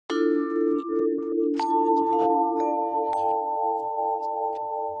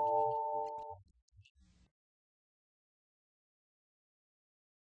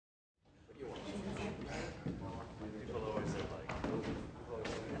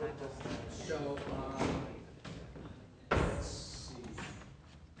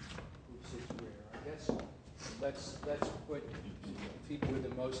let's put people with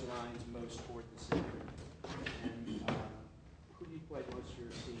the most lines most toward the center. And who do you play most of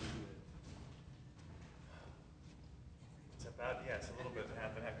your scenes with? It's about, yeah, it's a little bit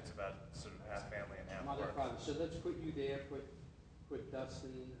half and half. It's about sort of half family and half Mother, work. father. So let's put you there. Put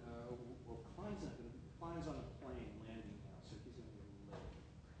Dustin. Well, Klein's not going to. Klein's on a plane landing now, so he's going to be late.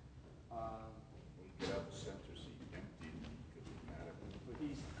 We'll get out the center seat empty because it's not a.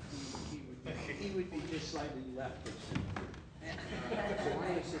 But he would be just slightly left of center. So why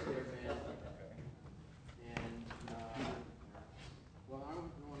don't you sit there, man? And well, I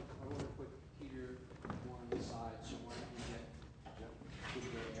want to put Peter more on the side. So why don't you get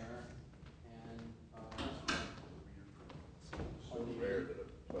there and So rare that a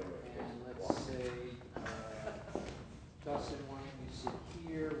player and let's say Dustin, why don't you sit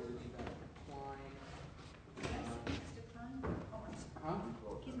here? We'll leave that for Klein. Mr. Klein? Oh, I'm sorry. Huh?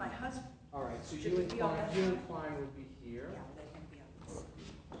 He's my husband. All right. So Should you we and be on Klein will be here. Yeah, let him be on this.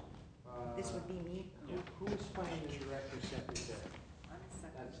 This would be me. Who is playing the director secretary? I'm the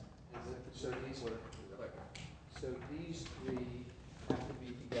second. So these three have to be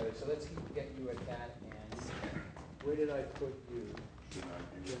together. So let's get you at that end. Where did I put you? Should I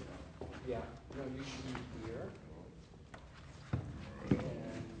be with Yeah, no, you should be here.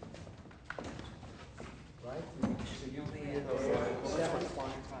 And, right? So you'll be in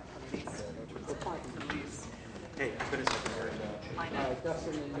Hey, good as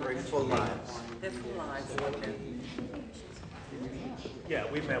Dustin and Very full lives. They're full lives. Yeah,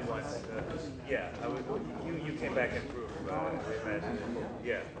 we met once. Yeah, you came back and proved we met.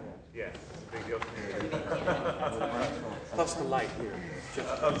 Yeah, big deal. Plus the light here.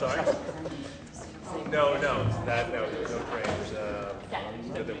 I'm sorry. No, there's no trains.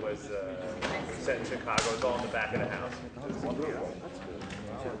 There was set in Chicago. It's all in the back of the house.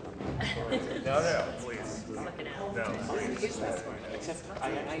 No, please. No, please. Except I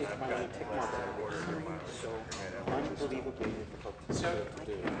my tick mark so unbelievably difficult to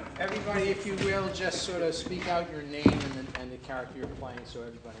do. everybody, if you will, just sort of speak out your name and the character you're playing so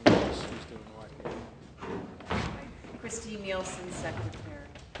everybody knows who's doing what. Christine Nielsen, secretary.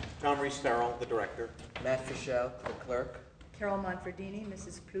 John Reese Farrell, the director. Matt Fischel, the clerk. Carol Monfordini,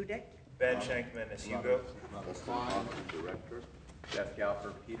 Mrs. Pludek. Ben Shankman as Hugo. the director? Jeff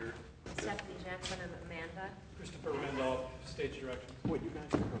Galper, Peter. Stephanie Jackson and Amanda. Christopher Randolph, stage direction. Boy, you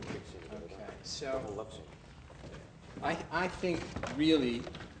guys are going to fix it. Okay, I so love seeing. I think really,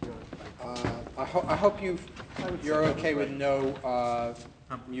 I hope you're okay with no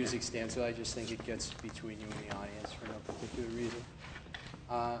music stands. So I just think it gets between you and the audience for no particular reason.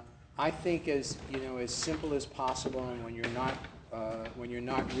 I think as simple as possible, and when you're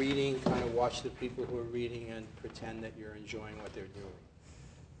not reading, kind of watch the people who are reading and pretend that you're enjoying what they're doing,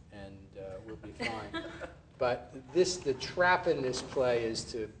 and we'll be fine. But the trap in this play is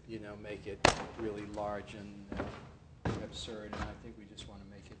to make it really large and absurd, and I think we just want to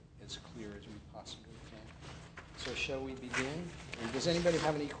make it as clear as we possibly can. So shall we begin? And does anybody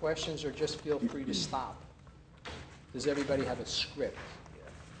have any questions, or just feel free to stop? Does everybody have a script?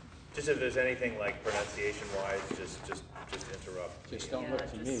 Just if there's anything like pronunciation-wise, just interrupt. Just don't look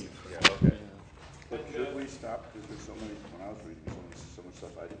to me. Yeah, okay. But should we stop? Because there's so many, when I was reading, so much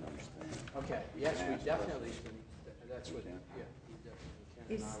stuff I didn't understand. Okay, yes, we Ask definitely questions. can. That's what, We yeah, can. we definitely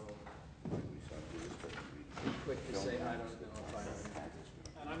can. And I will Like we saw, we just started reading. be quick to say, I don't know if I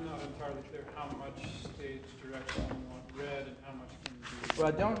know. And I'm not entirely clear how much stage direction you want read and how much can be.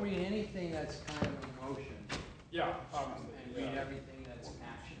 Well, don't read anything that's kind of emotion, Yeah, obviously. and read everything that's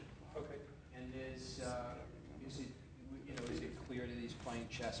action. Okay. And is it clear that he's playing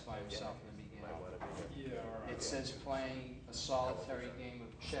chess by himself in the beginning? Yeah, all right. It says playing a solitary game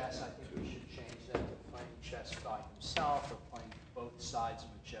of chess. I think we should change that to playing chess by himself, or playing both sides of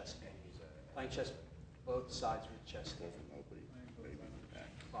a chess game. Playing chess, both sides of a chess game Nobody, maybe back.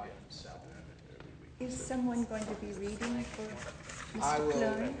 by himself. Is someone going to be reading for I Mr. will.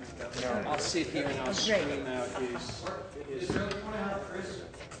 Klein? I'll sit here and I'll Great. scream out his.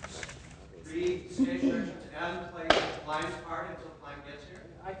 Read stage directions and play Klein's part until Klein gets here?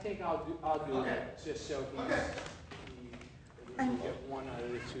 I think I'll do that, just so he will get one out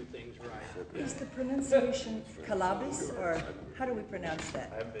of the two things right. Is the pronunciation Calabas, or how do we pronounce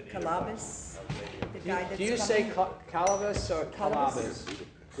that? I haven't been either. Calabas? The guy that's Do you say coming? Calabas or Calabas? Calabas?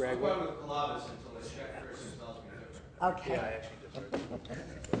 Greg, I'm going with Calabas until the check person tells me different. Okay. Yeah, I actually just heard.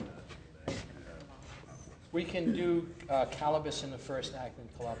 we can do Calabas in the first act and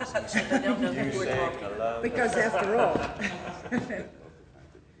Calabas in the second. They'll know who we're talking about. Because after all,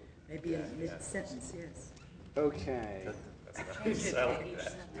 maybe in mid-sentence, yes. Okay. That's nice. I like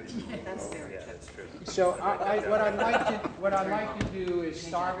that. That's very Yeah, that's true. So what I'd like to do is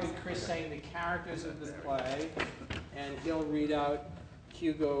start with Chris saying the characters of the play, and he'll read out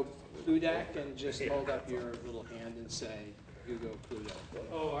Hugo Pludak, and just hold up your little hand and say Hugo Pludak.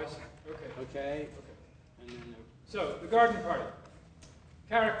 Oh, I see, okay. Okay? And then So, the garden party.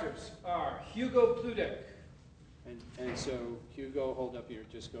 Characters are Hugo Pludak. and so Hugo, hold up your,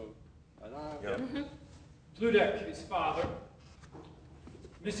 just go. Yep. Pludak, his father.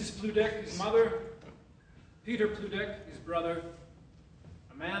 Mrs. Pludak, his mother. Peter Pludak, his brother.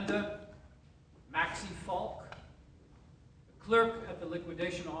 Amanda. Maxie Falk. The clerk at the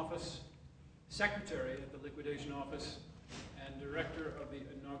liquidation office. Secretary at the liquidation office. And director of the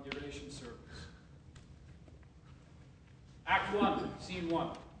inauguration service. Act 1, Scene 1.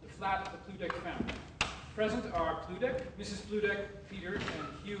 The flat of the Pludak family. Present are Pludak, Mrs. Pludak, Peter, and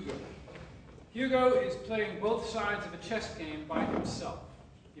Hugo. Hugo is playing both sides of a chess game by himself.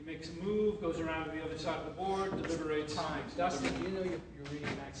 He makes a move, goes around to the other side of the board, deliberates. Time. makes another Dustin, move. do you know you're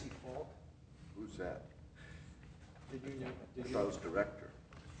reading Maxie Falk? Who's that? Did you know? I Did thought it you? was director.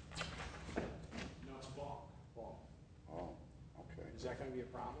 No, it's Falk. Falk. Oh, okay. Is that going to be a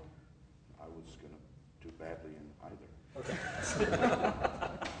problem? I was gonna do badly in either. Okay.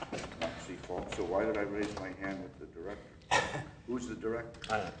 See, folks, so why did I raise my hand with the director? Who's the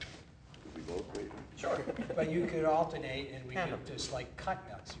director? I am. Did we both raise them? Sure. But you could alternate and we Kind could of. just like cut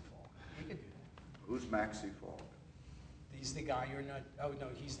Maxie Falk. You could do that. Who's Maxie Falk? He's the guy you're not, oh no,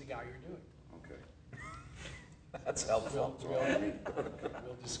 he's the guy you're doing. Okay. That's helpful. That's all I need.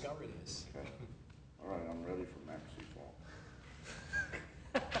 We'll discover this. Okay. All right, I'm ready for Maxie Falk.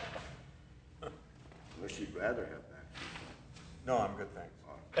 Unless you'd rather have Maxie No, I'm good, thanks.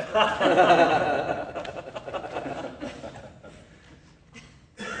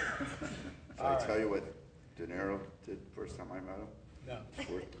 Did I tell you what De Niro did first time I met him? No.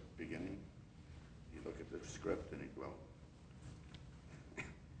 First beginning, you look at the script and he'd go,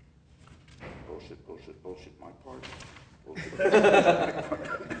 bullshit, bullshit, bullshit, my part. Bullshit, bullshit, my part.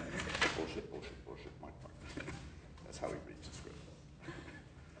 Bullshit, bullshit, bullshit, my part. That's how he reads the script.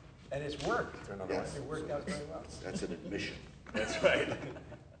 And it's worked. Turn another Yes. way. It worked out very well. That's an admission. That's right.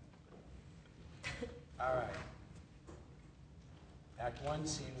 All right. Act 1,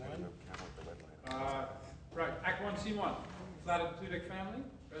 Scene 1. Right, Act 1, Scene 1. Flat of the Pludak family.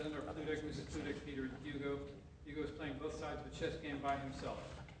 Present are Pludak, Mrs. Pludak, Peter, and Hugo. Hugo is playing both sides of a chess game by himself.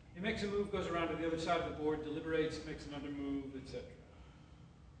 He makes a move, goes around to the other side of the board, deliberates, makes another move, etc.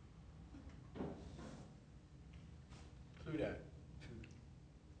 Pludak.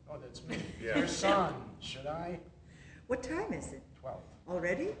 Oh, that's me. Yeah. Your son. Should I? What time is it? 12.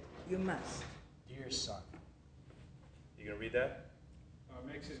 Already? You must. Dear son. You gonna read that?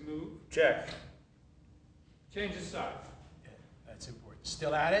 Makes his move, Check. changes sides. Yeah, that's important.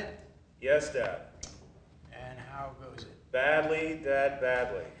 Still at it? Yes, Dad. And how goes it? Badly, Dad,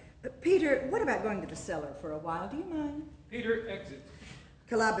 badly. Peter, what about going to the cellar for a while? Do you mind? Peter exits.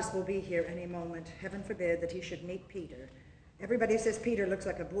 Calabas will be here any moment. Heaven forbid that he should meet Peter. Everybody says Peter looks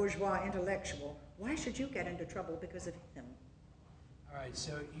like a bourgeois intellectual. Why should you get into trouble because of him? All right,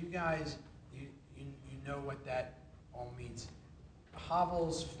 so you guys, you know what that all means.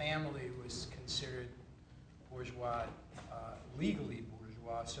 Havel's family was considered bourgeois, legally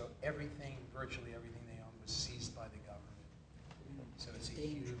bourgeois, so everything, virtually everything they owned was seized by the government. So it's a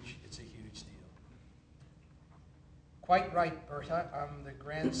huge deal. Quite right, Berta. I'm the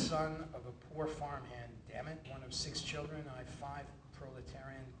grandson of a poor farmhand, damn it, one of 6 children. I have 5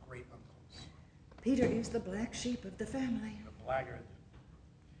 proletarian great-uncles. Peter is the black sheep of the family. A blackguard.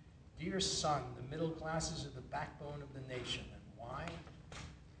 Dear son, the middle classes are the backbone of the nation. And why?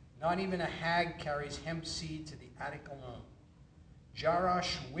 Not even a hag carries hemp seed to the attic alone.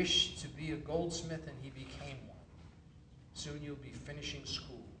 Jarash wished to be a goldsmith and he became one. Soon you'll be finishing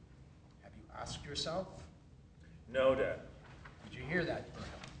school. Have you asked yourself? No, Dad. Did you hear that, Berta?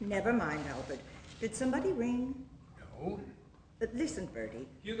 Never mind, Albert. Did somebody ring? No. But listen, Bertie.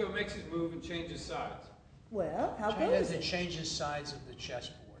 Hugo makes his move and changes sides. Well, how China goes to it? change the sides of the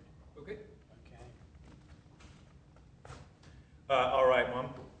chessboard. Okay? Okay. All right, Mom.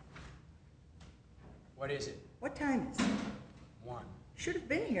 What is it? What time is it? 1. Should have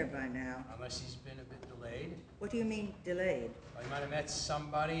been here by now. Unless he's been a bit delayed. What do you mean, delayed? I might have met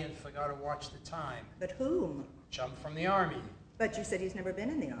somebody and forgot to watch the time. But whom? Chum from the army. But you said he's never been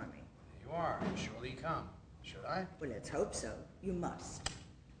in the army. There you are. Surely come. Should I? Well, let's hope so. You must.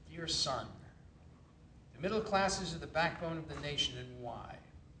 Dear son, the middle classes are the backbone of the nation, and why?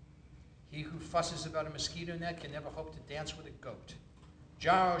 He who fusses about a mosquito net can never hope to dance with a goat.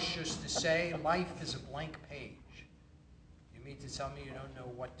 Josh used to say, life is a blank page. mean to tell me you don't know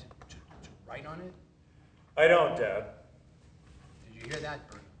what to write on it? I don't, Dad. Did you hear that,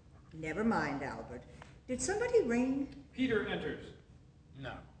 Bertie? Never mind, Albert. Did somebody ring? Peter enters.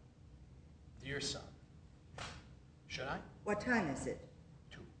 No. Dear son. Should I? What time is it?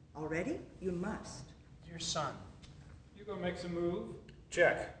 2. Already? You must. Dear son. Hugo makes a move,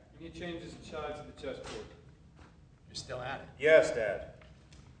 Check. and he changes the sides of the chessboard. You're still at it. Yes, Dad.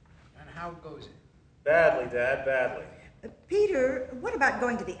 And how goes it? Badly, Dad, badly. Peter, what about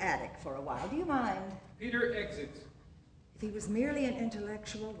going to the attic for a while? Do you mind? Peter exits. If he was merely an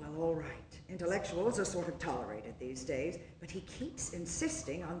intellectual, well, all right. Intellectuals are sort of tolerated these days, but he keeps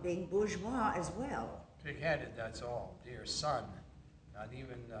insisting on being bourgeois as well. Pig-headed, that's all. Dear son. Not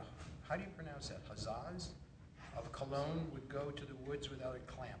even, how do you pronounce that? Huzzahs? Of Cologne would go to the woods without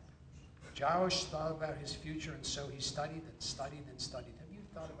a clamp. Josh thought about his future, and so he studied and studied and studied. Have you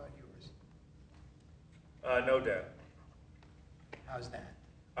thought about yours? No, Dad. How's that?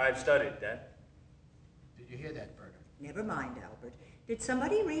 I've studied, Dad. Did you hear that, Berta? Never mind, Albert. Did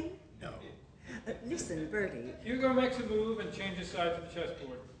somebody ring? No. Listen, Bertie. Hugo makes a move and changes sides of the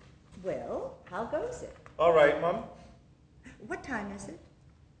chessboard. Well, how goes it? All right, Mom. What time is it?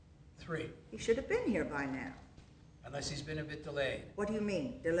 3. He should have been here by now. Unless he's been a bit delayed. What do you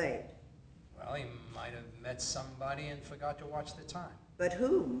mean, delayed? Well, he might have met somebody and forgot to watch the time. But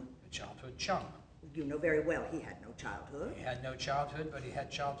whom? A childhood chum. You know very well he had no childhood. He had no childhood, but he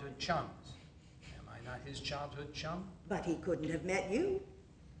had childhood chums. Am I not his childhood chum? But he couldn't have met you.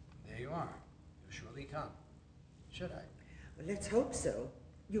 There you are. You'll surely come. Should I? Well, let's hope so.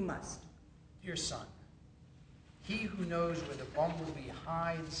 You must. Dear son, he who knows where the bumblebee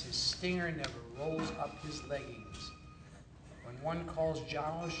hides, his stinger never rolls up his leggings. When one calls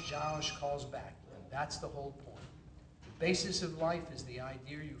Josh, Josh calls back. And that's the whole point. The basis of life is the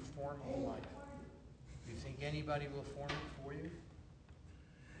idea you form in life. You think anybody will form it for you?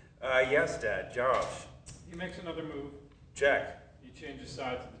 Yes, Dad. Josh. He makes another move. Check. He changes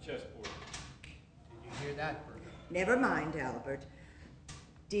sides of the chessboard. Did you hear that, Berta? Never mind, Albert.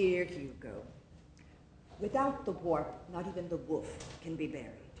 Dear Hugo, without the warp, not even the woof can be buried.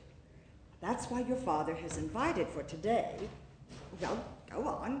 That's why your father has invited for today. Well, go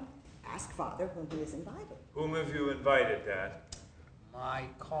on. Ask father whom he has invited. Whom have you invited, Dad? My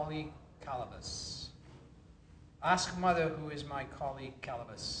colleague Calibus. Ask mother who is my colleague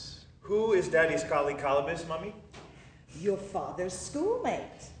Calibus. Who is Daddy's colleague Calibus, Mummy? Your father's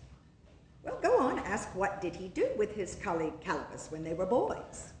schoolmate. Well, go on. Ask what did he do with his colleague Calibus when they were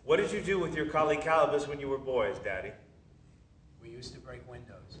boys. What did you do with your colleague Calibus when you were boys, Daddy? We used to break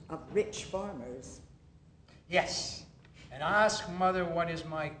windows. Of rich farmers. Yes. And ask mother what is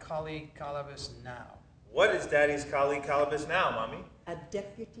my colleague Calibus now. What is Daddy's colleague Calibus now, Mummy? A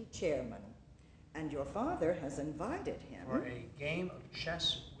deputy chairman. And your father has invited him. For a game of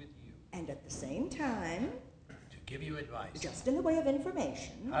chess with you. And at the same time, To give you advice. just in the way of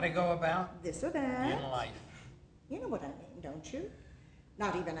information, How to go about this or that. in life. You know what I mean, don't you?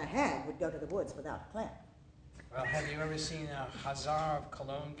 Not even a hag would go to the woods without a clamp. Well, have you ever seen a Huzzar of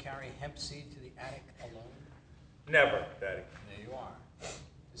Cologne carry hemp seed to the attic alone? Never, Daddy. There you are.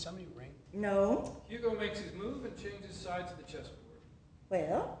 Did somebody ring? No? Hugo makes his move and changes sides of the chessboard.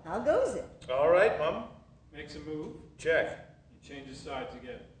 Well, how goes it? All right, Mom. Makes a move. Check. He changes sides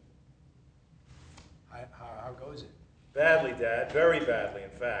again. How goes it? Badly, Dad. Very badly, in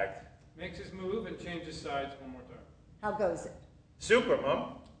fact. Makes his move and changes sides one more time. How goes it? Super,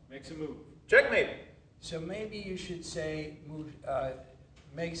 Mom. Makes a move. Checkmate. So maybe you should say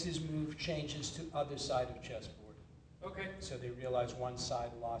makes his move, changes to other side of chessboard. Okay. So they realize one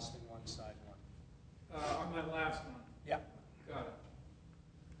side lost and one side won. On that last one. Yeah. Got it.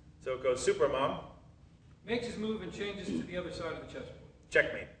 So it goes Super, Mom. Makes his move and changes to the other side of the chessboard.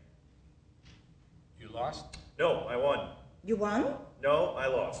 Checkmate. You lost? No, I won. You won? No, I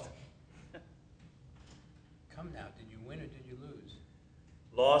lost. Come now, did you win or did you lose?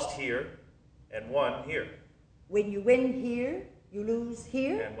 Lost here and won here. When you win here, you lose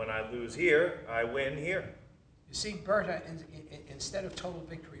here? And when I lose here, I win here. You see, Berta, instead of total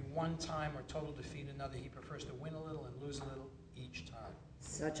victory one time or total defeat another, he prefers to win a little and lose a little each time.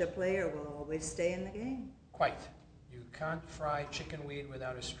 Such a player will always stay in the game. Quite. You can't fry chicken weed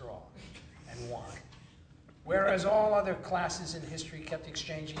without a straw. And why? Whereas all other classes in history kept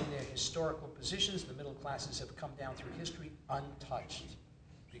exchanging their historical positions, the middle classes have come down through history untouched.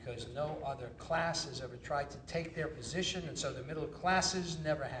 Because no other class has ever tried to take their position, and so the middle classes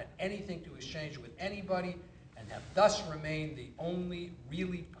never had anything to exchange with anybody, and have thus remained the only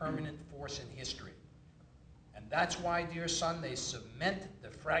really permanent force in history. And that's why, dear son, they cement the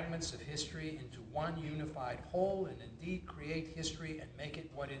fragments of history into one unified whole and indeed create history and make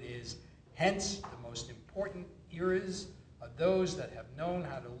it what it is. Hence, the most important eras are those that have known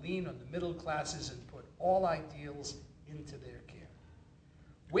how to lean on the middle classes and put all ideals into their care,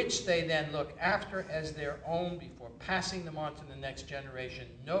 which they then look after as their own before passing them on to the next generation.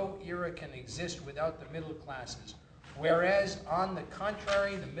 No era can exist without the middle classes, whereas, on the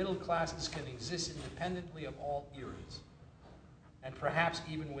contrary, the middle classes can exist independently of all eras, and perhaps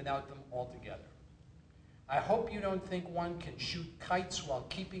even without them altogether. I hope you don't think one can shoot kites while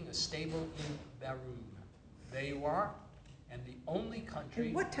keeping a stable in Baroum. There you are, and the only country...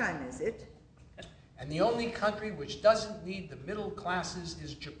 And what time is it? And the only country which doesn't need the middle classes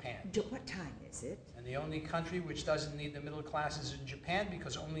is Japan. What time is it? And the only country which doesn't need the middle classes is Japan,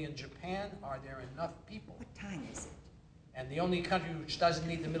 because only in Japan are there enough people. What time is it? And the only country which doesn't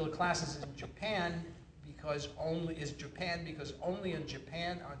need the middle classes is Japan, because only in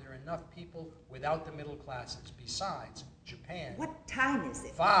Japan are there enough people without the middle classes. Besides Japan. What time is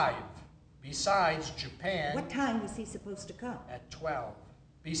it? 5. Besides Japan. What time was he supposed to come? At 12.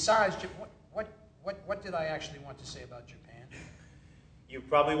 Besides, what did I actually want to say about Japan? You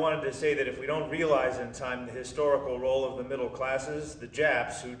probably wanted to say that if we don't realize in time the historical role of the middle classes, the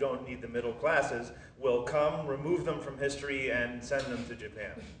Japs, who don't need the middle classes, will come, remove them from history, and send them to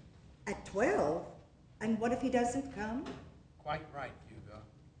Japan. At 12? And what if he doesn't come? Quite right, Hugo.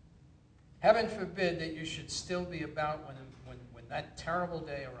 Heaven forbid that you should still be about when that terrible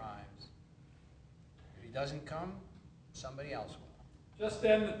day arrives. If he doesn't come, somebody else will. Just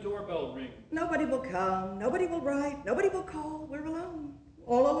then the doorbell rings. Nobody will come, nobody will write, nobody will call. We're alone.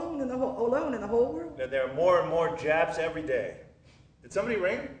 All alone in the whole world. And there are more and more Japs every day. Did somebody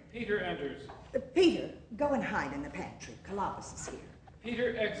ring? Peter enters. Peter, go and hide in the pantry. Columbus is here.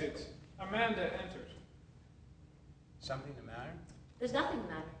 Peter exits. Amanda enters. Something the matter? There's nothing the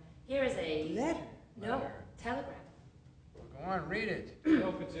matter. Here is a... Letter. No, Letter. telegram. Well, go on, read it. He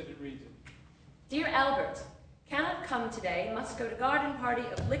opens it and reads it. Dear Albert, cannot come today. Must go to garden party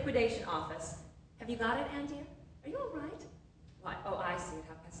of liquidation office. Have you got it, Aunt dear? Are you all right? Why? Oh, I see it.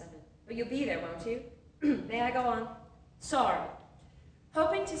 7:30. But you'll be there, won't you? May I go on? Sorry.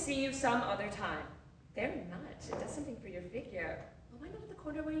 Hoping to see you some other time. Very much. It does something for your figure. Well, why not at the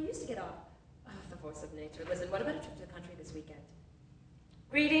corner where you used to get off? Oh, the force of nature. Listen, what about a trip to the country this weekend?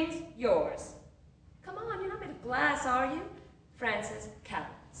 Greetings, yours. Come on, you're not made of glass, are you? Francis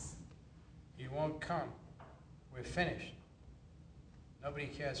Callens. He won't come. We're finished. Nobody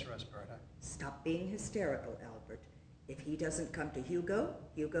cares for us, Berta. Stop being hysterical, Albert. If he doesn't come to Hugo,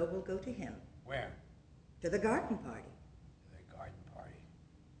 Hugo will go to him. Where? To the garden party. The garden party.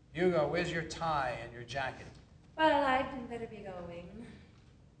 Hugo, where's your tie and your jacket? Well, I'd better be going.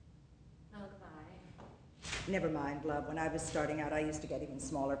 Oh, goodbye. Never mind, love. When I was starting out, I used to get even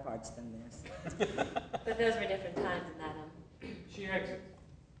smaller parts than this. But those were different times, madam. She exits.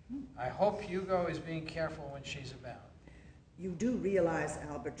 I hope Hugo is being careful when she's about. You do realize,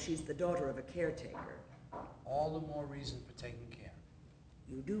 Albert, she's the daughter of a caretaker. All the more reason for taking care.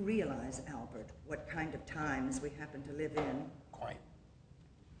 You do realize, Albert, what kind of times we happen to live in. Quite.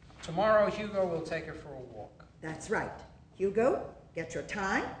 Tomorrow, Hugo will take her for a walk. That's right. Hugo, get your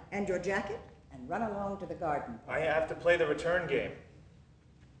tie and your jacket and run along to the garden party. I have to play the return game.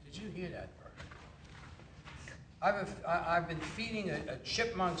 Did you hear that, Bert? I've been feeding a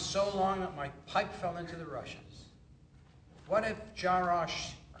chipmunk so long that my pipe fell into the rushes. What if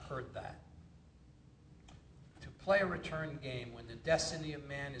Jarash heard that? To play a return game when the destiny of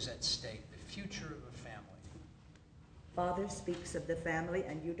man is at stake, the future of a family. Father speaks of the family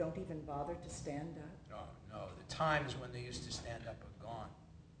and you don't even bother to stand up? No, the times when they used to stand up are gone.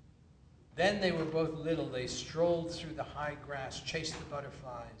 Then they were both little. They strolled through the high grass, chased the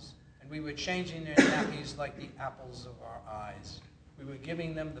butterflies, and we were changing their nappies like the apples of our eyes. We were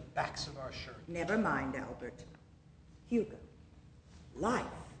giving them the backs of our shirts. Never mind, Albert. Hugo, life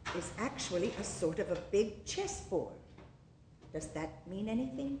is actually a sort of a big chessboard. Does that mean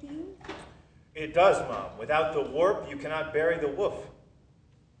anything to you? It does, Mom. Without the warp, you cannot bury the woof.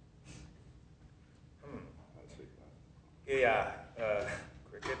 Yeah,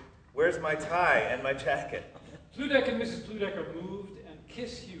 Cricket. Where's my tie and my jacket? Pludeck and Mrs. Pludeck are moved and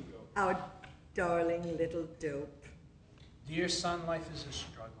kiss Hugo. Our darling little dope. Dear son, life is a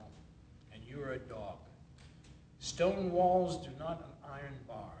struggle, and you are a dog. Stone walls do not an iron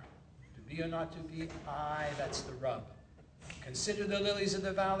bar. To be or not to be, aye, that's the rub. Consider the lilies of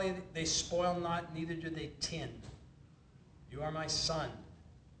the valley, they spoil not, neither do they tin. You are my son.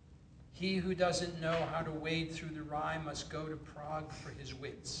 He who doesn't know how to wade through the rye must go to Prague for his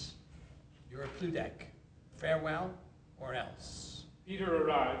wits. You're a Pludeck. Farewell or else. Peter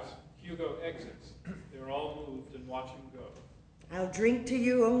arrives. Hugo exits. They're all moved and watch him go. I'll drink to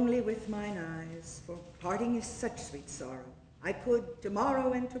you only with mine eyes, for parting is such sweet sorrow. I could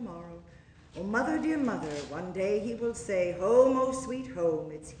tomorrow and tomorrow. Oh, mother, dear mother, one day he will say, home, oh sweet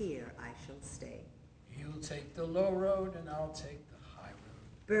home, it's here I shall stay. You'll take the low road and I'll take the high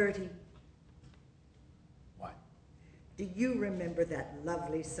road. Bertie, What? do you remember that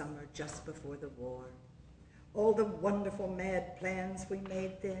lovely summer just before the war? All the wonderful mad plans we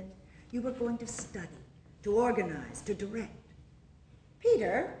made then? You were going to study, to organize, to direct.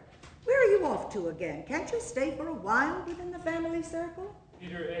 Peter, where are you off to again? Can't you stay for a while within the family circle?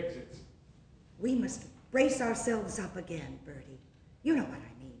 Peter exits. We must brace ourselves up again, Bertie. You know what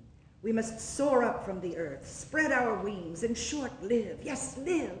I mean. We must soar up from the earth, spread our wings, in short, live. Yes,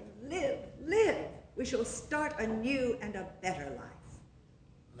 live, live, live. We shall start a new and a better life.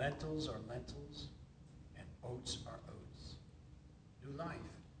 Lentils are lentils, and oats are oats. New life.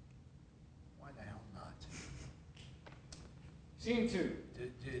 Why the hell not? Scene 2.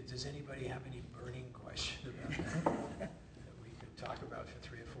 Does anybody have any burning question about that that we could talk about for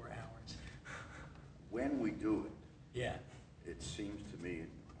 3 or 4 hours? When we do it, Yeah. it seems to me, and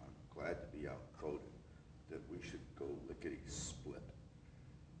I'm glad to be outvoted, that we should go lickety-split.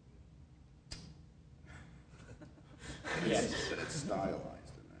 Yes. That it's stylized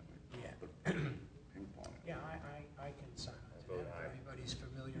in that way. Yeah. But ping pong. Yeah, I can sign on to Vote that. aye. Everybody's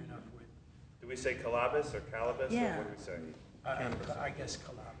familiar enough with, Do we say Calabas or Calabas, Yeah. or what do we say? I guess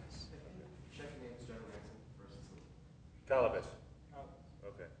Calabas. Checking names, General Ransom, first assistant. Calabas.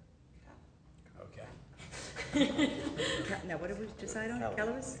 Okay. Okay. Now, what did we decide on? Cannabis.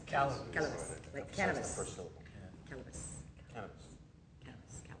 Cannabis? Calabas. Cannabis, like Emphasize cannabis. the first syllable. Cannabis, Cannabis.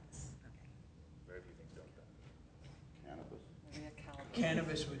 cannabis, okay. Very few things don't Cannabis. Maria Calabas.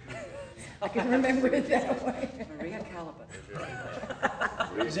 Cannabis would be good. I can remember it that way. Maria Calabas.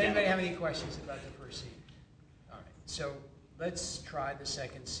 Does anybody have any questions about the first scene? All right, so let's try the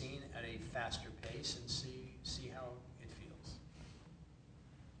second scene at a faster pace and see how it feels.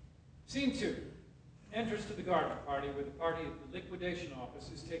 Scene 2. Entrance to the garden party where the party at the liquidation office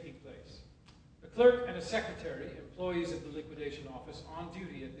is taking place. A clerk and a secretary, employees of the liquidation office on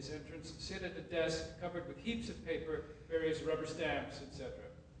duty at this entrance, sit at a desk covered with heaps of paper, various rubber stamps, etc.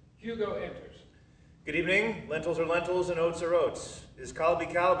 Hugo enters. Good evening. Lentils are lentils and oats are oats. Is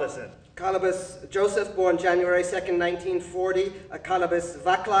Calabi Calabas in? Calabas Joseph, born January 2nd, 1940. Calabas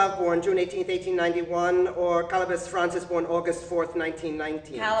Vaclav, born June 18th, 1891. Or Calabas Francis, born August 4th,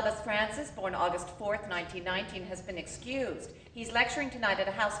 1919. Calabas Francis, born August 4th, 1919, has been excused. He's lecturing tonight at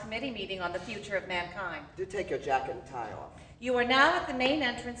a House committee meeting on the future of mankind. Do take your jacket and tie off. You are now at the main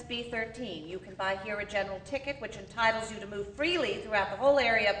entrance B13. You can buy here a general ticket which entitles you to move freely throughout the whole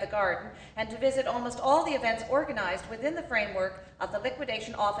area of the garden and to visit almost all the events organized within the framework of the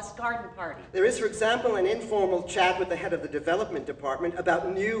liquidation office garden party. There is, for example, an informal chat with the head of the development department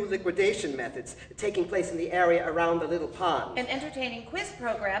about new liquidation methods taking place in the area around the little pond. An entertaining quiz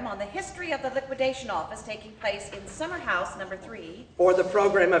program on the history of the liquidation office taking place in Summer House number 3. Or the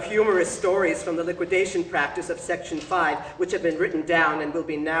program of humorous stories from the liquidation practice of Section 5, which have been written down and will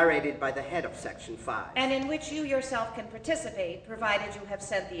be narrated by the head of Section 5. And in which you yourself can participate, provided you have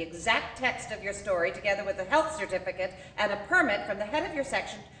sent the exact text of your story together with a health certificate and a permit from the head of your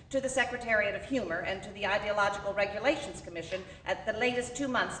section to the Secretariat of Humor and to the Ideological Regulations Commission at the latest 2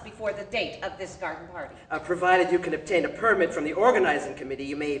 months before the date of this garden party. Provided you can obtain a permit from the organizing committee,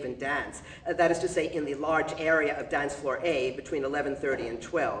 you may even dance. That is to say, in the large area of dance floor A between 11:30 and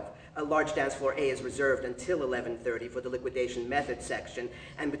 12. A large dance floor A is reserved until 11:30 for the liquidation method section,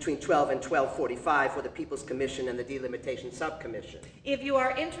 and between 12 and 12:45 for the People's Commission and the Delimitation Subcommission. If you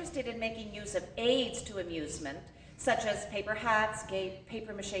are interested in making use of aids to amusement, such as paper hats, gay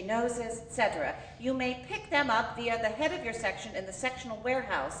paper-mache noses, etc., you may pick them up via the head of your section in the sectional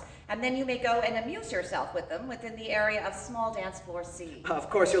warehouse, and then you may go and amuse yourself with them within the area of small dance floor C. Of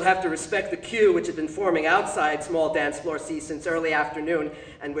course, you'll have to respect the queue which has been forming outside small dance floor C since early afternoon,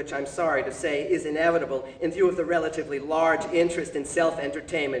 and which I'm sorry to say is inevitable in view of the relatively large interest in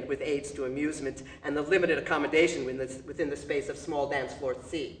self-entertainment with aids to amusement and the limited accommodation within the space of small dance floor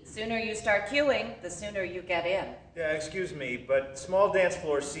C. Sooner you start queuing, the sooner you get in. Yeah, excuse me, but small dance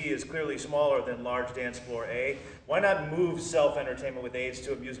floor C is clearly smaller than large dance floor A. Why not move self-entertainment with aids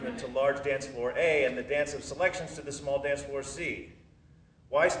to amusement to large dance floor A and the dance of selections to the small dance floor C?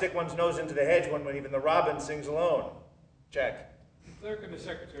 Why stick one's nose into the hedge when even the robin sings alone? Check. The clerk and the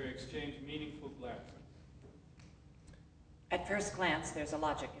secretary exchange meaningful glances. At first glance, there's a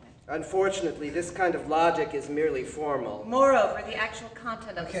logic in it. Unfortunately, this kind of logic is merely formal. Moreover, the actual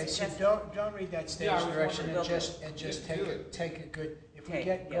content of the Okay, so suggestion... don't read that stage Yeah, I was direction and wondering- just Yeah, do take a good, if we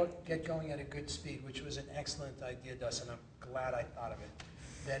Take, get going at a good speed, which was an excellent idea, Dustin, I'm glad I thought of it,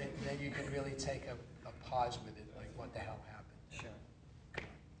 then you can really take a pause with it, like what the hell happened. Sure.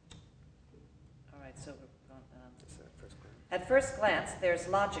 All right, so we're going, at first glance, there's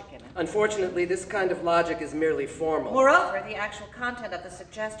logic in it. Unfortunately, this kind of logic is merely formal. Moreover, the actual content of the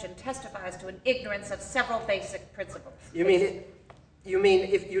suggestion testifies to an ignorance of several basic principles. You mean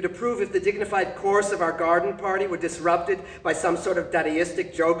if you'd approve if the dignified course of our garden party were disrupted by some sort of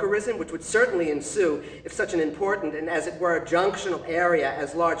Dadaistic jokerism, which would certainly ensue if such an important and, as it were, junctional area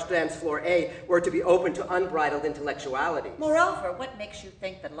as large dance floor A were to be open to unbridled intellectuality? Moreover, what makes you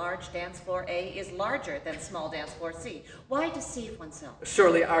think that large dance floor A is larger than small dance floor C? Why deceive oneself?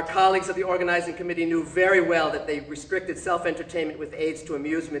 Surely our colleagues of the organizing committee knew very well that they restricted self-entertainment with aids to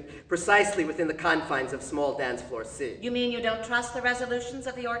amusement precisely within the confines of small dance floor C. You mean you don't trust the resolutions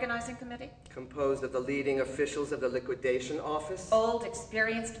of the organizing committee? Composed of the leading officials of the liquidation office? Old,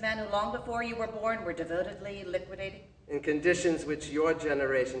 experienced men who long before you were born were devotedly liquidating? In conditions which your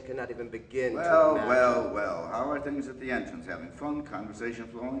generation cannot even begin to Well, imagine. well, how are things at the entrance? Having fun, conversation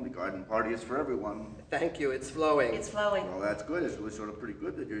flowing, the garden party is for everyone. Thank you, it's flowing. It's flowing. Well, that's good. It's really sort of pretty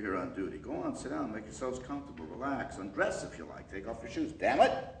good that you're here on duty. Go on, sit down, make yourselves comfortable, relax, undress if you like, take off your shoes. Damn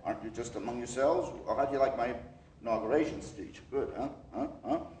it! Aren't you just among yourselves? Or how do you like my inauguration speech? Good, huh?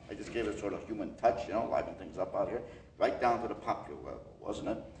 I just gave it sort of human touch, liven things up out here, right down to the popular level, wasn't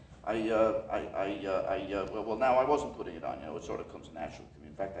it? Well, now I wasn't putting it on you. It sort of comes naturally to me.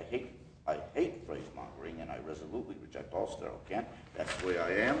 In fact, I hate phrase mongering, and I resolutely reject all sterile cant. That's the way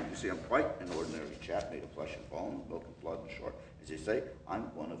I am. You see, I'm quite an ordinary chap made of flesh and bone, milk and blood, and short. As they say, I'm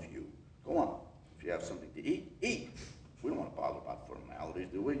one of you. Go on. If you have something to eat, eat. We don't want to bother about formalities,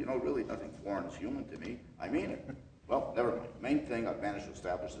 do we? Really, nothing foreign is human to me. I mean it. Well, never mind. The main thing, I've managed to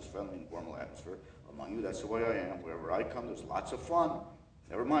establish this friendly and formal atmosphere among you. That's the way I am. Wherever I come, there's lots of fun.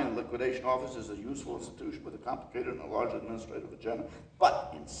 Never mind, the liquidation office is a useful institution with a complicated and a large administrative agenda.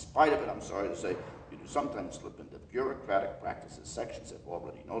 But in spite of it, I'm sorry to say, you do sometimes slip into bureaucratic practices. Sections have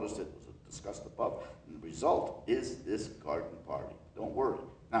already noticed it, was discussed above, and the result is this garden party. Don't worry.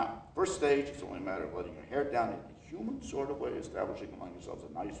 Now, first stage, it's only a matter of letting your hair down in a human sort of way, establishing among yourselves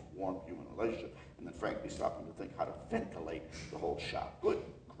a nice, warm human relationship, and then frankly stopping to think how to ventilate the whole shop. Good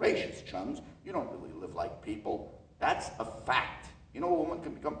gracious, chums, you don't really live like people. That's a fact. A woman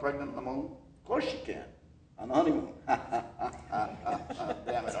can become pregnant on the moon? Of course she can. On the honeymoon.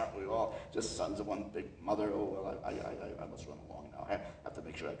 Damn it, aren't we all just sons of one big mother? Oh, well, I must run along now. I have to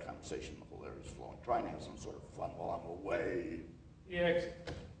make sure that conversation, the whole area is flowing. Try and have some sort of fun while I'm away. Yes.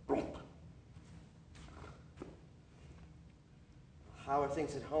 Boom. How are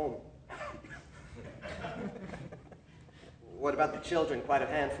things at home? What about the children? Quite a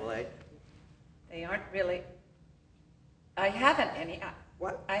handful, eh? They aren't really... I haven't any.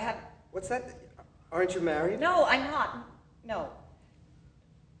 What? I have... What's that? Aren't you married? No, I'm not. No.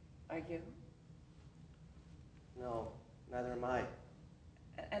 Are you? No, neither am I.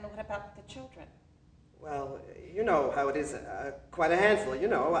 And what about the children? Well, you know how it is. Quite a handful,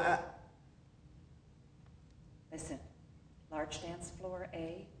 Listen, large dance floor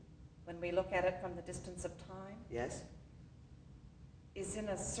A, when we look at it from the distance of time, Yes? is in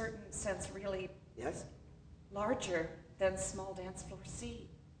a certain sense really Yes? larger than small dance floor C.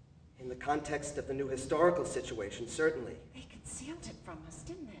 In the context of the new historical situation, certainly. They concealed it from us,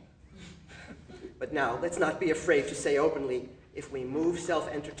 didn't they? But now, let's not be afraid to say openly, if we move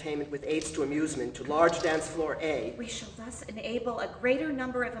self-entertainment with aids to amusement to large dance floor A, We shall thus enable a greater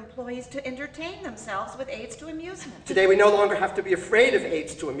number of employees to entertain themselves with aids to amusement. today we no longer have to be afraid of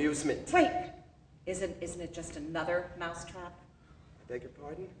aids to amusement. Wait, isn't it just another mousetrap? I beg your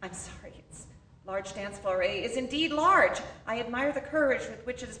pardon? I'm sorry, it's large dance floor A is indeed large. I admire the courage with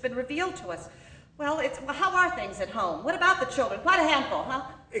which it has been revealed to us. Well, how are things at home? What about the children? Quite a handful, huh?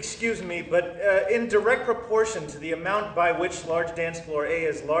 Excuse me, but in direct proportion to the amount by which large dance floor A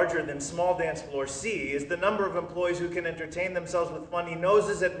is larger than small dance floor C is the number of employees who can entertain themselves with funny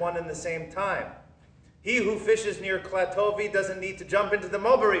noses at one and the same time. He who fishes near Klatovy doesn't need to jump into the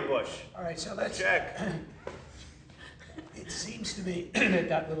mulberry bush. All right, so let's... Check. It seems to me that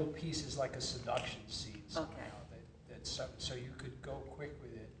that little piece is like a seduction scene somehow. Okay. That's so you could go quicker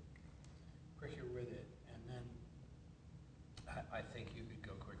with it, and then I think you could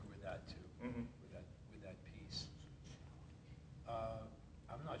go quicker with that too, with that piece.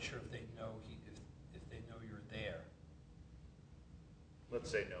 I'm not sure if they know if they know you're there. Let's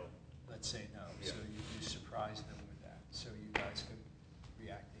say no. Let's say no. Yeah. So you surprise them with that. So you guys could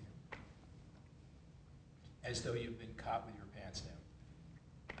react as though you've been caught with your pants down.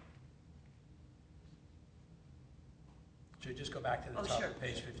 Should we just go back to the top sure. of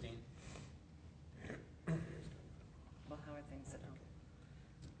page 15? Well, how are things at home?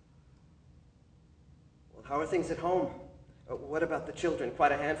 Well, how are things at home? What about the children?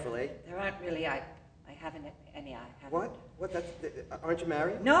 Quite a handful, eh? There aren't really, I haven't any, I haven't. What? What? Aren't you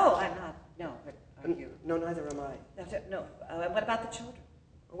married? No, I'm not. No, but are you? No, neither am I. No, what about the children?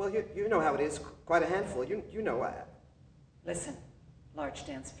 Well, you know how it is. Quite a handful. You know. Listen, large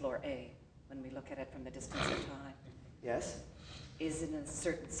dance floor A, when we look at it from the distance of time, Yes? is in a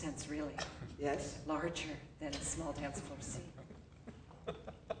certain sense really Yes? larger than small dance floor C.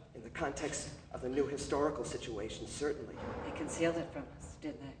 In the context of the new historical situation, certainly. They concealed it from us,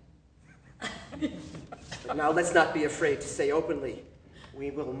 didn't they? But now let's not be afraid to say openly, we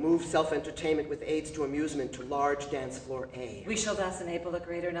will move self-entertainment with aids to amusement to large dance floor A. We shall thus enable a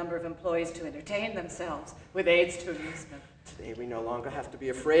greater number of employees to entertain themselves with aids to amusement. Today we no longer have to be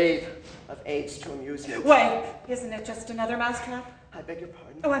afraid of aids to amusement. Wait, isn't it just another mousetrap? I beg your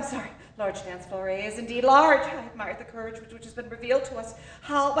pardon? Oh, I'm sorry. Large dance floor A is indeed large. I admire the courage which has been revealed to us.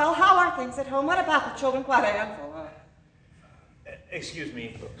 How are things at home? What about the children? Quite a handful, huh? Excuse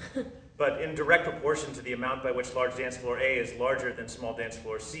me, but in direct proportion to the amount by which large dance floor A is larger than small dance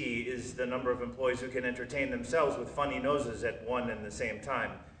floor C is the number of employees who can entertain themselves with funny noses at one and the same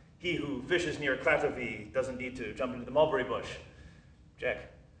time. He who fishes near Klatovy doesn't need to jump into the mulberry bush.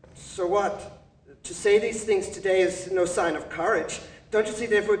 Jack. So what? To say these things today is no sign of courage. Don't you see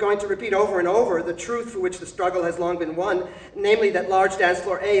that if we're going to repeat over and over the truth for which the struggle has long been won, namely that large dance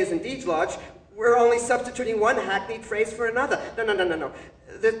floor A is indeed large, we're only substituting one hackneyed phrase for another. No.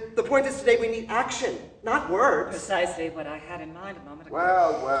 The point is today we need action, not words. Precisely what I had in mind a moment ago.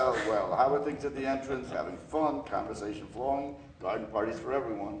 Well, how are things at the entrance? Having fun, conversation flowing, garden parties for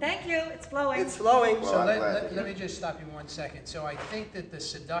everyone. Thank you. It's flowing. It's flowing. Well, So I'm glad to let hear me it. just stop you 1 second. So I think that the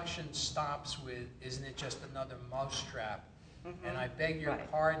seduction stops with, isn't it just another mousetrap? And I beg your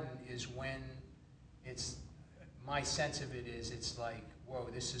Right. pardon is when it's, my sense of it is, it's like, whoa,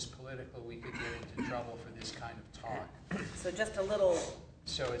 this is political, we could get into trouble for this kind of talk. So just a little.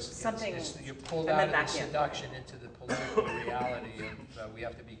 So it's Something- you're pulled and out then of the back in. seduction into the political reality of we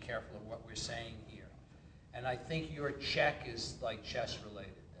have to be careful of what we're saying here. And I think your check is like chess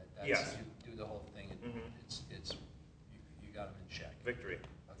related. That's, Yes. You do the whole thing, and you got them in check. Victory.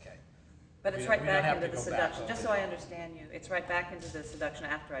 Okay. But We it's don't- right we don't back have into to the go back seduction. Just so over I it. understand you, it's right back into the seduction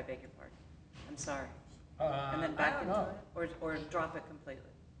after I beg your pardon. I'm sorry. And then I back don't into know. it, or drop it completely.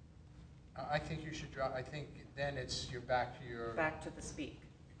 I think you should drop. I think then you're back to your Back to the speak.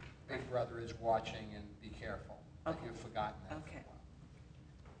 big brother is watching and be careful. Like Okay. you've forgotten that. Okay.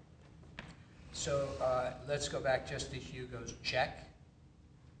 So let's go back just to Hugo's check.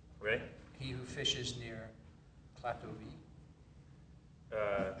 Ready? He who fishes near Klatovy.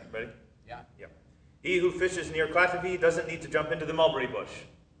 Ready? Yeah. Yep. He who fishes near Klatovy doesn't need to jump into the mulberry bush.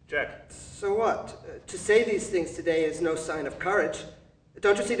 Jack. So what? To say these things today is no sign of courage.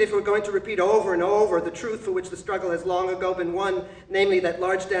 Don't you see that if we're going to repeat over and over the truth for which the struggle has long ago been won, namely that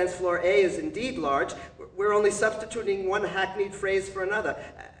large dance floor A is indeed large, we're only substituting one hackneyed phrase for another.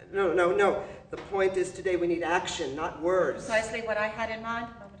 No. The point is today we need action, not words. Precisely what I had in mind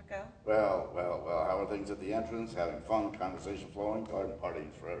a moment ago. Well, how are things at the entrance? Having fun, conversation flowing, garden parties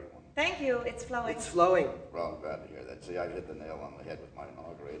for everyone. Thank you. It's flowing. It's flowing. Well, I'm glad to hear that. See, I hit the nail on the head with my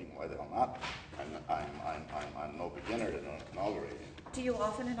inaugurating. Why the hell not? I'm no beginner to inaugurating. Do you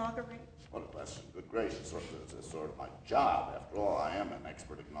often inaugurate? Well, that's good gracious. It's sort of my job. After all, I am an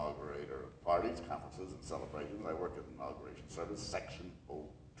expert inaugurator of parties, conferences, and celebrations. I work at Inauguration Service, Section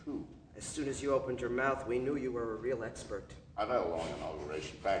 02. As soon as you opened your mouth, we knew you were a real expert. I've had a long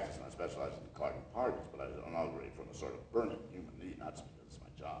inauguration practice, and I specialize in garden parties, but I inaugurate from a sort of burning human need, not just because it's my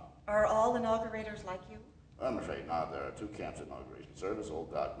job. Are all inaugurators like you? I'm afraid not. There are two camps in Inauguration Service,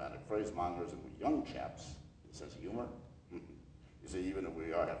 old dogmatic phrasemongers and we young chaps. A sense of humor? You see, even if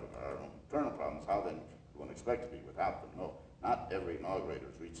we are having our own internal problems, how then do one expect to be without them? No, not every inaugurator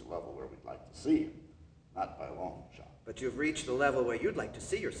has reached a level where we'd like to see him. Not by a long shot. But you've reached the level where you'd like to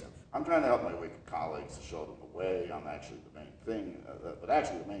see yourself. I'm trying to help my wicked colleagues to show them the way. I'm actually the main thing. But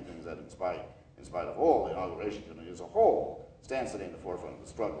actually the main thing is that in spite of all, the inauguration committee as a whole stands today in the forefront of the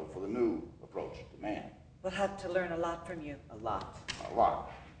struggle for the new approach to man. We'll have to learn a lot from you. A lot. A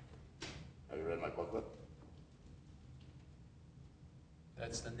lot. Have you read my booklet?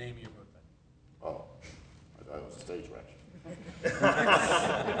 That's the name of your booklet. Oh, I thought it was a stage direction.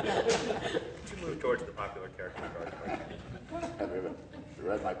 To move towards the popular character card. Have you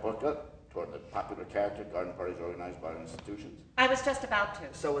read my booklet? toward the popular character garden parties organized by institutions? I was just about to.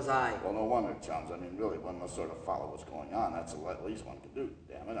 So was I. Well, no wonder, chums. I mean, really, one must sort of follow what's going on. That's the least one can do,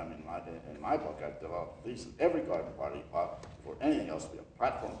 damn it. I mean, in my book, I've developed these every garden party for anything else to be a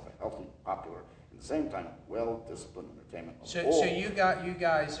platform for healthy, popular, at the same time, well-disciplined entertainment. So you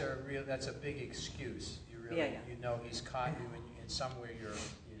guys are real. That's a big excuse. You really, you know, he's caught you in somewhere. Your,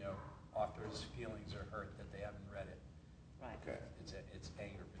 author's feelings are hurt that they haven't read it. Right. Okay. It's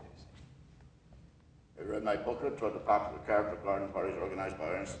anger producing. Have you read my booklet toward the popular character garden parties organized by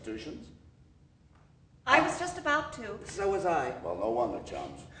our institutions? I was just about to. So was I. Well, no wonder,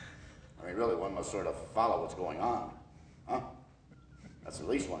 chums. I mean, really, one must sort of follow what's going on. Huh? That's the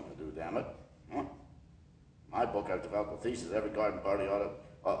least one can do, damn it. Huh? In my book, I've developed a thesis every garden party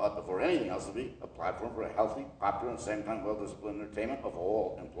ought before anything else to be a platform for a healthy, popular, and at the same time well-disciplined entertainment of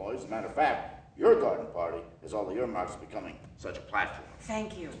all employees. As a matter of fact, your garden party is all the earmarks of becoming such a platform.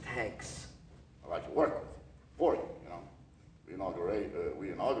 Thank you. Thanks. I like to work with you, for you, We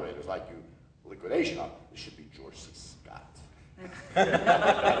inaugurators like you, liquidation on. This should be George C. Scott.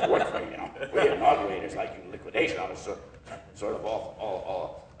 I work for you, We inaugurators like you, liquidation officers, sort of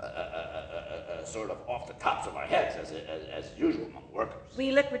off the tops of our heads as usual among workers.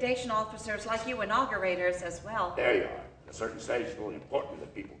 We liquidation officers like you inaugurators as well. There you are. At a certain stage, it's really important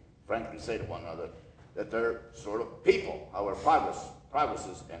that people frankly say to one another that they're sort of people. Our progress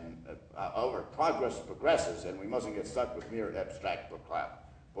progresses, and we mustn't get stuck with mere abstract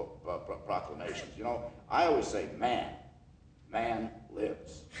proclamations. I always say man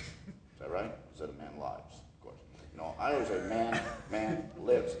lives. Is that right? Instead of man lives, of course. I always say man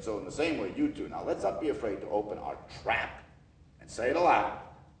lives. So in the same way, you two, now let's not be afraid to open our trap and say it aloud.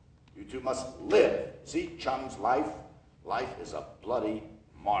 You two must live. See, chums, life is a bloody,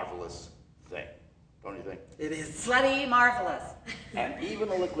 marvelous thing. Don't you think? It is slutty marvelous. And even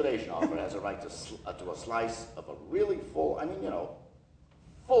a liquidation offer has a right to a slice of a really full,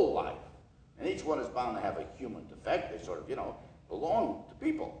 full life. And each one is bound to have a human defect. They sort of, belong to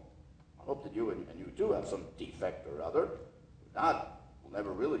people. I hope that you and you too have some defect or other. If not, we'll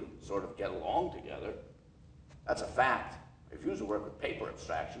never really sort of get along together. That's a fact. I refuse to work with paper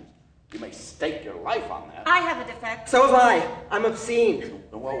abstractions. You may stake your life on that. I have a defect. So have I. I'm obscene.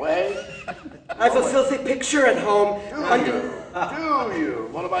 In what way? I have a filthy picture at home. Do you?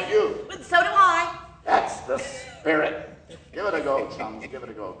 What about you? So do I. That's the spirit. Give it a go, chums. Give it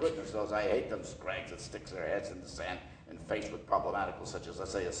a go. Goodness knows I hate them scrags that sticks their heads in the sand and faced with problematicals such as,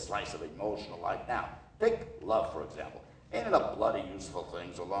 let's say, a slice of emotional life. Now, take love, for example. Ain't it a bloody useful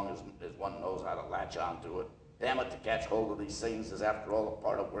thing so long as one knows how to latch onto it? Damn it, to catch hold of these things is, after all, a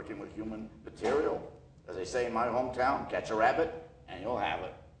part of working with human material. As they say in my hometown, catch a rabbit and you'll have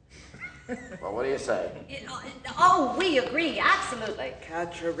it. Well, what do you say? Oh, we agree, absolutely.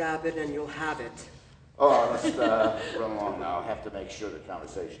 Catch a rabbit and you'll have it. Oh, let's run along now. I have to make sure the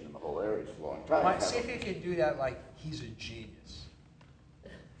conversation in the whole area is flowing. See if you can do that like he's a genius.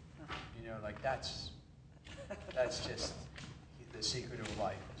 Like that's just the secret of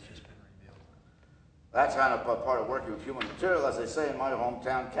life. That's kind of part of working with human material. As they say in my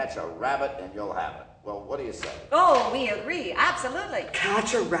hometown, catch a rabbit and you'll have it. Well, what do you say? Oh, we agree, absolutely.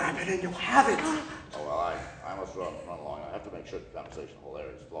 Catch a rabbit and you'll have it. Oh, well, I must run along. I have to make sure the conversation in the whole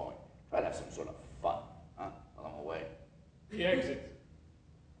area is flowing. Try to have some sort of fun, along the way. The exit.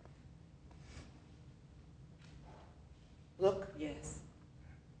 Look. Yes.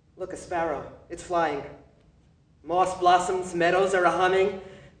 Look, a sparrow. It's flying. Moss blossoms, meadows are a-humming.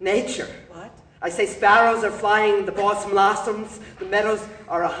 Nature. What? I say sparrows are flying, the moss blossoms, the meadows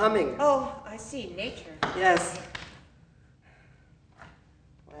are a-humming. Oh, I see. Nature. Yes.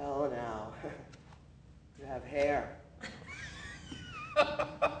 Well, now, you have hair.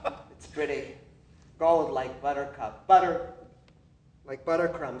 It's pretty. Gold like buttercup. Like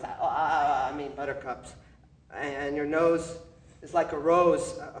buttercrumbs. I mean buttercups. And your nose is like a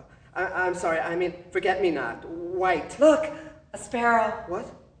rose. I'm sorry, I mean forget-me-not. White. Look, a sparrow.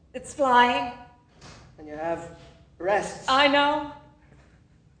 What? It's flying. And you have breasts. I know.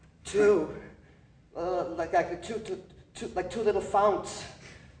 Two. Like two little founts.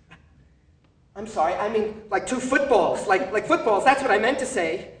 I'm sorry, I mean like two footballs. Like footballs, that's what I meant to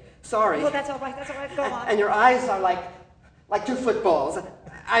say. Sorry. Oh, that's all right, go on. And your eyes are like two footballs.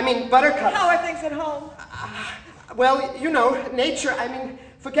 I mean buttercups. How are things at home? Well, nature, I mean,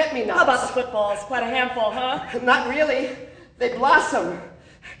 forget-me-nots. How about the footballs? Quite a handful, huh? Not really. They blossom.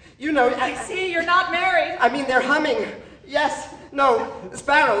 I see, you're not married. I mean, they're humming. Yes, no,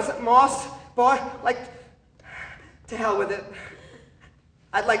 sparrows, moss, boy, to hell with it.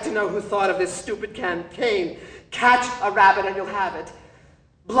 I'd like to know who thought of this stupid campaign. Catch a rabbit and you'll have it.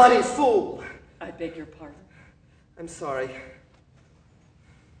 Bloody fool! I beg your pardon. I'm sorry.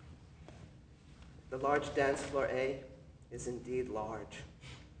 The large dance floor A is indeed large.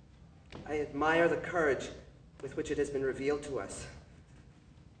 I admire the courage with which it has been revealed to us.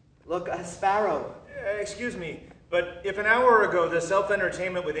 Look, a sparrow. Excuse me, but if an hour ago the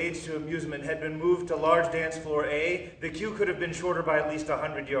self-entertainment with aids to amusement had been moved to large dance floor A, the queue could have been shorter by at least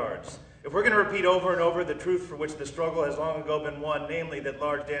 100 yards. If we're going to repeat over and over the truth for which the struggle has long ago been won, namely that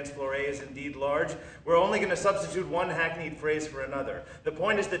large dance floor A is indeed large, we're only going to substitute one hackneyed phrase for another. The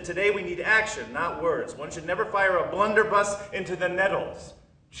point is that today we need action, not words. One should never fire a blunderbuss into the nettles.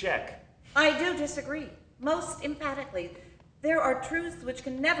 Check. I do disagree, most emphatically. There are truths which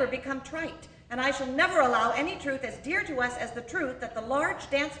can never become trite, and I shall never allow any truth as dear to us as the truth that the large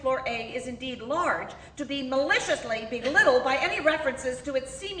dance floor A is indeed large to be maliciously belittled by any references to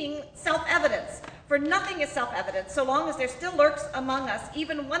its seeming self-evidence. For nothing is self-evident so long as there still lurks among us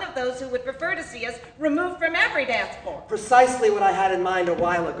even one of those who would prefer to see us removed from every dance floor. Precisely what I had in mind a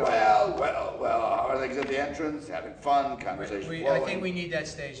while ago. Well, how are things at the entrance? Having fun, conversation flowing? I think we need that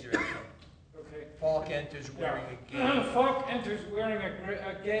stage direction. Okay. Falk enters wearing a gay. Falk enters wearing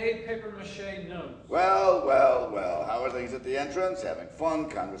a gay papier-mâché nose. Well, how are things at the entrance? Having fun,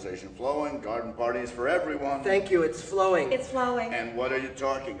 conversation flowing, garden parties for everyone. Thank you, it's flowing. It's flowing. And what are you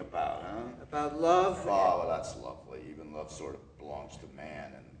talking about, huh? About love. Oh, well, that's lovely. Even love sort of belongs to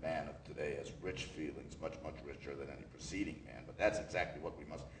man, and the man of today has rich feelings, much richer than any preceding man. But that's exactly what we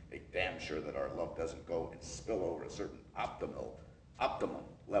must make damn sure that our love doesn't go and spill over a certain optimum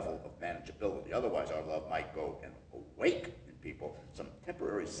level of manageability. Otherwise, our love might go and awake in people some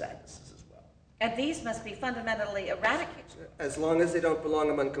temporary sadnesses as well. And these must be fundamentally eradicated. As long as they don't belong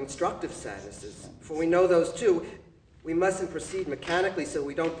among constructive sadnesses. For we know those too. We mustn't proceed mechanically so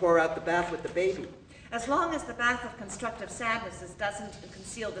we don't pour out the bath with the baby. As long as the bath of constructive sadnesses doesn't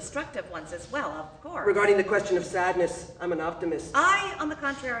conceal destructive ones as well, of course. Regarding the question of sadness, I'm an optimist. I, on the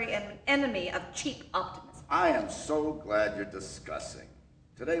contrary, am an enemy of cheap optimism. I am so glad you're discussing.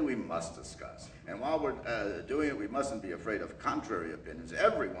 Today we must discuss. And while we're doing it, we mustn't be afraid of contrary opinions.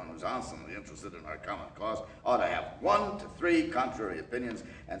 Everyone who's honestly interested in our common cause ought to have 1 to 3 contrary opinions.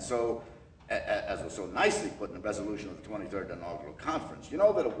 And so, as was so nicely put in the resolution of the 23rd inaugural conference, you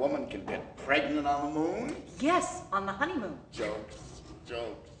know that a woman can get pregnant on the moon? Yes, on the honeymoon. Jokes.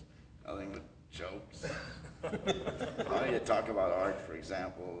 Nothing but jokes. Why don't you talk about art, for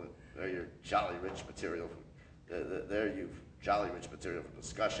example? There you're jolly rich material. There you've jolly rich material for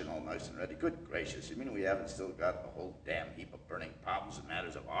discussion, all nice and ready. Good gracious, you mean we haven't still got a whole damn heap of burning problems in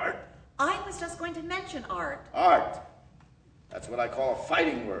matters of art? I was just going to mention art. Art. That's what I call a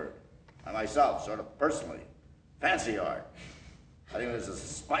fighting word. I myself, sort of personally, fancy art. I think it's a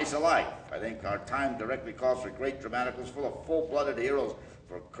spice of life. I think our time directly calls for great dramaticals full of full-blooded heroes,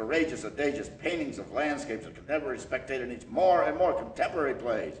 for courageous, audacious paintings of landscapes. A contemporary spectator needs more and more contemporary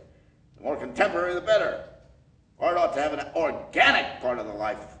plays. The more contemporary, the better. Art ought to have an organic part of the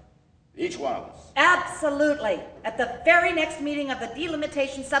life of each one of us. Absolutely. At the very next meeting of the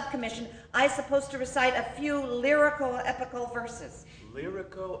Delimitation Subcommission, I was supposed to recite a few lyrical, epical verses.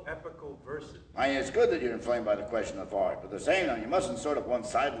 Lyrical, epical verses. I mean, it's good that you're inflamed by the question of art, but at the same time, you mustn't sort of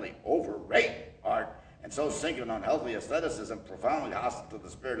one-sidedly overrate art and so sink in unhealthy aestheticism profoundly hostile to the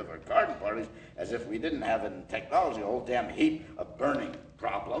spirit of our garden parties, as if we didn't have in technology a whole damn heap of burning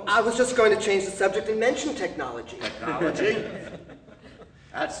problems. I was just going to change the subject and mention technology. Technology?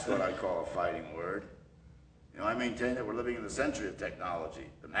 That's what I call a fighting word. You know, I maintain that we're living in the century of technology.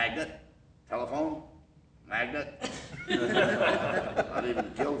 The magnet, telephone, magnet. Not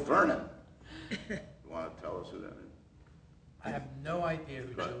even Gil Vernon. You want to tell us who that is? I have no idea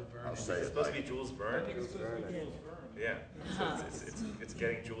who Joe Vernon I'll is. say It's it. supposed to be Jules Verne. I think it's supposed to be Jules Verne. Yeah. So it's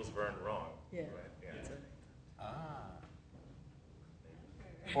getting Jules Verne wrong. Yeah. Right? Yeah. Ah.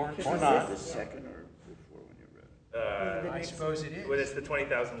 Or not. The second or before when you read it? I suppose it is. But it's the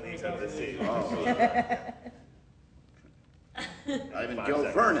 20,000 Leagues Under the Sea. Oh. Not even Gil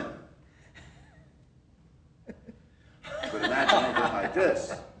 5 seconds. Vernon could imagine anything like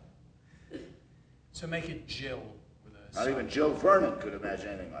this. So make it Jill with a Not even Jill Vernon could imagine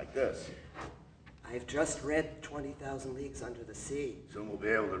anything like this. I've just read 20,000 Leagues Under the Sea. Soon we'll be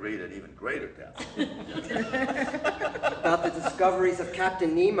able to read at even greater depth. About the discoveries of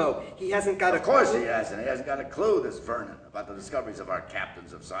Captain Nemo. He hasn't got Of course he hasn't. He hasn't got a clue, this Vernon, about the discoveries of our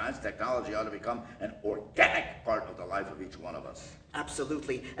captains of science. Technology ought to become an organic part of the life of each one of us.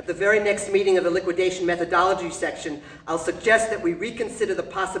 Absolutely. At the very next meeting of the liquidation methodology section, I'll suggest that we reconsider the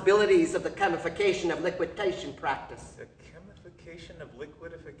possibilities of the chemification of liquidation practice. The Gamification of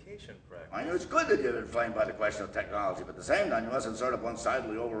liquidification practice. I know it's good that you're inflamed by the question of technology, but at the same time, you mustn't sort of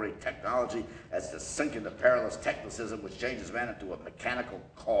one-sidedly overrate technology as to sink into perilous technicism which changes man into a mechanical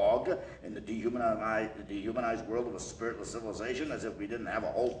cog in the dehumanized world of a spiritless civilization, as if we didn't have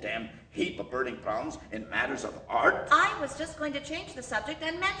a whole damn heap of burning problems in matters of art. I was just going to change the subject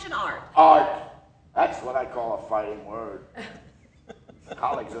and mention art. Art! That's what I call a fighting word.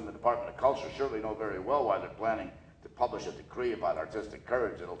 Colleagues in the Department of Culture surely know very well why they're planning to publish a decree about artistic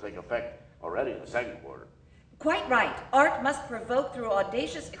courage that'll take effect already in the second quarter. Quite right. Art must provoke through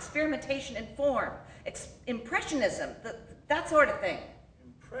audacious experimentation in form, impressionism, that sort of thing.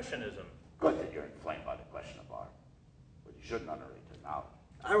 Impressionism. Good that you're inflamed by the question of art, but you shouldn't underrate technology.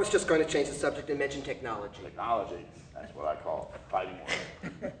 I was just going to change the subject and mention technology. Technology, that's what I call a fighting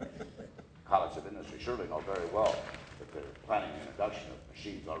word. Colleagues of industry surely know very well that they're planning the introduction of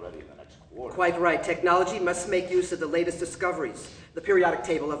machines already in the next quarter. Quite right. Technology must make use of the latest discoveries. The periodic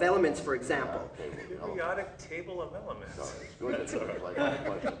table of elements, for example. Periodic table of elements. So it's good that you're inflamed by the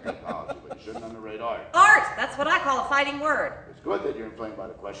question of technology, but you shouldn't underrate art. Art! That's what I call a fighting word. It's good that you're inflamed by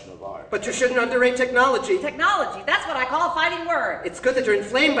the question of art. But you shouldn't underrate technology. Technology, that's what I call a fighting word. It's good that you're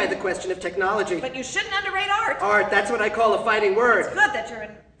inflamed by the question of technology. But you shouldn't underrate art. Art, that's what I call a fighting word. It's good that you're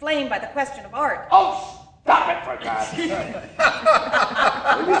inflamed by the question of art. Oh, stop it, for God's sake.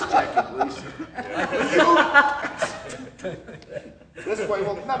 Will you, Jackie, please? This way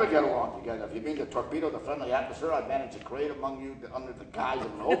we'll never get along together. If you mean to torpedo the friendly atmosphere I've managed to create among you under the guise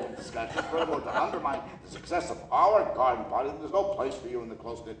of an open discussion, furthermore to undermine the success of our garden party, there's no place for you in the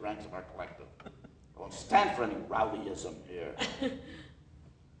close-knit ranks of our collective. I won't stand for any rowdyism here. If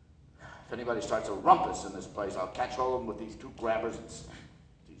anybody starts a rumpus in this place, I'll catch hold of them with these two grabbers and...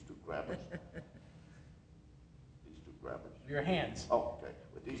 These two grabbers? These two grabbers? Your hands. Oh, okay.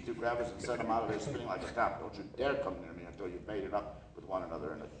 With these two grabbers and send them out of there spinning like a top. Don't you dare come near me until you've made it up with one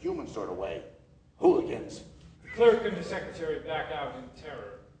another in a human sort of way. Hooligans. The clerk and the secretary back out in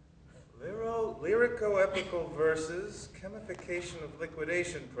terror. Lyrico-epical verses, chemification of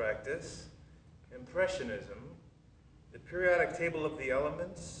liquidation practice, impressionism, the periodic table of the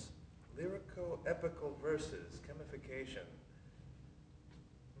elements, lyrico-epical verses, chemification.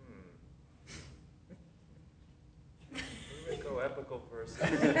 Lyrico-epical verses.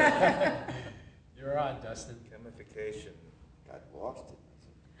 You're on, Dustin. Chemification. Got lost in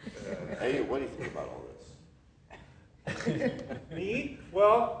this. Hey, what do you think about all this? Me?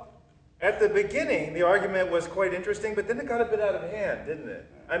 Well, at the beginning, the argument was quite interesting, but then it got a bit out of hand, didn't it?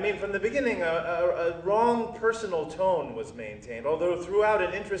 I mean, from the beginning, a wrong personal tone was maintained, although throughout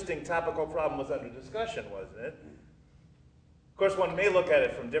an interesting topical problem was under discussion, wasn't it? Of course, one may look at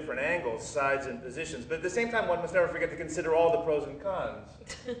it from different angles, sides, and positions, but at the same time, one must never forget to consider all the pros and cons,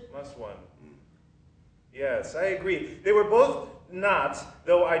 must one? Yes, I agree. They were both not,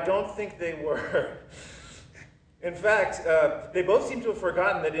 though I don't think they were. In fact, they both seem to have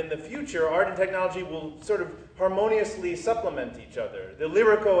forgotten that in the future, art and technology will sort of harmoniously supplement each other. The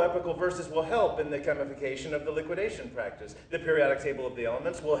lyrico-epical verses will help in the chemification of the liquidation practice. The periodic table of the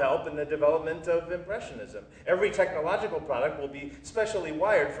elements will help in the development of impressionism. Every technological product will be specially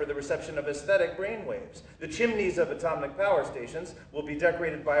wired for the reception of aesthetic brainwaves. The chimneys of atomic power stations will be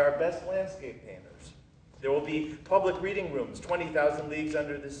decorated by our best landscape painters. There will be public reading rooms, 20,000 leagues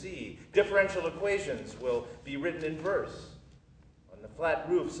under the sea. Differential equations will be written in verse. On the flat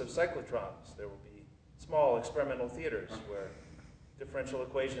roofs of cyclotrons, there will be small experimental theaters where differential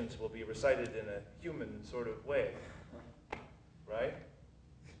equations will be recited in a human sort of way. Right?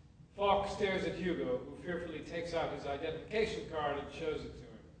 Falk stares at Hugo, who fearfully takes out his identification card and shows it to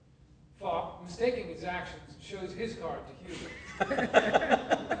him. Falk, mistaking his actions, shows his card to Hugo.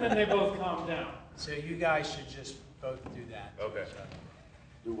 Then they both calm down. So you guys should just both do that. Okay. So,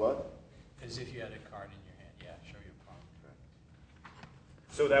 Do what? as if you had a card in your hand. Yeah, show your palm.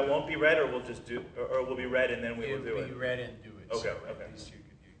 So that won't be read, or we'll just do, or will be read and then we will do It'll be it? read and do it. Okay, So okay. at least you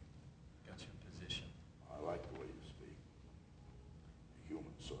got your position. I like the way you speak. A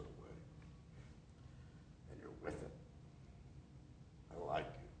human sort of way. And you're with it. I like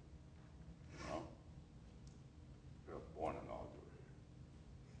you. You know? You're a born inaugurator.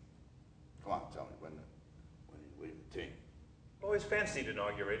 Come on, tell me, when you leave the team? Always fancied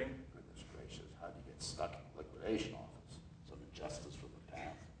inaugurating. Goodness gracious, how do you get stuck in the liquidation office? Some injustice from the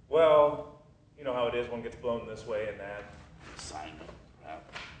past. Well, you know how it is, one gets blown this way and that. Assignment,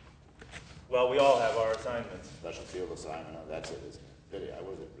 perhaps. Well, we all have our assignments. Special field assignment, oh, that's it, isn't it? Pity, I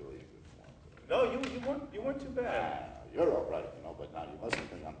wasn't really in good form. No, you weren't too bad. You're all right, you know, but now you mustn't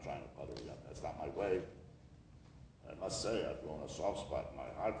think I'm trying to butter you up. That's not my way. I must say, I've grown a soft spot in my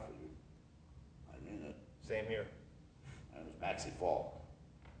heart for you. I mean it. Same here. And it's Maxie Falk.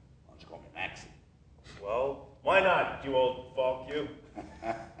 Why don't you call me Maxie? Well, why not, you old Falk, you?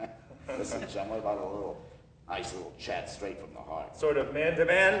 Listen, Chum, what about a nice little chat straight from the heart? Sort of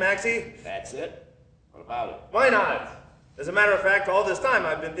man-to-man, Maxie? That's it. What about it? Why not? As a matter of fact, all this time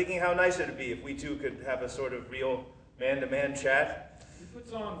I've been thinking how nice it would be if we two could have a sort of real man-to-man chat. He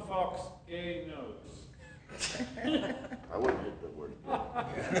puts on Fox gay nose. I wouldn't hit the word.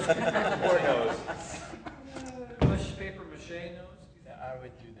 Poor nose. English paper mache nose? Yeah, I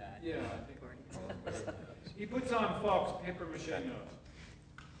would do that. Yeah, I think. He puts on Fox paper mache nose.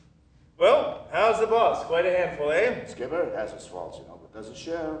 Well, how's the boss? Quite a handful, eh? Skipper has his faults, but doesn't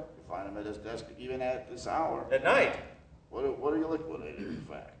share. You find him at his desk even at this hour. At night? What are you liquidating, in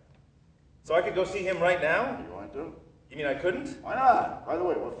fact? So I could go see him right now? Are you going to? You mean I couldn't? Why not? By the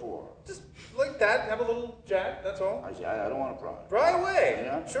way, what for? Just like that, have a little chat, that's all. I see, I don't want to pry. Pry away.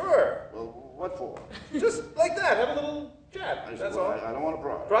 Yeah? Sure. Well, what for? Just like that, have a little chat, I see, that's well, all. I don't want to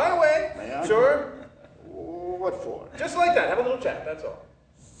pry. Pry away. May I? Sure. What for? Just like that, have a little chat, that's all.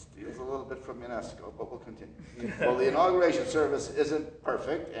 Steals a little bit from UNESCO, but we'll continue. Well, the inauguration service isn't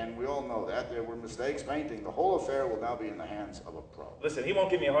perfect, and we all know that. There were mistakes. Main thing, the whole affair will now be in the hands of a pro. Listen, he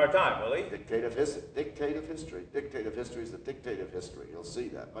won't give me a hard time, will he? Dictative history. Dictative history. Dictative history is the dictative history. You'll see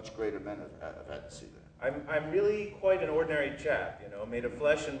that. Much greater men have had to see that. I'm really quite an ordinary chap, made of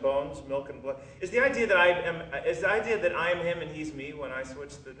flesh and bones, milk and blood. Is the idea that I am him and he's me when I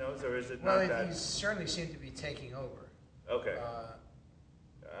switch the nose, or is it not that? Well, you certainly seem to be taking over. Okay.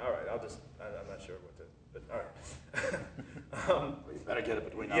 All right, I'm not sure what to, but all right. Well, you better get it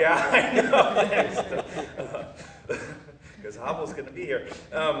between now and then. I know, because Hobble's going to be here.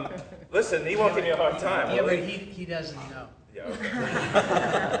 Listen, he won't give me a hard time, Yeah, will but he? he doesn't know. Yeah,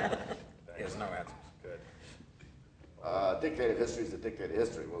 okay. He has no answers. Good. Dictative history is the dictative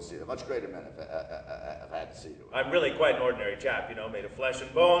history. We'll see that. Much greater men have had to see to it. I'm really quite an ordinary chap, made of flesh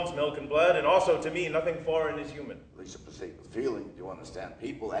and bones, milk and blood, and also, to me, nothing foreign is human. At least you proceed with feeling. You understand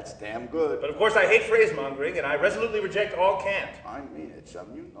people. That's damn good. But of course I hate phrasemongering, and I resolutely reject all cant. I mean it, Chum.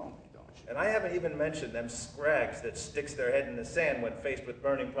 You know me, don't you? And I haven't even mentioned them scrags that sticks their head in the sand when faced with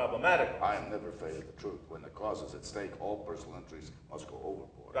burning problematicals. I am never afraid of the truth. When the cause is at stake, all personal interests must go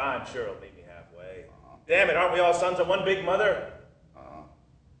overboard. I'm sure it'll meet me halfway. Damn it, aren't we all sons of one big mother?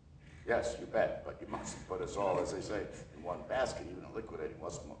 Yes, you bet. But you mustn't put us all, as they say, in one basket. Even in liquidating,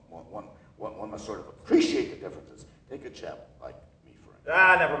 one must sort of appreciate the differences. Take a chap like me, for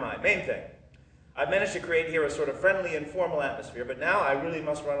instance. Never mind. Main thing. I've managed to create here a sort of friendly, informal atmosphere, but now I really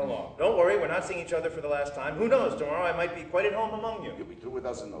must run along. Don't worry, we're not seeing each other for the last time. Who knows, tomorrow I might be quite at home among you. You'll be through with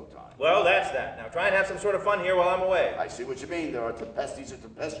us in no time. Well, that's that. Now try and have some sort of fun here while I'm away. I see what you mean. There are these are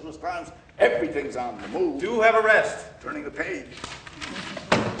tempestuous times. Everything's on the move. Do have a rest. Turning the page.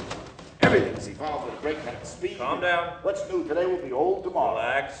 Everything's evolved at a breakneck speed. Calm down. What's new today will be old tomorrow.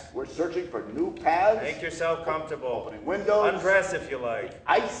 Relax. We're searching for new paths. Make yourself comfortable. Opening windows. Undress if you like.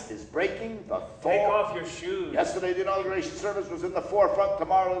 Ice is breaking. The thaw. Take off your shoes. Yesterday the inauguration service was in the forefront.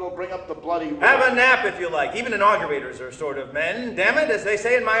 Tomorrow it'll bring up the bloody road. Have a nap if you like. Even inaugurators are sort of men. Damn it, as they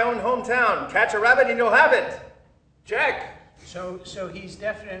say in my own hometown, catch a rabbit and you'll have it. Check. So he's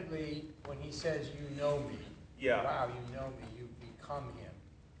definitely, when he says you know me, Yeah. wow, you know me, you've become him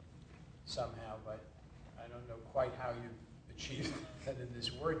somehow, but I don't know quite how you've achieved that in this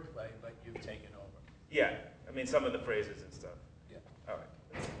wordplay, but you've taken over. Yeah, I mean some of the phrases and stuff. Yeah. All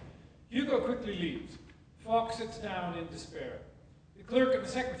right. Hugo quickly leaves. Falk sits down in despair. The clerk and the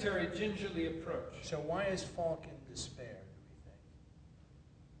secretary gingerly approach. So why is Falk in despair, do we think?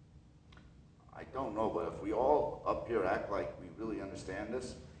 I don't know, but if we all up here act like we really understand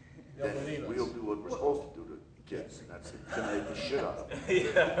this, They'll then believe us. we'll do what we're supposed to do to kids, and that's intimidate the shit out of them.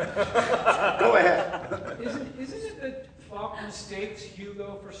 Yeah. Go ahead. Isn't it that Falk mistakes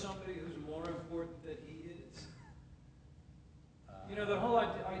Hugo for somebody who's more important than he is? The whole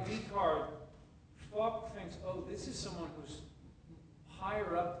ID card, Falk thinks, oh, this is someone who's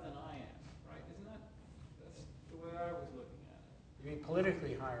higher up than I am, right? That's the way I was looking at it. You mean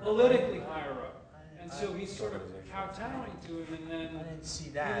politically higher up? Politically higher up. And so he's sort of kowtowing to him, and then I didn't see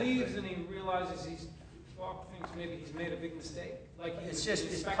that. he leaves but and he realizes Falk thinks maybe he's made a big mistake.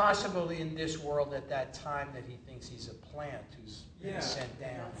 it's possible in this world at that time that he thinks he's a plant who's been sent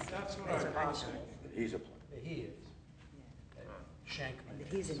down. That's what It's I'm possible thinking. He's a plan. that he is. Shankman.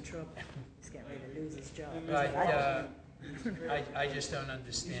 That he's in trouble. He's getting ready to lose his job. But I just don't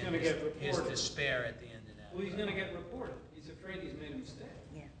understand gonna his, get his reported. despair at the end of that. Well, he's going to get reported. He's afraid he's made a mistake.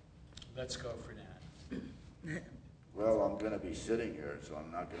 Yeah. Let's go for that. Well, I'm going to be sitting here, so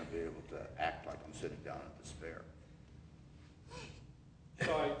I'm not going to be able to act like I'm sitting down in despair.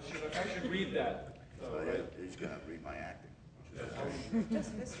 So I should read that. So Right? he's going to read my acting.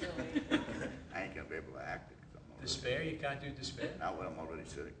 Just viscerally. I ain't gonna be able to act it. 'Cause I'm already- Despair? You can't do despair? Not when I'm already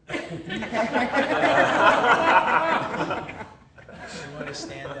sitting. You want to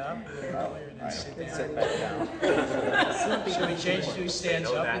stand up earlier and then sit down? Sit back down. Should we change to stands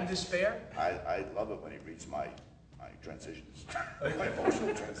Know up that. in despair? I love it when he reads my transitions, my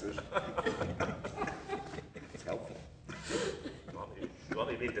emotional transition. It's helpful. You want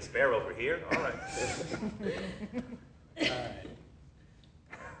me to be despair over here? All right. All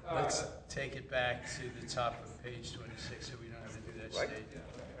right. Let's take it back to the top of page 26 so we don't have to do that Right. stage.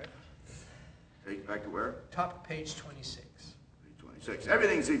 Take it back to where? Top of page 26. Page 26.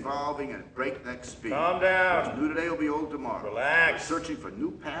 Everything's evolving at breakneck speed. Calm down. What's new today will be old tomorrow. Relax. We're searching for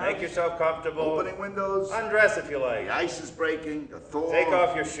new paths. Make yourself comfortable. Opening windows. Undress if you like. The ice is breaking. The thaw. Take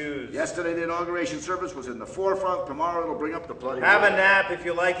off your shoes. Yesterday, the inauguration service was in the forefront. Tomorrow, it'll bring up the bloody. Have a road. nap if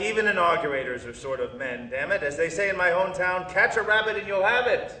you like. Even inaugurators are sort of men, damn it. As they say in my hometown, catch a rabbit and you'll have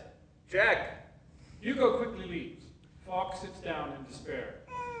it. Check. Hugo quickly leaves. Falk sits down in despair.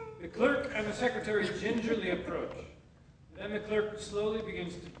 The clerk and the secretary gingerly approach. Then the clerk slowly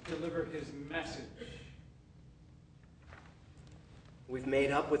begins to deliver his message. We've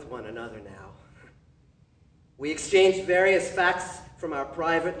made up with one another now. We exchanged various facts from our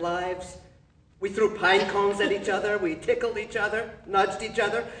private lives. We threw pine cones at each other. We tickled each other, nudged each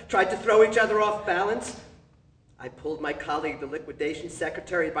other, tried to throw each other off balance. I pulled my colleague, the liquidation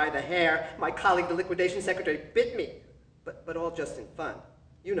secretary, by the hair. My colleague, the liquidation secretary, bit me, but all just in fun.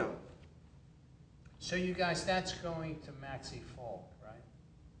 You know. So you guys, that's going to Maxie Falk, right?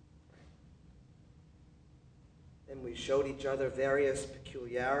 Then we showed each other various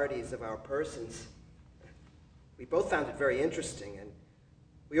peculiarities of our persons. We both found it very interesting, and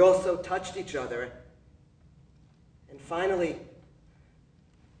we also touched each other. And finally,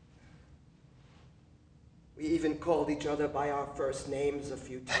 we even called each other by our first names a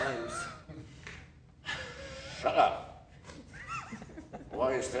few times. Shut up.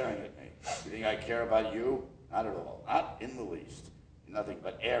 Why are you staring at me? You think I care about you? Not at all. Not in the least. You're nothing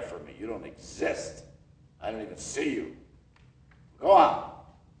but air for me. You don't exist. I don't even see you. Go on.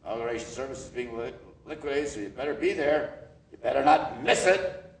 Inauguration service is being liquidated, so you better be there. You better not miss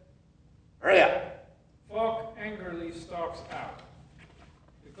it. Hurry up. Falk angrily stalks out.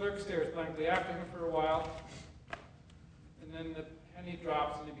 The clerk stares blankly after him for a while, and then the penny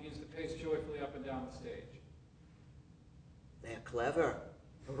drops and he begins to pace joyfully up and down the stage. They're clever.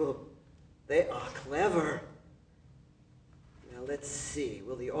 They are clever. Now let's see.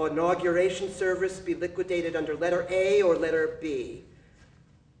 Will the inauguration service be liquidated under letter A or letter B?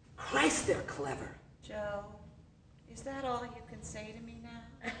 Christ, they're clever. Joe, is that all you can say to me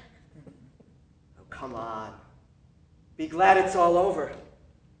now? Oh, come on. Be glad it's all over.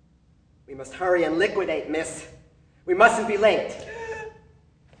 We must hurry and liquidate, miss. We mustn't be late.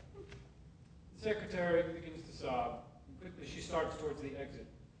 The secretary begins to sob, and quickly she starts towards the exit.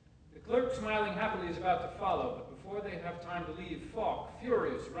 The clerk, smiling happily, is about to follow, but before they have time to leave, Falk,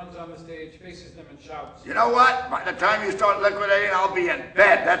 furious, runs on the stage, faces them, and shouts. You know what? By the time you start liquidating, I'll be in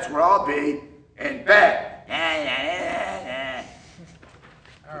bed. That's where I'll be. In bed.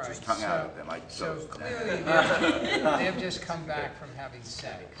 All right, Just hung out with them. so clearly they've just come back from having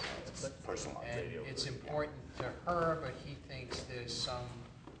sex. Personal And it's important to her, but he thinks there's some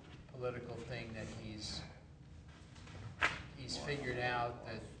political thing that he's figured out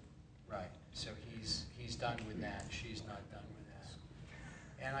that, right, so he's done with that, she's not done with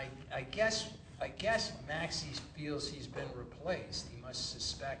that. And I guess Maxie feels he's been replaced. He must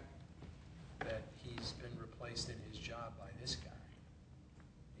suspect that he's been replaced in his job by this guy.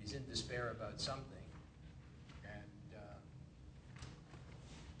 He's in despair about something. And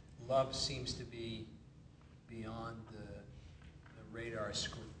love seems to be beyond the radar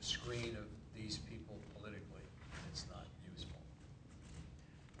screen of these people politically. It's not useful.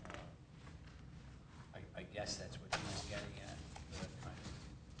 I guess that's what he was getting at, the kind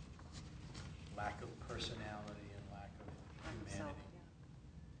of lack of personality and lack of humanity.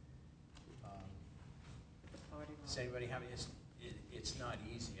 Does anybody have any? It's not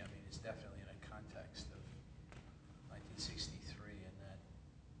easy. I mean, it's definitely in a context of 1963 and that.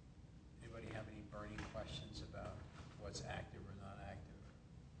 Anybody have any burning questions about what's active or not active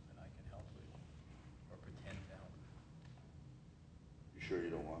that I can help with or pretend to help? You sure you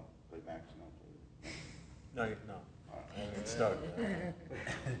don't want to play Max now? No, no. I haven't started.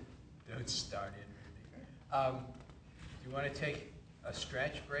 Don't start in, Rudy. Do you want to take a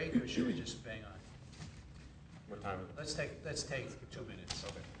stretch break or should we just bang on? What time is it? Let's take 2 minutes.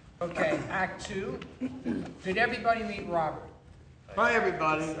 Okay, Act 2. Did everybody meet Robert? Hi,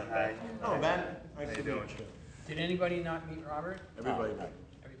 everybody. Hi. Oh, man. Nice to meet you. Did anybody not meet Robert? Everybody met.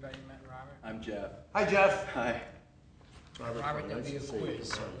 Everybody met Robert? I'm Jeff. Hi, Jeff. Hi. Robert, there'll nice be a to see you. quiz,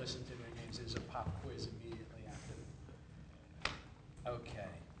 so listen to their names. There's a pop quiz immediately after. Okay.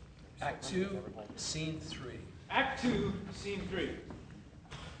 Act 2, Scene 3. Act 2, Scene 3.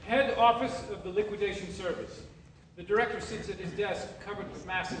 Head Office of the Liquidation Service. The director sits at his desk covered with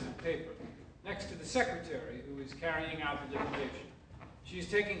masses of paper, next to the secretary who is carrying out the liquidation. She is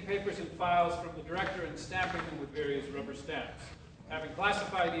taking papers and files from the director and stamping them with various rubber stamps. Having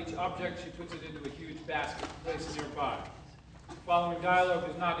classified each object, she puts it into a huge basket placed nearby. The following dialogue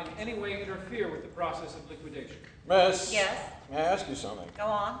does not in any way interfere with the process of liquidation. Miss? Yes? May I ask you something? Go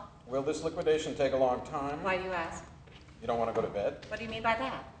on. Will this liquidation take a long time? Why do you ask? You don't want to go to bed? What do you mean by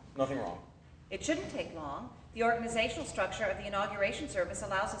that? Nothing wrong. It shouldn't take long. The organizational structure of the inauguration service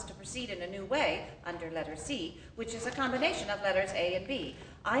allows us to proceed in a new way under letter C, which is a combination of letters A and B.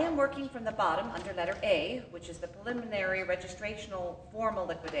 I am working from the bottom under letter A, which is the preliminary registrational formal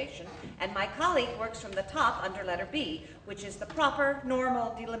liquidation, and my colleague works from the top under letter B, which is the proper,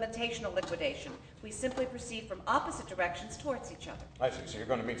 normal, delimitational liquidation. We simply proceed from opposite directions towards each other. I see. So you're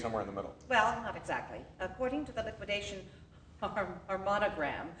going to meet somewhere in the middle. Well, not exactly. According to the liquidation our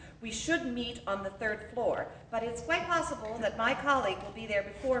monogram, we should meet on the 3rd floor, but it's quite possible that my colleague will be there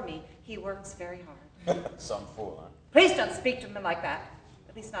before me. He works very hard. Some fool, huh? Please don't speak to him like that,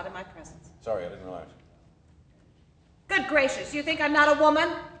 at least not in my presence. Sorry, I didn't realize. Good gracious, you think I'm not a woman?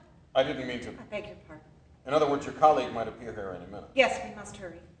 I didn't mean to. I beg your pardon. In other words, your colleague might appear here any minute. Yes, we must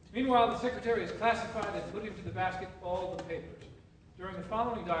hurry. Meanwhile, the secretary has classified and put into the basket all the papers. During the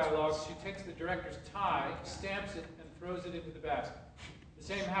following dialogue, she takes the director's tie, stamps it, and throws it into the basket. The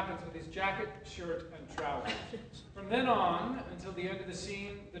same happens with his jacket, shirt, and trousers. From then on, until the end of the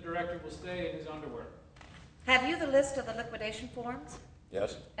scene, the director will stay in his underwear. Have you the list of the liquidation forms?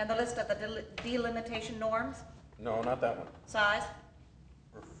 Yes? And the list of the delimitation norms? No, not that one. Size?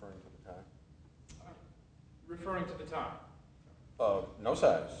 Referring to the tie. Referring to the tie. No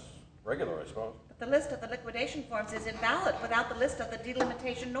size. Regular, I suppose. The list of the liquidation forms is invalid without the list of the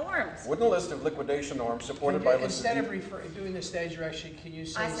delimitation norms. Wouldn't a list of liquidation norms supported by a list Instead of... of doing the stage direction, can you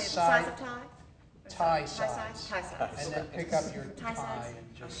say I say the size of tie? tie Tie size? size? Tie size. And then pick up your Tie tie size?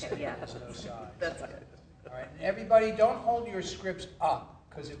 and just Okay, say yeah. there's no size. That's good. All right, and everybody, don't hold your scripts up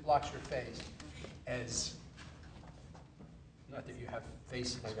because it blocks your face. As not that you have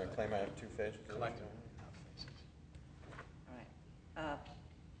faces, I'm going to but claim I have two faces. collectively you have faces. All right.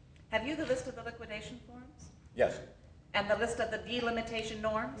 Have you the list of the liquidation forms? Yes. And the list of the delimitation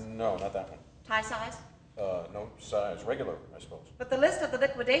norms? No, not that one. Tie size? No size. Regular, I suppose. But the list of the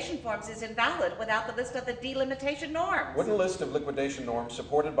liquidation forms is invalid without the list of the delimitation norms. Wouldn't a list of liquidation norms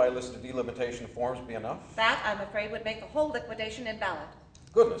supported by a list of delimitation forms be enough? That, I'm afraid, would make the whole liquidation invalid.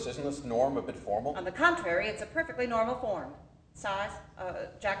 Goodness, isn't this norm a bit formal? On the contrary, it's a perfectly normal form. Size,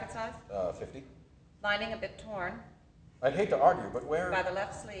 jacket size, 50. lining a bit torn I'd hate to argue, but where... by the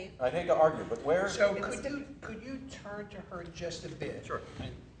left sleeve. I'd hate to argue, but where... So could you turn to her just a bit? Sure. And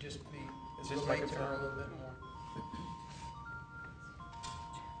just be, Is this relate to microphone? her a little bit more?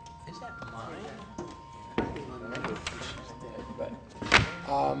 Is that mine?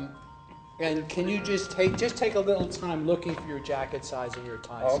 And can you just take a little time looking for your jacket size and your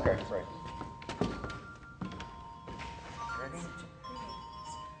tie size? okay, right. Ready?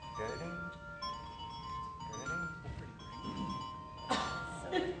 Ready?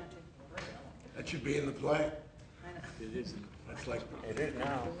 That should be in the play. It is. That's like, It is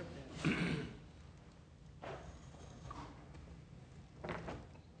now.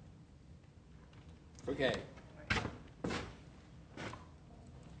 Okay.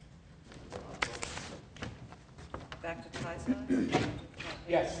 Back to tie size.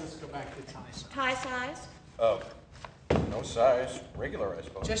 Yes, let's go back to tie size. Tie size. No size. Regular, I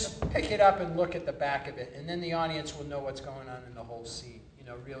suppose. Just pick it up and look at the back of it, and then the audience will know what's going on in the whole scene. You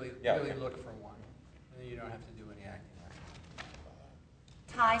know, really look for one. And then you don't have to do any acting.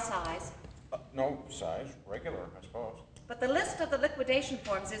 Tie size. No size. Regular, I suppose. But the list of the liquidation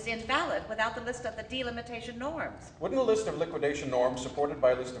forms is invalid without the list of the delimitation norms. Wouldn't a list of liquidation norms supported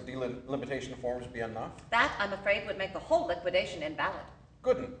by a list of delimitation forms be enough? That, I'm afraid, would make the whole liquidation invalid.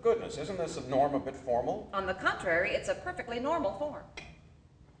 Goodness, isn't this a norm a bit formal? On the contrary, it's a perfectly normal form.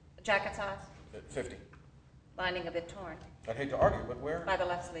 Jacket size, 50. lining a bit torn. I'd hate to argue, but where? By the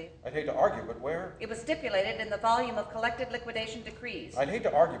left sleeve. I'd hate to argue, but where? It was stipulated in the volume of collected liquidation decrees I'd hate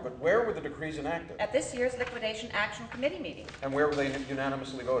to argue, but where were the decrees enacted? at this year's Liquidation Action Committee meeting, And where were they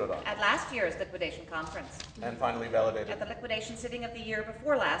unanimously voted on? at last year's liquidation conference, And finally validated? at the liquidation sitting of the year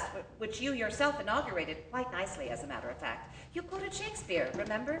before last, which you yourself inaugurated quite nicely, as a matter of fact. You quoted Shakespeare,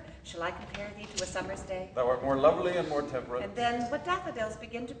 remember? Shall I compare thee to a summer's day? Thou art more lovely and more temperate. And then, what daffodils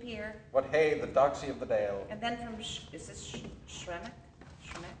begin to peer? What hay, the doxy of the dale. And then from, is this Shremick?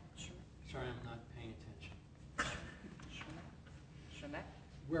 Sorry, I'm not paying attention. Shremick?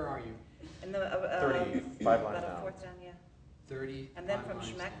 Where are you? In the, 35 lines about a down. fourth down, yeah. 30. And then from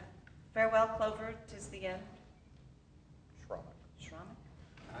Schmeck, farewell, Clover, 'tis the end. Schromick.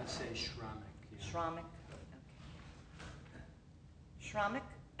 Schromick? I'd say Schromick. Yeah. Schromick. Okay. Schromick.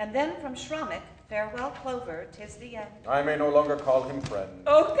 And then from Schromick, farewell, Clover, 'tis the end. I may no longer call him friend.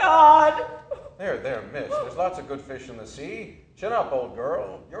 Oh, God! There, miss. There's lots of good fish in the sea. Chin up, old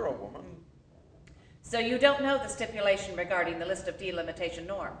girl. You're a woman. So you don't know the stipulation regarding the list of delimitation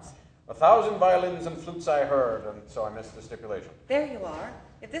norms? 1,000 violins and flutes I heard, and so I missed the stipulation. There you are.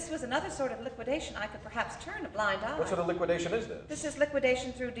 If this was another sort of liquidation, I could perhaps turn a blind eye. What sort of liquidation is this? This is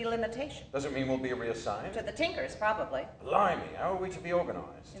liquidation through delimitation. Does it mean we'll be reassigned? To the Tinkers, probably. Blimey, how are we to be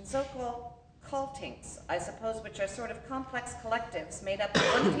organized? In so-called cultinks, I suppose, which are sort of complex collectives made up of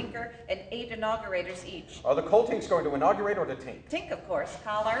one tinker and 8 inaugurators each. Are the Coltinks going to inaugurate or to tink? Tink, of course.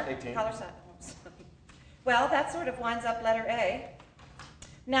 Collar. 18. Collar side. Well, that sort of winds up letter A.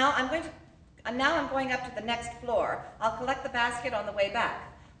 Now I'm going up to the next floor. I'll collect the basket on the way back.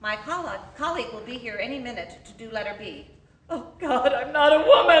 My colleague will be here any minute to do letter B. Oh, God, I'm not a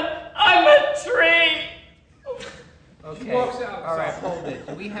woman. I'm a tree. Okay, She walks out. all right, hold it.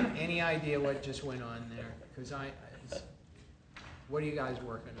 Do we have any idea what just went on there? Because what are you guys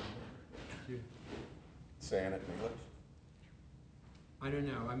working on there? Saying it in English? I don't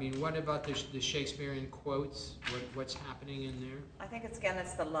know. I mean, what about the Shakespearean quotes? What's happening in there? I think it's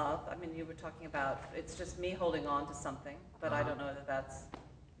the love. I mean, you were talking about, it's just me holding on to something, but I don't know if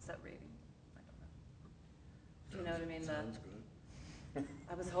is that reading? I don't know. Do you know what I mean? Sounds good.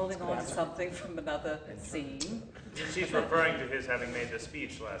 I was holding on to something from another scene. She's referring to his having made the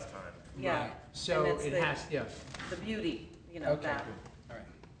speech last time. Yeah. Right. So And it's it the- has, yeah. The beauty, Okay, that. good. All right.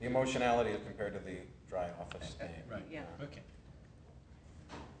 The emotionality is compared to the dry office name. Right. Yeah. Okay.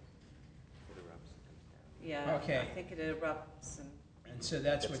 Yeah. Okay. I think it erupts and, And so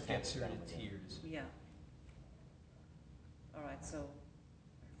that's Gets what gets her tense to down. tears. yeah. All right, so,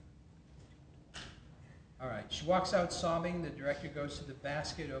 All right. She walks out sobbing. The director goes to the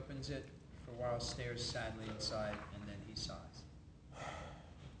basket, opens it for a while, stares sadly inside, and then he sighs.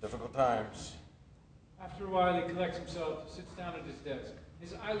 Difficult times. After a while, he collects himself, sits down at his desk.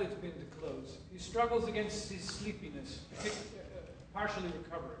 His eyelids begin to close. He struggles against his sleepiness, partially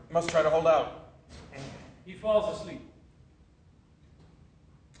recovering. Must try to hold out. He falls asleep.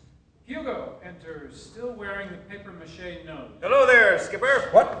 Hugo enters, still wearing the papier-mâché nose. Hello there, Skipper.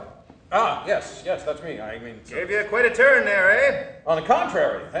 What? Ah, yes, that's me. I mean, Gave you quite a turn there, eh? on the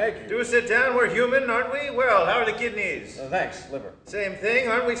contrary, thank you. Do sit down. We're human, aren't we? Well, how are the kidneys? Thanks, liver. Same thing,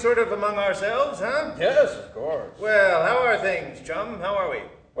 aren't we sort of among ourselves, huh? Yes, of course. Well, how are things, chum? How are we?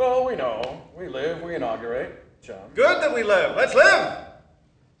 Well, we know. We live, we inaugurate. Chum. Good that we live. Let's live!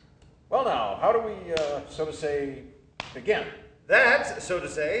 Well, now, how do we, so to say, begin? That, so to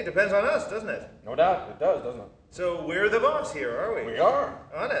say, depends on us, doesn't it? No doubt, it does, doesn't it? So we're the boss here, are we? We are.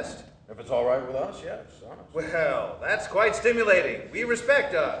 Honest. If it's all right with us, yes, honest. Well, that's quite stimulating. We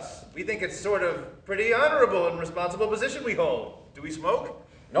respect us. We think it's sort of pretty honorable and responsible position we hold. Do we smoke?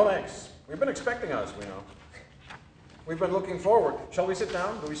 No thanks. We've been expecting us, we know. We've been looking forward. Shall we sit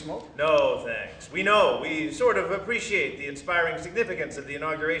down? Do we smoke? No, thanks. We know. We sort of appreciate the inspiring significance of the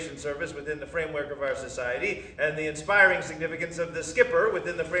inauguration service within the framework of our society, and the inspiring significance of the skipper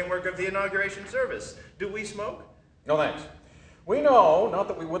within the framework of the inauguration service. Do we smoke? No thanks. We know, not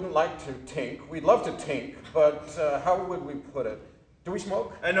that we wouldn't like to tink. We'd love to tink, but how would we put it? Do we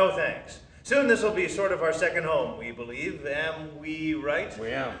smoke? No, thanks. Soon this will be sort of our second home, we believe. Am we right?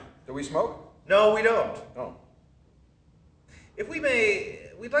 We am. Do we smoke? No, we don't. No. If we may,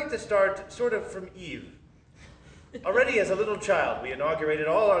 we'd like to start sort of from Eve. Already as a little child, we inaugurated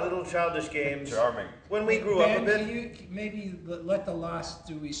all our little childish games. Charming. When we grew up a Ben, bit. can you maybe let the last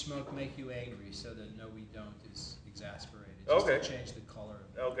 "Do we smoke" make you angry, so that "No, we don't" is exasperated? Just Okay. to change the color,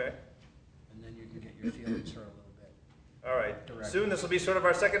 Okay. and then you can get your feelings hurt a little bit. All right. Correct. Soon this will be sort of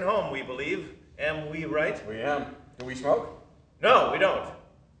our second home, we believe. Am we right? We am. Do we smoke? No, we don't.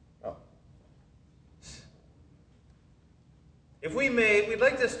 Oh. If we may, we'd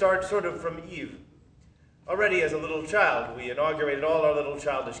like to start sort of from Eve. Already as a little child, we inaugurated all our little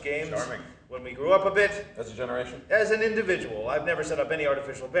childish games. Charming. When we grew up a bit, As a generation? as an individual, I've never set up any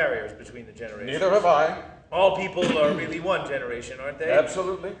artificial barriers between the generations. Neither have I. All people are really one generation, aren't they?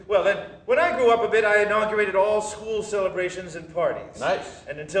 Absolutely. Well then, when I grew up a bit, I inaugurated all school celebrations and parties. Nice.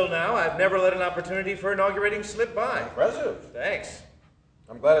 And until now, I've never let an opportunity for inaugurating slip by. Impressive. Thanks.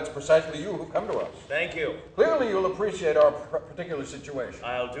 I'm glad it's precisely you who've come to us. Thank you. Clearly you'll appreciate our particular situation.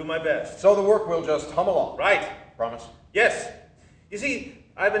 I'll do my best. So the work will just hum along. Right. Promise? Yes. You see,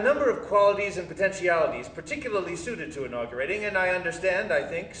 I have a number of qualities and potentialities particularly suited to inaugurating, and I understand, I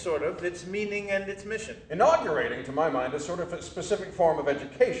think, sort of, its meaning and its mission. Inaugurating, to my mind, is sort of a specific form of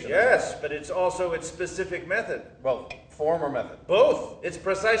education. Yes, but it's also its specific method. Well, form or method? Both. It's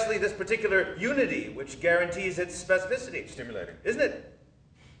precisely this particular unity which guarantees its specificity. Stimulating. Isn't it?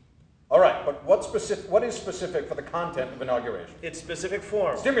 All right, but what is specific for the content of inauguration? Its specific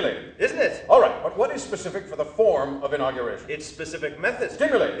form. Stimulating. Isn't it? All right, but what is specific for the form of inauguration? Its specific method.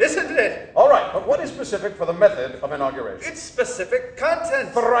 Stimulating. Isn't it? All right, but what is specific for the method of inauguration? Its specific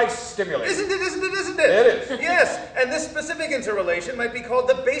content. Thrice stimulating. Isn't it, isn't it, isn't it? It is. Yes, and this specific interrelation might be called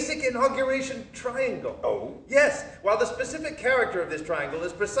the basic inauguration triangle. Oh? Yes, while the specific character of this triangle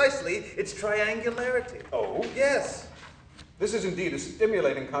is precisely its triangularity. Oh? Yes. This is indeed a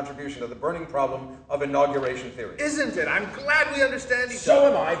stimulating contribution to the burning problem of inauguration theory. Isn't it? I'm glad we understand each other. So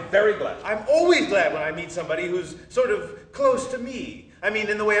am I, very glad. I'm always glad when I meet somebody who's sort of close to me. I mean,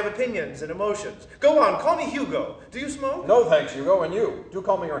 in the way of opinions and emotions. Go on, call me Hugo. Do you smoke? No thanks, Hugo, and you. Do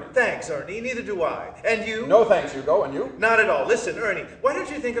call me Ernie. Thanks, Ernie. Neither do I. And you? No thanks, Hugo, and you? Not at all. Listen, Ernie, why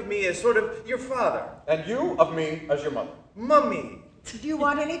don't you think of me as sort of your father? And you of me as your mother. Mummy. Do you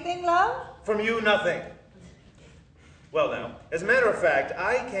want anything, love? From you, nothing. Well, now, as a matter of fact,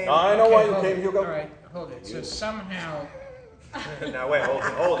 I came... I know why you hold came, it. Hugo. All right, hold it. So somehow, Now, wait,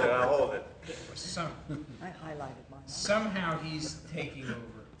 hold it, I'll hold it. I highlighted mine. somehow he's taking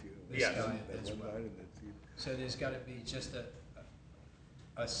over this Yes. guy as well. So there's got to be just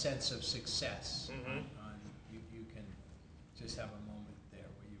a sense of success. Mhm. You can just have a moment there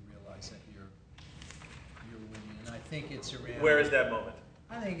where you realize that you're winning, and I think it's around. Where is that moment?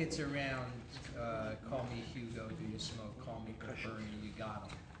 I think it's around. Call me Hugo. Do you smoke? Call me Bernie. You got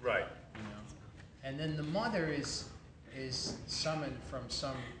him. Right. You know, and then the mother is summoned from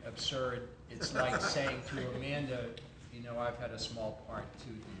some absurd. It's like saying to Amanda, you know, I've had a small part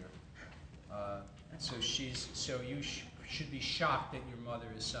too, dear. So you should be shocked that your mother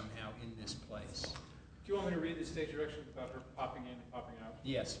is somehow in this place. Do you want me to read the stage directions about her popping in and popping out?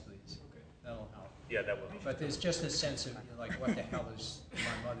 Yes, please. Okay. That'll help. Yeah, that will. But there's just a sense of like, what the hell is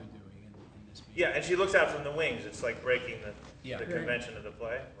my mother doing in this meeting? Yeah, and she looks out from the wings. It's like breaking Yeah. the convention of the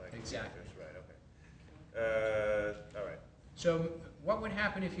play. Like, Exactly. Right, okay. All right. So what would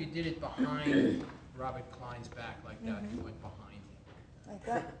happen if you did it behind Robert Klein's back like that? You went behind him. Like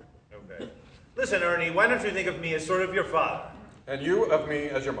that. Okay. Listen, Ernie, why don't you think of me as sort of your father? And you of me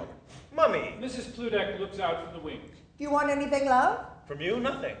as your mother. Mummy. Mrs. Pludek looks out from the wings. Do you want anything, love? From you,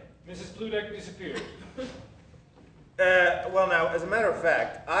 nothing. Mrs. Pludek disappeared. Well, now, as a matter of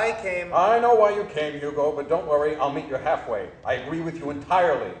fact, I came... I know why you came, Hugo, but don't worry, I'll meet you halfway. I agree with you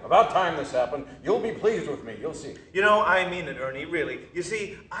entirely. About time this happened. You'll be pleased with me, you'll see. You know, I mean it, Ernie, really. You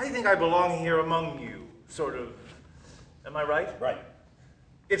see, I think I belong here among you, sort of. Am I right? Right.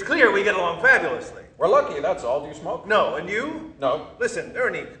 It's clear we get along fabulously. We're lucky, that's all. Do you smoke? No, and you? No. Listen,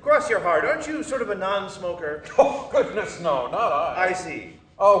 Ernie, cross your heart. Aren't you sort of a non-smoker? Oh, goodness, no, not I. I see.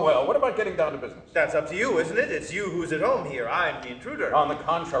 Oh, well, what about getting down to business? That's up to you, isn't it? It's you who's at home here. I'm the intruder. On the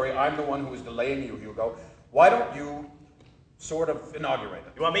contrary, I'm the one who is delaying you, Hugo. Why don't you sort of inaugurate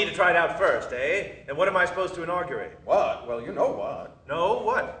it? You want me to try it out first, eh? And what am I supposed to inaugurate? What? Well, you know what. No,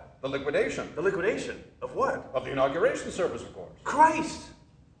 what? The liquidation. The liquidation of what? Of the inauguration service, of course. Christ!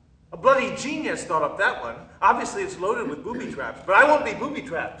 A bloody genius thought up that one. Obviously, it's loaded with booby traps, but I won't be booby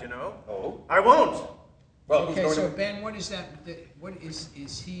trapped, you know. Oh? I won't. Well, Okay, who's so going to... Ben, what is that? What is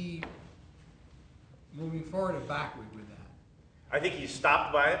he moving forward or backward with that? I think he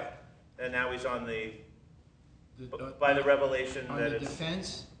stopped by it, and now he's on by the revelation on that the it's...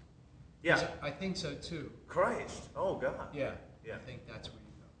 defense? Yeah. 'Cause I think so too. Christ. Oh, God. Yeah. Yeah. I think that's where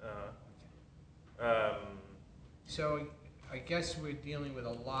you go. Uh-huh. So I guess we're dealing with a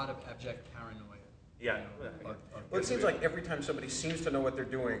lot of abject paranoia. Yeah. You know, Well, it seems like every time somebody seems to know what they're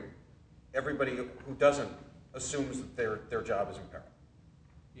doing, everybody who doesn't assumes that their job is in peril.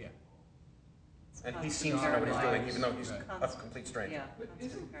 Yeah. And he seems to know what he's doing, even though he's a complete stranger. Yeah. But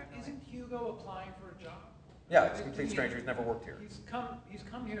isn't Hugo applying for a job? Yeah, he's a complete stranger. He's never worked here. He's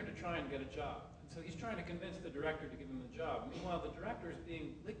come here to try and get a job. And so he's trying to convince the director to give him the job. Meanwhile, the director is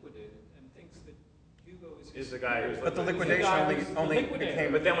being liquidated and thinks that Hugo is the guy who's But the liquidated. liquidation only liquidator.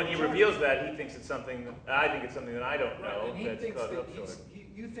 became. But then when he reveals that, he thinks it's something, I think it's something that I don't Right, know. and he that's thinks caught that up to it.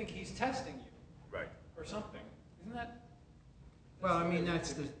 you think he's testing you Right. or something. Isn't that? Well, I mean,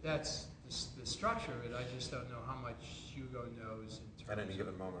 that's the structure of it. I just don't know how much Hugo knows in At terms any of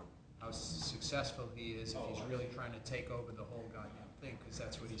given moment. how successful he is, if he's really trying to take over the whole goddamn thing, because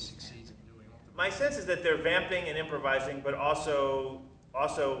that's what he succeeds in doing. My sense is that they're vamping and improvising, but also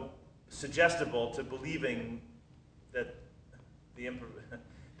suggestible to believing that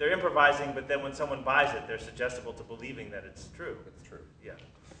they're improvising, but then when someone buys it, they're suggestible to believing that it's true. It's true. Yeah.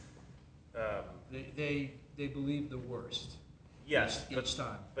 They believe the worst. Yes, Each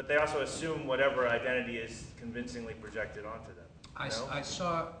time. but they also assume whatever identity is convincingly projected onto them. No? I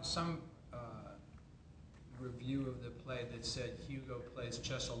saw some review of the play that said Hugo plays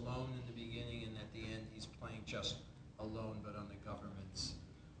chess alone in the beginning, and at the end he's playing chess alone, but on the government's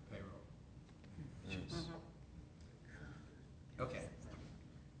payroll. Okay.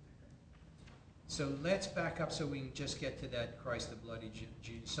 So let's back up so we can just get to that Christ the Bloody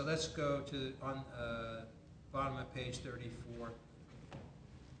Jesus. So let's go to bottom of page 34.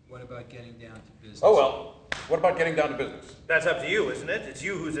 What about getting down to business? Oh, well, what about getting down to business? That's up to you, isn't it? It's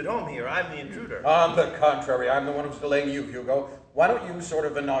you who's at home here. I'm the intruder. On the contrary, I'm the one who's delaying you, Hugo. Why don't you sort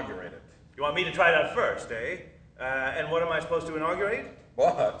of inaugurate it? You want me to try that first, eh? And what am I supposed to inaugurate?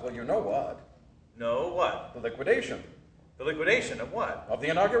 What? Well, you know what? No, what? The liquidation. The liquidation of what? Of the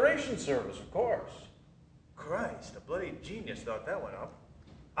inauguration service, of course. Christ, a bloody genius thought that one up.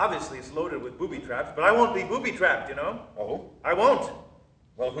 Obviously, it's loaded with booby traps, but I won't be booby trapped, you know? Oh? I won't.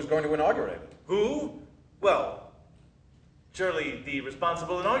 Well, who's going to inaugurate it? Who? Well, surely the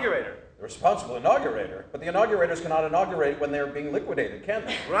responsible inaugurator. The responsible inaugurator. But the inaugurators cannot inaugurate when they're being liquidated, can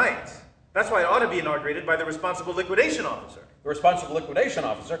they? Right. That's why it ought to be inaugurated by the responsible liquidation officer. The responsible liquidation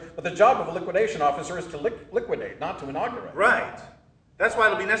officer. But the job of a liquidation officer is to liquidate, not to inaugurate. Right. That's why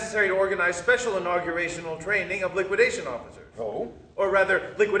it'll be necessary to organize special inaugurational training of liquidation officers. Oh? Or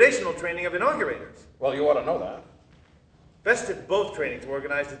rather, liquidational training of inaugurators. Well, you ought to know that. Best if both trainings were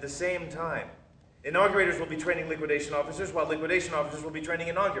organized at the same time. Inaugurators will be training liquidation officers, while liquidation officers will be training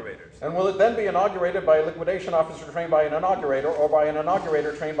inaugurators. And will it then be inaugurated by a liquidation officer trained by an inaugurator, or by an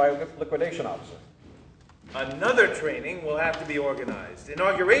inaugurator trained by a liquidation officer? Another training will have to be organized.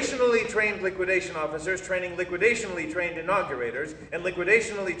 Inaugurationally trained liquidation officers training liquidationally trained inaugurators, and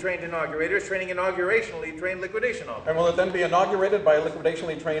liquidationally trained inaugurators training inaugurationally trained liquidation officers. And will it then be inaugurated by a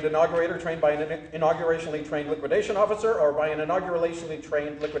liquidationally trained inaugurator trained by an inaugurationally trained liquidation officer, or by an inaugurationally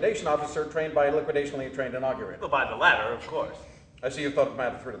trained liquidation officer trained by a liquidationally trained inaugurator? Well, by the latter, of course. I see you've thought the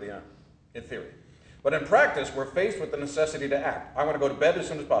matter through to the end, in theory. But in practice, we're faced with the necessity to act. I want to go to bed as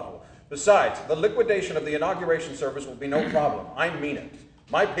soon as possible. Besides, the liquidation of the inauguration service will be no problem. I mean it.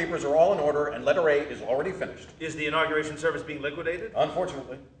 My papers are all in order, and letter A is already finished. Is the inauguration service being liquidated?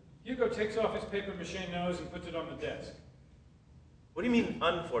 Unfortunately. Hugo takes off his papier-mâché nose and puts it on the desk. What do you mean,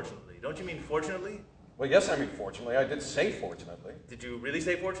 unfortunately? Don't you mean fortunately? Well, yes, I mean fortunately. I did say fortunately. Did you really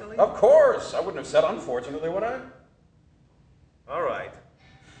say fortunately? Of course! I wouldn't have said unfortunately, would I? All right.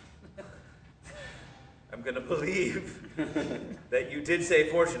 I'm going to believe that you did say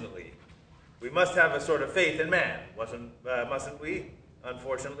fortunately. We must have a sort of faith in man, mustn't we?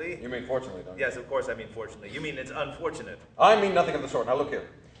 Unfortunately. You mean fortunately, don't you? Yes, of course I mean fortunately. You mean it's unfortunate. I mean nothing of the sort. Now look here.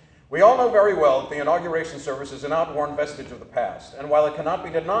 We all know very well that the inauguration service is an outworn vestige of the past, and while it cannot be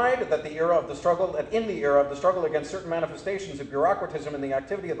denied that in the era of the struggle against certain manifestations of bureaucratism in the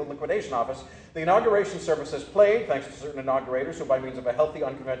activity of the liquidation office, the inauguration service has played, thanks to certain inaugurators who by means of a healthy,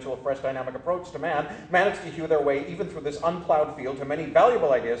 unconventional, fresh, dynamic approach to man, managed to hew their way even through this unplowed field to many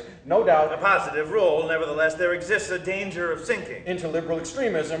valuable ideas, no doubt a positive role, nevertheless, there exists a danger of sinking into liberal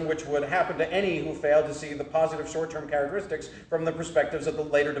extremism, which would happen to any who failed to see the positive short-term characteristics from the perspectives of the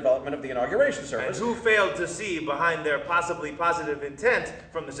later development of the inauguration service. And who failed to see behind their possibly positive intent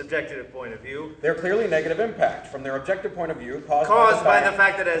from the subjective point of view their clearly negative impact from their objective point of view caused by the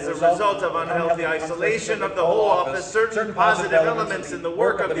fact that as a result of unhealthy isolation of the whole office, certain positive elements in the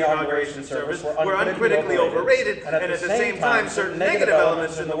work of the inauguration service were uncritically overrated, and at the same time certain negative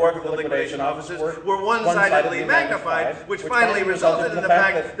elements in the work of the liquidation offices were one-sidedly magnified, which finally resulted in the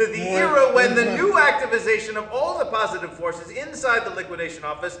fact that the era when the new activization of all the positive forces inside the liquidation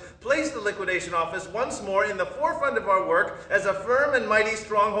office placed the liquidation office once more in the forefront of our work as a firm and mighty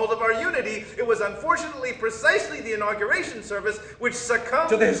stronghold of our unity, it was unfortunately precisely the inauguration service which succumbed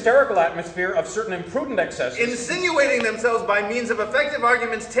to the hysterical atmosphere of certain imprudent excesses, insinuating themselves by means of effective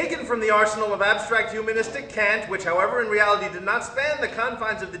arguments taken from the arsenal of abstract humanistic cant, which, however, in reality did not span the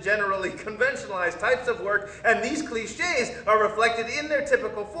confines of the generally conventionalized types of work, and these cliches are reflected in their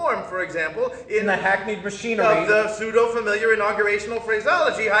typical form, for example, in the hackneyed machinery of the pseudo-familiar inaugurational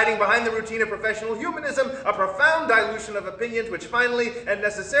phraseology hiding behind the routine of professional humanism, a profound dilution of opinions which finally and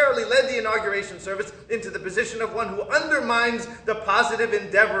necessarily led the inauguration service into the position of one who undermines the positive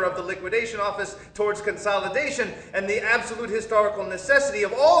endeavor of the liquidation office towards consolidation, and the absolute historical necessity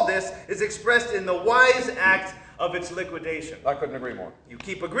of all this is expressed in the wise act of its liquidation. I couldn't agree more. You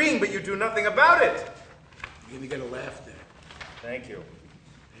keep agreeing, but you do nothing about it. You're going to get a laugh there. Thank you.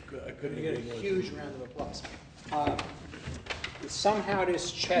 I couldn't You get a agree more. huge round of applause. Somehow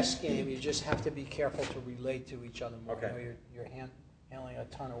this chess game, you just have to be careful to relate to each other more. Okay. You know, you're handling a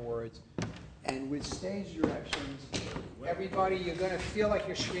ton of words. And with stage directions, everybody, you're going to feel like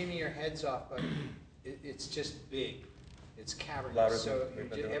you're screaming your heads off, but it's just big. It's Louder cavernous, than so we've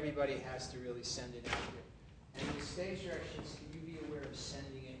been doing. everybody has to really send it out there. And with stage directions, can you be aware of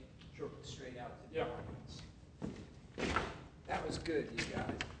sending it straight out to the audience? That was good, you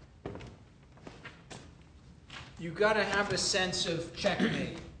guys. You got to have a sense of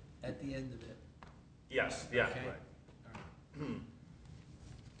checkmate at the end of it. Yes, yeah, Okay. right.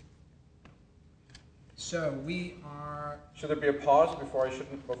 So we are. Should there be a pause before I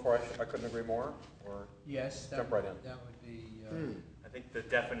couldn't agree more, or Yes, that jump would, right in? that would be. I think the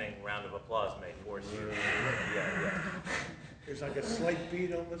deafening round of applause may force you. Yeah. There's like a slight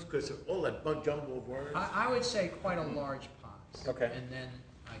beat on this because of all that jumble of words. I would say quite a large pause. Okay. And then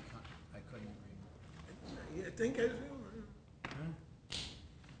I couldn't agree more. You think I do?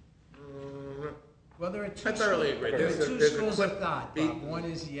 Well, there are two. I thoroughly agree. There are There's a- two there's a schools clip of thought, beat. Bob. One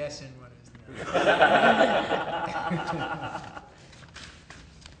is yes, and one is no.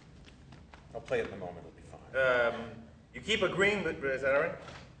 I'll play it in a moment. It'll be fine. You keep agreeing, but is that all right?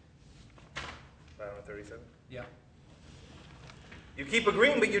 537? Yeah. You keep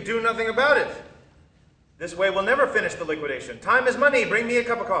agreeing, but you do nothing about it. This way we'll never finish the liquidation. Time is money. Bring me a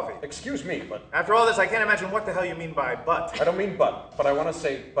cup of coffee. Excuse me, but After all this, I can't imagine what the hell you mean by but. I don't mean but I want to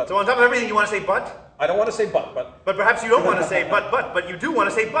say but. So on top of everything, you want to say but? I don't want to say but. But perhaps you don't want to say but you do want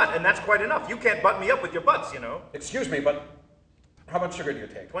to say but, and that's quite enough. You can't butt me up with your buts, you know. Excuse me, but how much sugar do you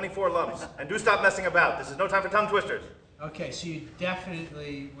take? 24 lumps. And do stop messing about. This is no time for tongue twisters. Okay, so you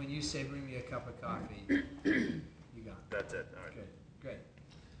definitely, when you say bring me a cup of coffee, you got it. That's it. All right. Good, great.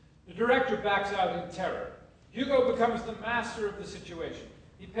 The director backs out in terror. Hugo becomes the master of the situation.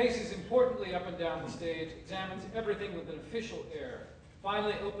 He paces importantly up and down the stage, examines everything with an official air,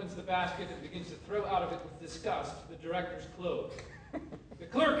 finally opens the basket and begins to throw out of it with disgust the director's clothes. The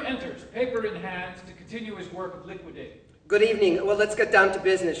clerk enters, paper in hand, to continue his work of liquidating. Good evening. Well, let's get down to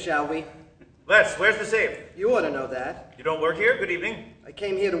business, shall we? Les, where's the safe? You ought to know that. You don't work here? Good evening. I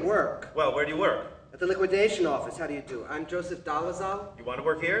came here to work. Well, where do you work? At the liquidation office. How do you do? I'm Joseph Dolezal. You want to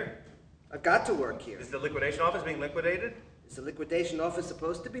work here? I've got to work here. Is the liquidation office being liquidated? Is the liquidation office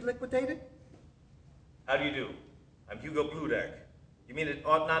supposed to be liquidated? How do you do? I'm Hugo Pludek. You mean it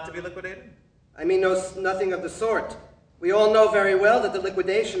ought not to be liquidated? I mean nothing of the sort. We all know very well that the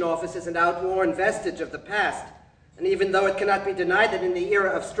liquidation office is an outworn vestige of the past. And even though it cannot be denied that in the era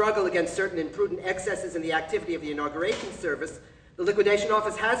of struggle against certain imprudent excesses in the activity of the inauguration service, the liquidation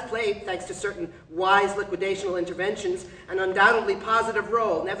office has played, thanks to certain wise liquidational interventions, an undoubtedly positive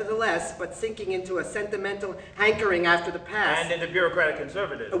role, nevertheless, but sinking into a sentimental hankering after the past. And into bureaucratic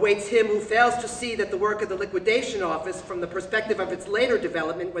conservatism. Awaits him who fails to see that the work of the liquidation office, from the perspective of its later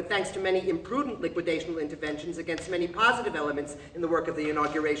development, when thanks to many imprudent liquidational interventions against many positive elements in the work of the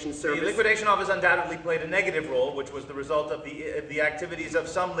inauguration service. The liquidation office undoubtedly played a negative role, which was the result of the activities of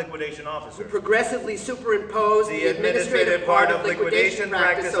some liquidation officers. Progressively superimposed the administrative part of liquidation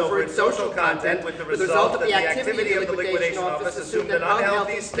practice over its social content, with the result that the activity of the liquidation office assumed an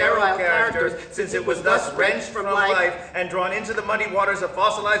unhealthy, sterile character, since it was thus wrenched from life and drawn into the muddy waters of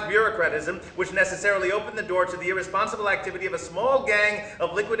fossilized bureaucratism, which necessarily opened the door to the irresponsible activity of a small gang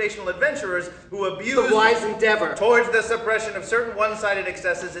of liquidational adventurers who abused the wise endeavor towards the suppression of certain one-sided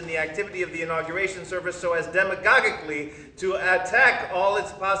excesses in the activity of the inauguration service, so as demagogically to attack all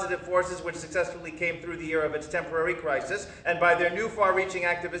its positive forces which successfully came through the era of its temporary crisis, and by their new far-reaching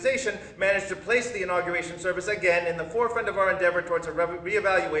activization managed to place the inauguration service again in the forefront of our endeavor towards a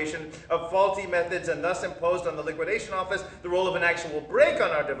reevaluation of faulty methods, and thus imposed on the liquidation office the role of an actual brake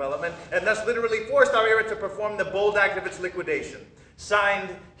on our development, and thus literally forced our era to perform the bold act of its liquidation. Signed,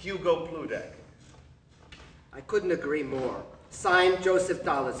 Hugo Pludek. I couldn't agree more. Signed, Joseph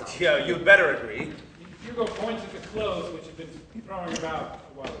Dolezal. Yeah, you'd better agree. Hugo points at the clothes which have been throwing about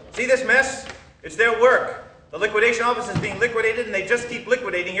a while ago. See this mess? It's their work. The liquidation office is being liquidated, and they just keep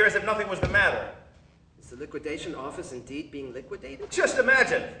liquidating here as if nothing was the matter. Is the liquidation office indeed being liquidated? Just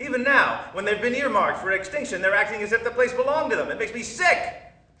imagine, even now, when they've been earmarked for extinction, they're acting as if the place belonged to them. It makes me sick.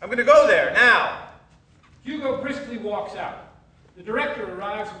 I'm going to go there, now. Hugo briskly walks out. The director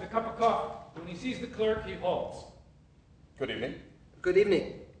arrives with a cup of coffee. When he sees the clerk, he halts. Good evening. Good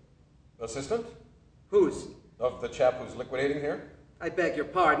evening. Assistant? Whose? Of the chap who's liquidating here? I beg your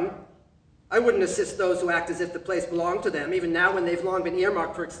pardon. I wouldn't assist those who act as if the place belonged to them, even now when they've long been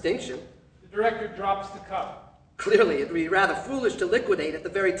earmarked for extinction. The director drops the cup. Clearly, it would be rather foolish to liquidate at the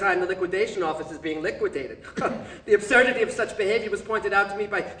very time the liquidation office is being liquidated. The absurdity of such behavior was pointed out to me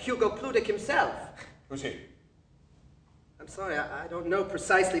by Hugo Pludek himself. Who's he? I'm sorry, I don't know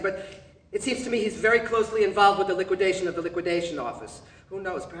precisely, but it seems to me he's very closely involved with the liquidation of the liquidation office. Who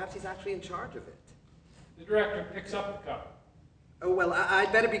knows, perhaps he's actually in charge of it. The director picks up the cup. Oh, well,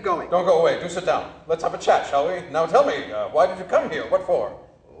 I'd better be going. Don't go away. Do sit down. Let's have a chat, shall we? Now tell me, why did you come here? What for?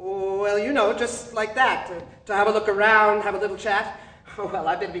 Well, you know, just like that, to have a look around, have a little chat. Oh, well,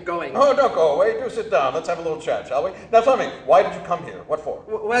 I better be going. Oh, don't go away. Do sit down. Let's have a little chat, shall we? Now tell me, why did you come here? What for?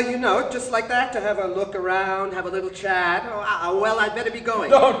 Well, you know, just like that, to have a look around, have a little chat. Oh, well, I'd better be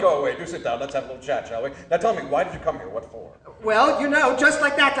going. Don't go away. Do sit down. Let's have a little chat, shall we? Now tell me, why did you come here? What for? Well, you know, just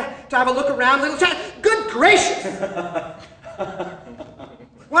like that, to have a look around, little chat. Good gracious!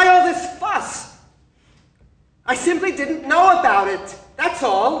 Why all this fuss? I simply didn't know about it. That's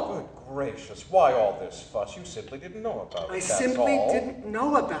all. Good gracious, why all this fuss? You simply didn't know about it. I That's simply all. didn't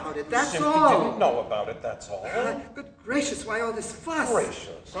know about it. That's simply all. didn't know about it. That's all. Good gracious, why all this fuss?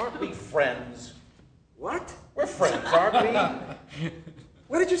 Gracious, aren't we friends? What? We're friends, aren't we?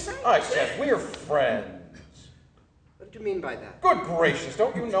 What did you say? I said we're friends. What did you mean by that? Good gracious,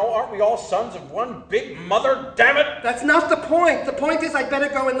 don't you know? Aren't we all sons of one big mother? Damn it! That's not the point. The point is I'd better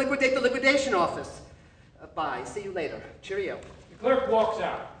go and liquidate the liquidation office. Bye. See you later. Cheerio. The clerk walks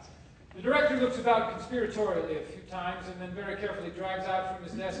out. The director looks about conspiratorially a few times and then very carefully drags out from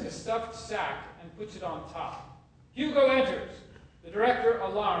his desk a stuffed sack and puts it on top. Hugo enters. The director,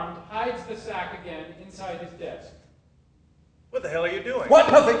 alarmed, hides the sack again inside his desk. What the hell are you doing?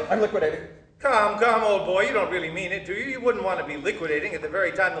 What? Nothing. I'm liquidating. Come, old boy. You don't really mean it, do you? You wouldn't want to be liquidating at the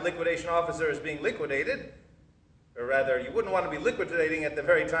very time the liquidation officer is being liquidated. Or rather, you wouldn't want to be liquidating at the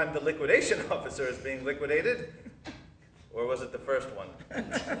very time the liquidation officer is being liquidated. Or was it the first one?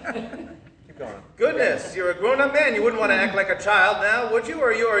 Keep going. Goodness, you're a grown-up man. You wouldn't want to act like a child now, would you?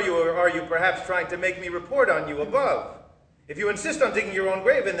 Or are you perhaps trying to make me report on you above? If you insist on digging your own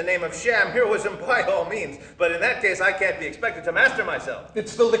grave in the name of sham heroism, by all means. But in that case, I can't be expected to master myself.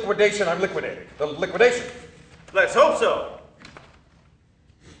 It's the liquidation I'm liquidating. The liquidation. Let's hope so.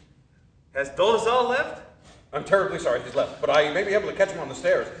 Has Dolezal left? I'm terribly sorry he's left, but I may be able to catch him on the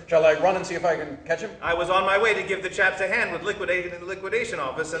stairs. Shall I run and see if I can catch him? I was on my way to give the chaps a hand with liquidating the liquidation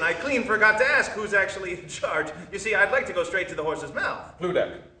office, and I clean forgot to ask who's actually in charge. You see, I'd like to go straight to the horse's mouth.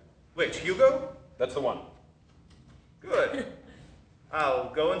 Pludek. Which, Hugo? That's the one. Good. I'll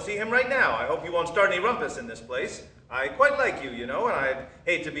go and see him right now. I hope you won't start any rumpus in this place. I quite like you, you know, and I'd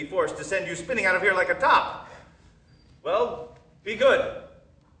hate to be forced to send you spinning out of here like a top. Well, be good.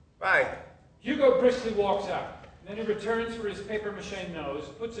 Bye. Hugo briskly walks out. Then he returns for his papier-mâché nose,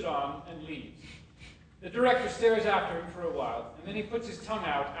 puts it on, and leaves. The director stares after him for a while, and then he puts his tongue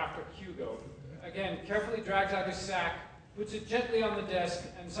out after Hugo. Again, carefully drags out his sack, puts it gently on the desk,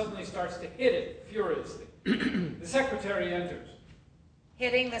 and suddenly starts to hit it furiously. The secretary enters.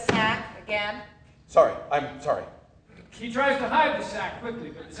 Hitting the sack again? Sorry, I'm sorry. He tries to hide the sack quickly,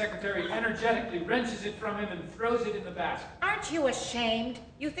 but the secretary energetically wrenches it from him and throws it in the basket. Aren't you ashamed?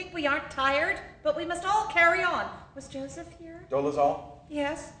 You think we aren't tired? But we must all carry on. Was Joseph here? Dolezal?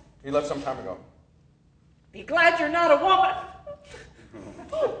 Yes. He left some time ago. Be glad you're not a woman.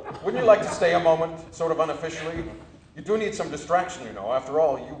 Wouldn't you like to stay a moment, sort of unofficially? You do need some distraction, you know. After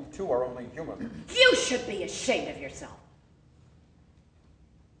all, you too are only human. You should be ashamed of yourself.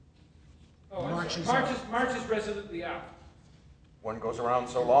 Oh, Marches marches resolutely out. One goes around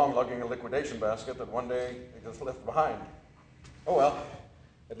so long lugging a liquidation basket that one day it gets left behind. Oh well,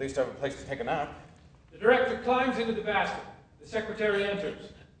 at least I have a place to take a nap. The director climbs into the basket. The secretary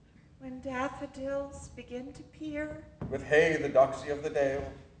enters. When daffodils begin to peer. With hay, the doxy of the dale.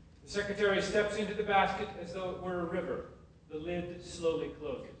 The secretary steps into the basket as though it were a river. The lid slowly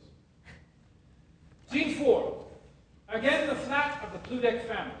closes. Scene 4. Again, the flat of the Pludek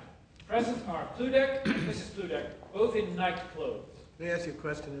family. Present are Pludek and Mrs. Pludek, both in night clothes. May I ask you a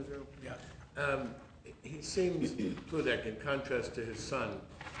question, Israel? Yeah. He seems, Pludek, in contrast to his son,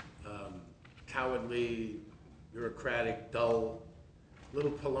 cowardly, bureaucratic, dull, little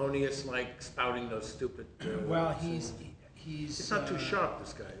Polonius-like, spouting those stupid... Well, he's... He's not too sharp,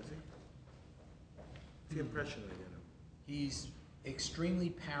 this guy, is he? It's the impression I get him. He's extremely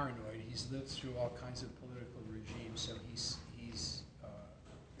paranoid. He's lived through all kinds of political regimes, so he's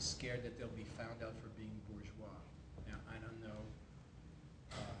scared that they'll be found out for being bourgeois. Now, I don't know.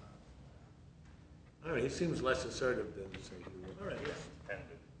 All right, he seems less assertive than, say, Hugo. All right, yes.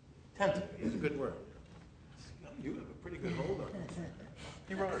 Tentative is a good word. You have a pretty good hold on it.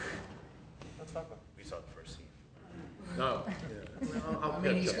 He wrote it. Let's talk about it. We saw the first scene. No. Yeah. I'll I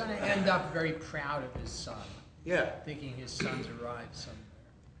mean, he's catch up. going to end up very proud of his son. Yeah. Thinking his son's arrived somewhere.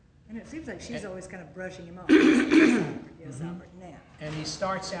 And it seems like she's always kind of brushing him off. Yes, Albert, now. And he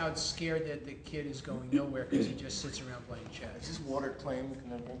starts out scared that the kid is going nowhere because he just sits around playing chess. Is this water claim?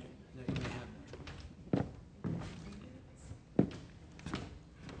 Can I drink it? No, you may have that.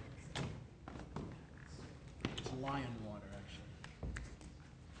 It's lion water, actually.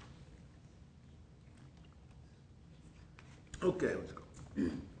 Okay, let's go.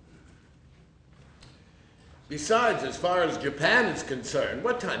 Besides, as far as Japan is concerned,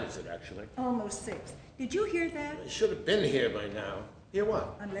 what time is it actually? Almost 6. Did you hear that? I should have been here by now. Hear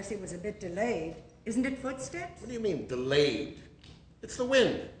what? Unless it was a bit delayed. Isn't it footsteps? What do you mean, delayed? It's the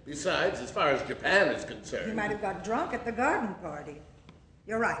wind. Besides, as far as Japan is concerned... He might have got drunk at the garden party.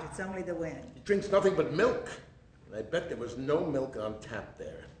 You're right, it's only the wind. He drinks nothing but milk. And I bet there was no milk on tap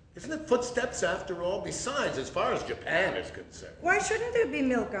there. Isn't it footsteps after all? Besides, as far as Japan is concerned... Why shouldn't there be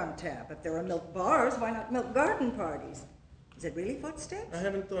milk on tap? If there are milk bars, why not milk garden parties? Is it really footsteps? I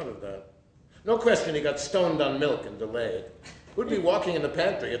haven't thought of that. No question he got stoned on milk and delayed. Who'd be walking in the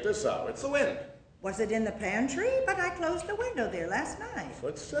pantry at this hour? It's the wind. Was it in the pantry? But I closed the window there last night.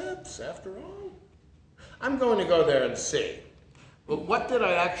 Footsteps, after all. I'm going to go there and see. But what did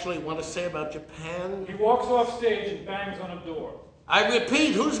I actually want to say about Japan? He walks off stage and bangs on a door. I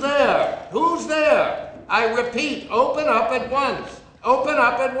repeat, who's there? Who's there? I repeat, open up at once. Open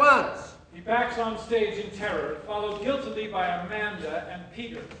up at once. He backs on stage in terror, followed guiltily by Amanda and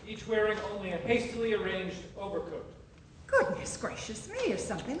Peter, each wearing only a hastily arranged overcoat. Goodness gracious me, is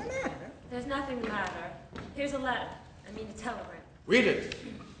something the matter? There's nothing the matter. Here's a letter. I mean a telegram. Read it.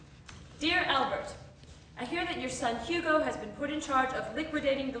 Dear Albert, I hear that your son Hugo has been put in charge of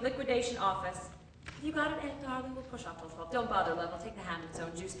liquidating the liquidation office. Have you got it, Aunt Darling? We'll push off those faults. Don't bother, love. I'll take the ham and its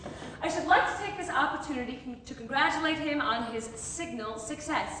own juice. I should like to take this opportunity to congratulate him on his signal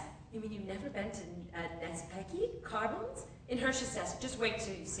success. You mean you've never been to Nespeki, Carbons? In Hirsch's desk. Just wait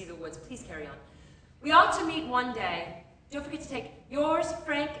till you see the woods. Please carry on. We ought to meet one day. Don't forget to take yours,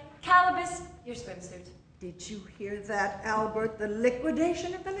 Frank, Calibus, your swimsuit. Did you hear that, Albert? The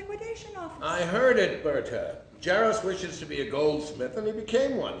liquidation of the liquidation office. I heard it, Berta. Jaros wishes to be a goldsmith, and he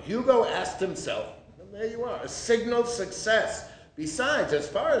became one. Hugo asked himself, and there you are, a signal success. Besides, as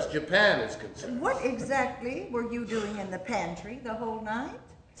far as Japan is concerned... What exactly were you doing in the pantry the whole night?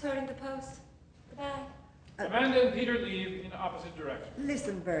 Sorting the post. Goodbye. Amanda and Peter leave in opposite directions.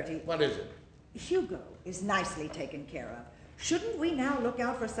 Listen, Bertie. What is it? Hugo is nicely taken care of. Shouldn't we now look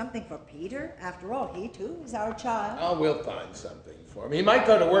out for something for Peter? After all, he too is our child. Oh, we'll find something for him. He might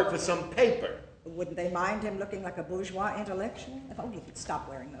go to work for some paper. Wouldn't they mind him looking like a bourgeois intellectual? If only he'd stop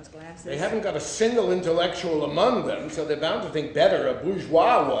wearing those glasses. They haven't got a single intellectual among them, so they're bound to think better a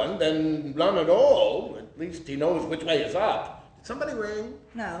bourgeois one than none at all. At least he knows which way is up. Did somebody ring?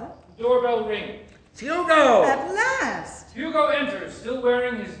 No. Doorbell rings. It's Hugo! At last! Hugo enters, still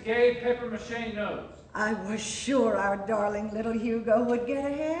wearing his gay papier-mâché nose. I was sure our darling little Hugo would get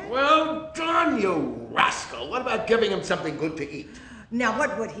ahead. Well done, you rascal. What about giving him something good to eat? Now,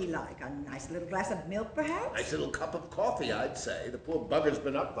 what would he like? A nice little glass of milk, perhaps? Nice little cup of coffee, I'd say. The poor bugger's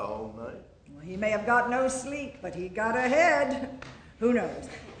been up the whole night. Well, he may have got no sleep, but he got ahead. Who knows?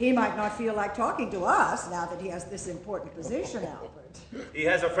 He might not feel like talking to us now that he has this important position, Albert. He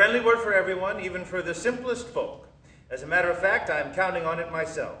has a friendly word for everyone, even for the simplest folk. As a matter of fact, I'm counting on it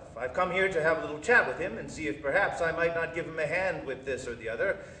myself. I've come here to have a little chat with him and see if perhaps I might not give him a hand with this or the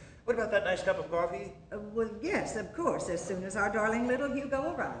other. What about that nice cup of coffee? Well, yes, of course, as soon as our darling little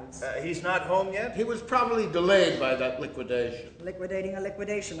Hugo arrives. He's not home yet? He was probably delayed by that liquidation. Liquidating a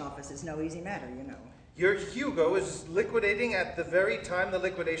liquidation office is no easy matter, you know. Your Hugo is liquidating at the very time the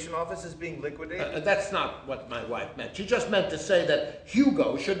liquidation office is being liquidated? That's not what my wife meant. She just meant to say that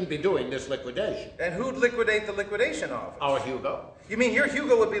Hugo shouldn't be doing this liquidation. And who'd liquidate the liquidation office? Our Hugo. You mean your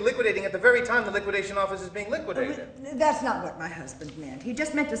Hugo would be liquidating at the very time the liquidation office is being liquidated? That's not what my husband meant. He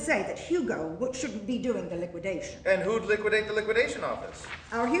just meant to say that Hugo shouldn't be doing the liquidation. And who'd liquidate the liquidation office?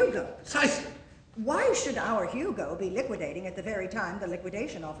 Our Hugo. Precisely. Why should our Hugo be liquidating at the very time the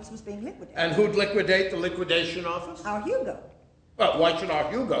liquidation office was being liquidated? And who'd liquidate the liquidation office? Our Hugo. Well, why should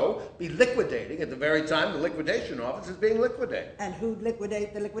our Hugo be liquidating at the very time the liquidation office is being liquidated? And who'd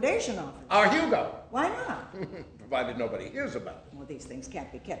liquidate the liquidation office? Our Hugo. Why not? Provided nobody hears about it. Well, these things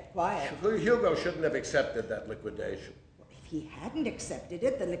can't be kept quiet. Hugo shouldn't have accepted that liquidation. If he hadn't accepted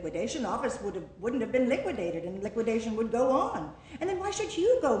it, the liquidation office wouldn't have been liquidated, and liquidation would go on. And then why should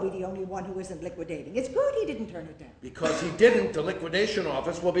Hugo be the only one who isn't liquidating? It's good he didn't turn it down. Because he didn't, the liquidation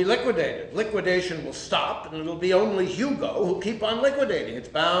office will be liquidated. Liquidation will stop, and it'll be only Hugo who'll keep on liquidating. It's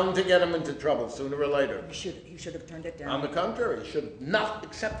bound to get him into trouble sooner or later. He should have turned it down. On the contrary, he should have not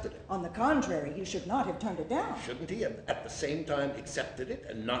accepted it. On the contrary, he should not have turned it down. Shouldn't he have, at the same time, accepted it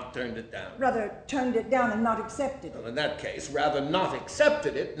and not turned it down? Rather, turned it down and not accepted it. Well, in that case, rather not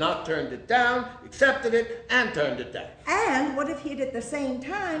accepted it, not turned it down, accepted it, and turned it down. And what if he'd at the same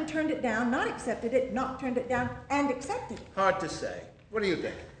time turned it down, not accepted it, not turned it down, and accepted it? Hard to say. What do you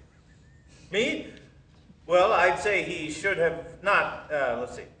think? Me? Well, I'd say he should have not,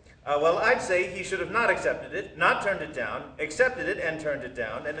 I'd say he should have not accepted it, not turned it down, accepted it and turned it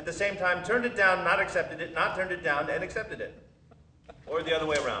down, and at the same time turned it down, not accepted it, not turned it down, and accepted it. Or the other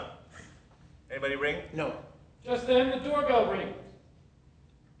way around. Anybody ring? No. Just then the doorbell rings.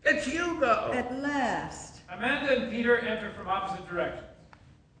 It's Hugo! At last. Amanda and Peter enter from opposite directions.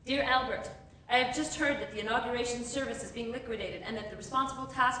 Dear Albert, I have just heard that the inauguration service is being liquidated and that the responsible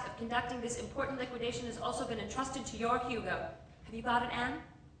task of conducting this important liquidation has also been entrusted to your Hugo. Have you got it, Anne?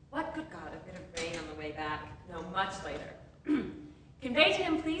 What? Good God, a bit of rain on the way back. No, much later. Convey to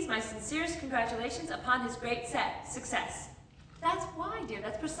him, please, my sincerest congratulations upon his great success. That's why, dear.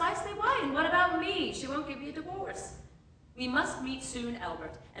 That's precisely why. And what about me? She won't give me a divorce. We must meet soon,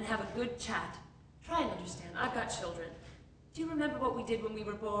 Albert, and have a good chat. Try and understand. I've got children. Do you remember what we did when we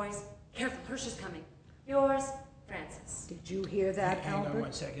were boys? Careful, Hirsch is coming. Yours, Francis. Did you hear that, Hang Albert? on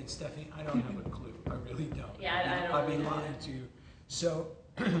one second, Stephanie. I don't have a clue. I really don't. Yeah, I don't I'll be really lying to you. So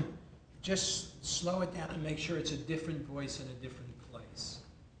just slow it down and make sure it's a different voice in a different place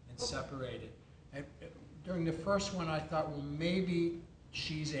and separate it. During the first one, I thought, well, maybe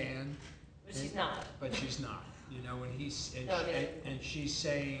she's Anne. But she's not. But she's not. You know, when he's and she's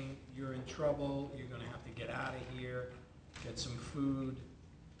saying, "You're in trouble. You're going to have to get out of here. Get some food.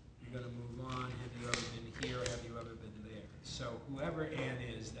 You're going to move on. Have you ever been here? Have you ever been there?" So whoever Anne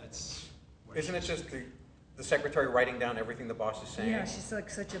is, that's. What Isn't it just the secretary writing down everything the boss is saying? Yeah, she's like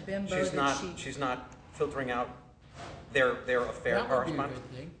such a bimbo She's not filtering out their affair That would be a correspondence.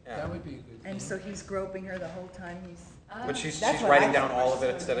 good thing. Yeah. That would be a good thing. And so he's groping her the whole time he's... But she's That's what writing I down thought. all of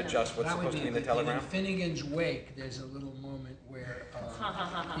it instead of just what's That would supposed to be in a the good thing. telegram. In Finnegan's Wake, there's a little moment where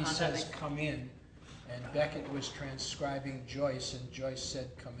he says, "Come in," and Beckett was transcribing Joyce, and Joyce said,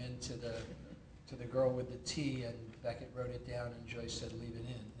 "Come in" to the girl with the tea, and Beckett wrote it down, and Joyce said, "Leave it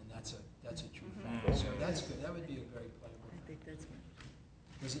in," and that's a true fact. So that's good. That would be a great play. I think that's...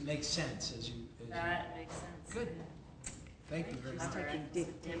 Does it make sense as you? That makes sense. Good. Thank you very much.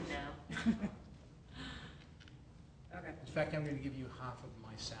 Taking Tim now. Okay. In fact, I'm going to give you half of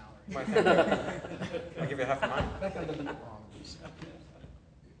my salary. I'll give you half of mine. In fact, I'll give you all of this.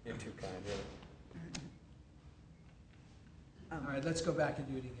 You're too kind, really. All right, let's go back and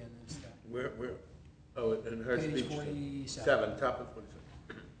do it again then, Steph. Where? Oh, in her Page speech. 47. Top of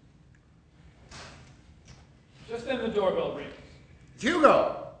 47. Just then the doorbell rings.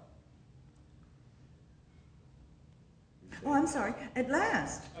 Hugo! Oh, I'm sorry. At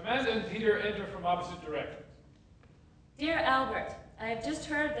last. Amanda and Peter enter from opposite directions. Dear Albert, I have just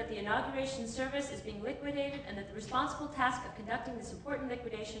heard that the inauguration service is being liquidated and that the responsible task of conducting this important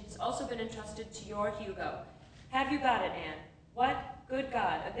liquidation has also been entrusted to your Hugo. Have you got it, Anne? What? Good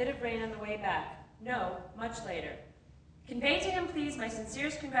God, a bit of rain on the way back. No, much later. Convey to him, please, my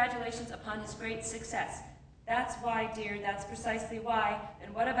sincerest congratulations upon his great success. That's why, dear, that's precisely why.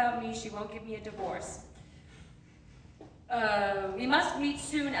 And what about me? She won't give me a divorce. We must meet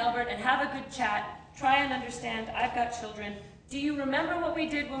soon, Albert, and have a good chat. Try and understand. I've got children. Do you remember what we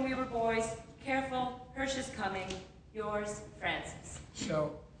did when we were boys? Careful, Hirsch is coming. Yours, Francis.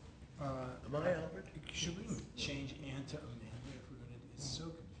 So, Am I Albert? should we change Anne to Amanda if we're going to? It's so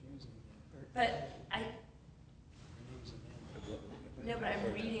confusing. But Her name's Amanda. no, but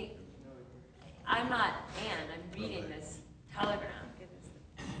I'm reading. I'm not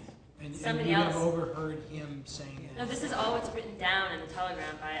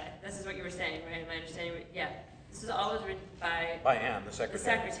this is what you were saying, right? Am I understanding? Yeah. This was always written by Anne, the the secretary.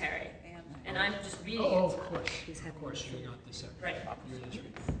 secretary. And I'm just reading Oh, it. of course, you're not the secretary. Right. You're just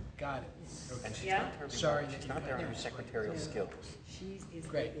reading. Got it. Okay. And she's Yeah? not terribly, Sorry she's that not you there on had her that. secretarial skills.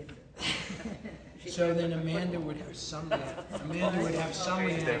 Great. So then Amanda would have some reaction. Amanda would have some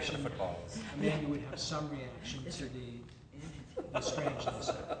reaction. Amanda would have some reaction to the strangeness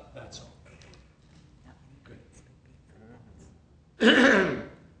of it. That's all. Good.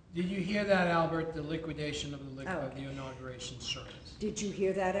 Did you hear that, Albert? The liquidation of the inauguration service. Did you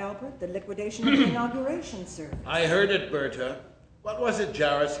hear that, Albert? The liquidation of the inauguration service. I heard it, Berta. What was it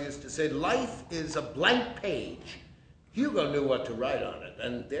Jairus used to say? Life is a blank page. Hugo knew what to write on it,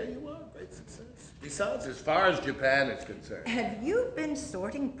 and there you are, great success. Besides, as far as Japan is concerned. Have you been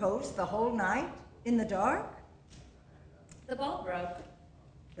sorting posts the whole night in the dark? The bulb broke.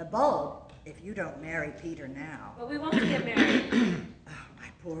 The bulb, if you don't marry Peter now. But we want to get married. Oh, my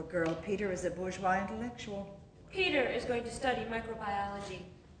poor girl. Peter is a bourgeois intellectual. Peter is going to study microbiology.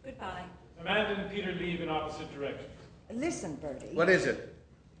 Goodbye. Amanda and Peter leave in opposite directions. Listen, Bertie. What is it?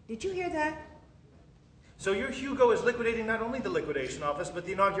 Did you hear that? So your Hugo is liquidating not only the liquidation office, but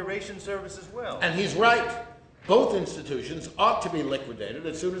the inauguration service as well. And he's right. Both institutions ought to be liquidated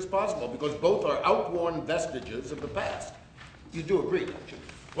as soon as possible because both are outworn vestiges of the past. You do agree, don't you?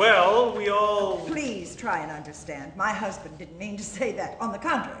 Well, we all... Please try and understand. My husband didn't mean to say that. On the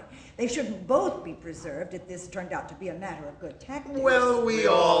contrary, they shouldn't both be preserved if this turned out to be a matter of good tactics. Well, we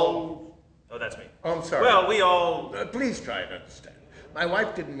all... Oh, that's me. Oh, I'm sorry. Well, we all... Please try and understand. My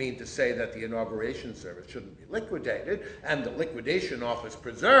wife didn't mean to say that the inauguration service shouldn't be liquidated and the liquidation office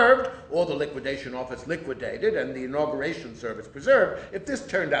preserved, or the liquidation office liquidated and the inauguration service preserved, if this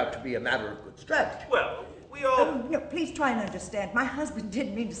turned out to be a matter of good strategy. Well, we all... No, please try and understand. My husband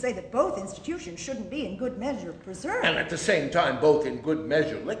didn't mean to say that both institutions shouldn't be in good measure preserved. And at the same time, both in good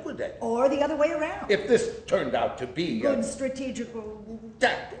measure liquidated. Or the other way around. If this turned out to be good strategical...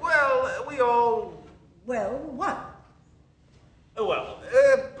 Well, we all... Well, what? Well,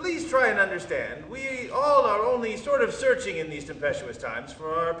 please try and understand. We all are only sort of searching in these tempestuous times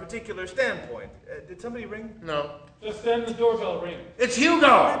for our particular standpoint. Did somebody ring? No. Just then the doorbell rings. It's Hugo!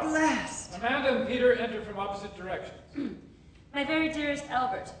 At last! Amanda and Peter enter from opposite directions. My very dearest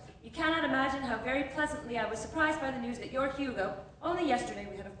Albert, you cannot imagine how very pleasantly I was surprised by the news that your Hugo, only yesterday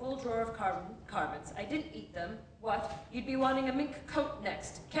we had a full drawer of carbons. I didn't eat them. What? You'd be wanting a mink coat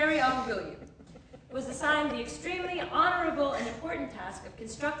next. Carry on, will you? Was assigned the extremely honorable and important task of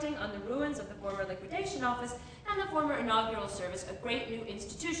constructing on the ruins of the former liquidation office and the former inaugural service a great new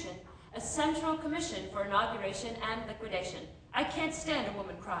institution, a central commission for inauguration and liquidation. I can't stand a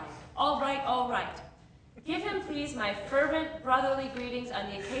woman crying. All right, all right. Give him, please, my fervent brotherly greetings on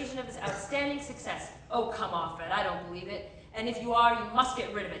the occasion of his outstanding success. Oh, come off it. I don't believe it. And if you are, you must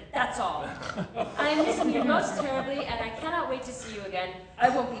get rid of it. That's all. I am missing you most terribly, and I cannot wait to see you again. I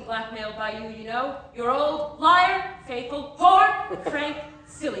won't be blackmailed by you, you know. Your old liar, faithful whore, Frank,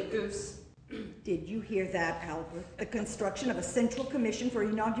 silly goose. Did you hear that, Albert? The construction of a central commission for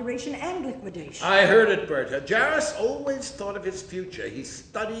inauguration and liquidation. I heard it, Berta. Jairus always thought of his future. He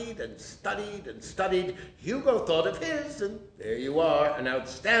studied and studied and studied. Hugo thought of his, and there you are, an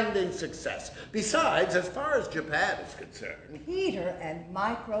outstanding success. Besides, as far as Japan is concerned... Peter and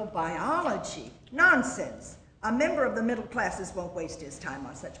microbiology. Nonsense. A member of the middle classes won't waste his time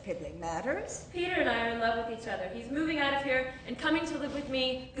on such piddling matters. Peter and I are in love with each other. He's moving out of here and coming to live with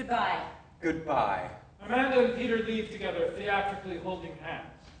me. Goodbye. Goodbye. Amanda and Peter leave together, theatrically holding hands.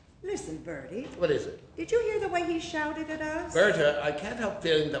 Listen, Bertie. What is it? Did you hear the way he shouted at us? Berta, I can't help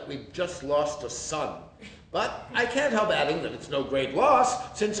feeling that we've just lost a son. But I can't help adding that it's no great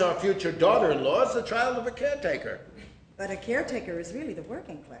loss, since our future daughter-in-law is the child of a caretaker. But a caretaker is really the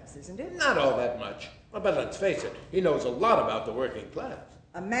working class, isn't it? Not all that much. But let's face it, he knows a lot about the working class.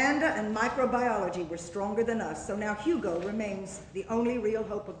 Amanda and microbiology were stronger than us, so now Hugo remains the only real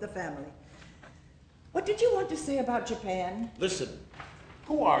hope of the family. What did you want to say about Japan? Listen,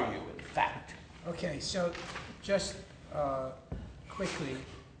 who are you, in fact? Okay, so just quickly,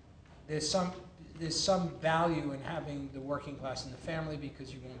 there's some value in having the working class in the family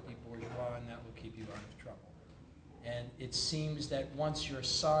because you won't be bourgeois and that will keep you out of trouble. And it seems that once your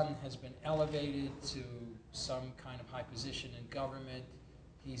son has been elevated to some kind of high position in government,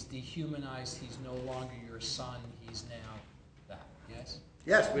 he's dehumanized, he's no longer your son, he's now that, yes?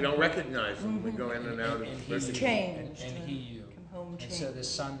 Yes, we don't recognize him. We go in and out of He's changed. And he you. Come home And changed. so the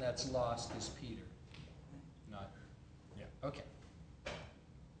son that's lost is Peter. Not, yeah, okay.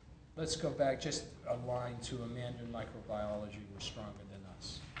 Let's go back just a line to Amanda and microbiology were stronger than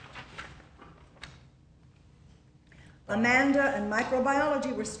us. Amanda and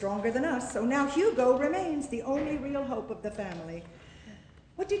microbiology were stronger than us, so now Hugo remains the only real hope of the family.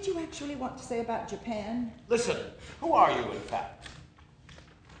 What did you actually want to say about Japan? Listen, who are you, in fact?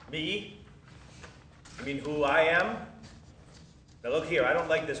 Me? You mean who I am? Now look here, I don't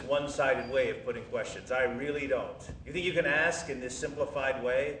like this one-sided way of putting questions. I really don't. You think you can ask in this simplified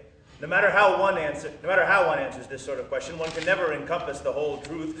way? No matter how one answers this sort of question, one can never encompass the whole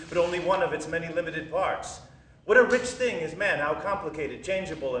truth, but only one of its many limited parts. What a rich thing is man, how complicated,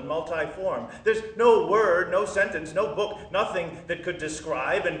 changeable, and multiform. There's no word, no sentence, no book, nothing that could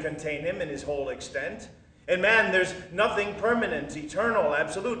describe and contain him in his whole extent. In man, there's nothing permanent, eternal,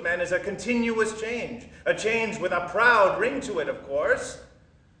 absolute. Man is a continuous change, a change with a proud ring to it, of course.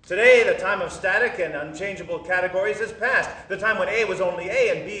 Today, the time of static and unchangeable categories has passed. The time when A was only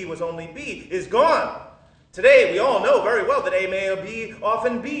A and B was only B is gone. Today, we all know very well that A may be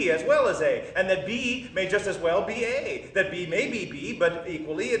often B as well as A, and that B may just as well be A, that B may be B, but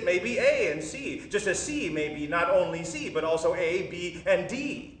equally it may be A and C, just as C may be not only C, but also A, B, and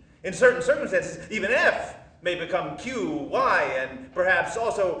D. In certain circumstances, even F may become Q, Y, and perhaps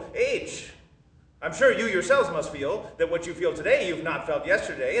also H. I'm sure you yourselves must feel that what you feel today you've not felt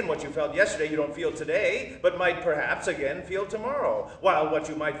yesterday, and what you felt yesterday you don't feel today, but might perhaps again feel tomorrow, while what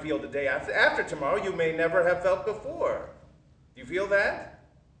you might feel the day after tomorrow you may never have felt before. Do you feel that?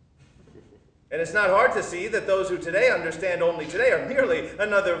 And it's not hard to see that those who today understand only today are merely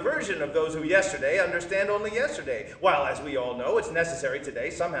another version of those who yesterday understand only yesterday, while, as we all know, it's necessary today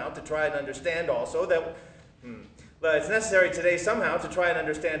somehow to try and understand also that it's necessary today somehow to try and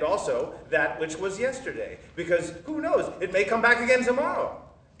understand also that which was yesterday. Because who knows, it may come back again tomorrow.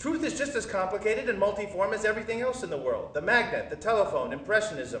 Truth is just as complicated and multiform as everything else in the world. The magnet, the telephone,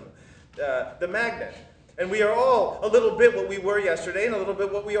 impressionism, the magnet. And we are all a little bit what we were yesterday and a little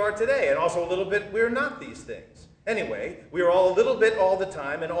bit what we are today. And also a little bit we're not these things. Anyway, we are all a little bit all the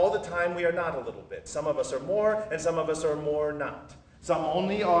time, and all the time we are not a little bit. Some of us are more, and some of us are more not. Some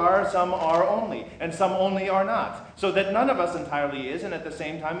only are, some are only, and some only are not. So that none of us entirely is, and at the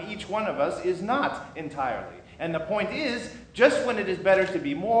same time, each one of us is not entirely. And the point is, just when it is better to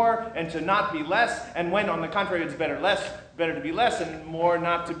be more and to not be less, and when, on the contrary, it's better to be less and more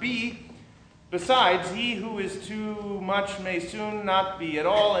not to be, besides, he who is too much may soon not be at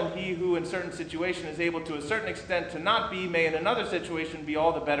all, and he who in certain situation is able to a certain extent to not be, may in another situation be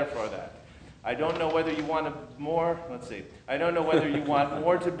all the better for that. I don't know whether you want I don't know whether you want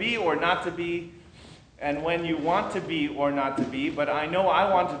more to be or not to be, and when you want to be or not to be, but I know I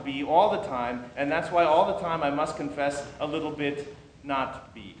want to be all the time, and that's why all the time I must confess a little bit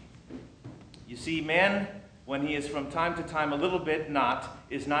not be. You see, man, when he is from time to time a little bit not,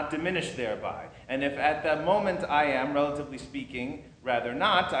 is not diminished thereby. And if at the moment I am, relatively speaking, rather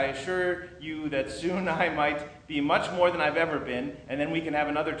not, I assure you that soon I might be much more than I've ever been, and then we can have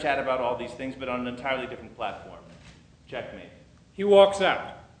another chat about all these things, but on an entirely different platform. Checkmate. He walks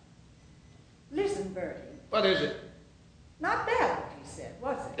out. Listen, Bertie. What is it? Not bad, what he said,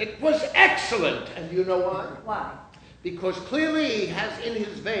 was it? It was excellent, and you know why? Why? Because clearly he has in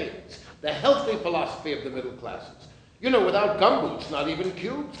his veins the healthy philosophy of the middle classes. You know, without gumboots, not even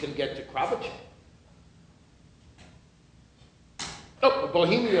cubes can get to Kravache. Oh,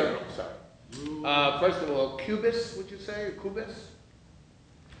 Bohemia, sorry. First of all, Cubis, would you say? Kubis?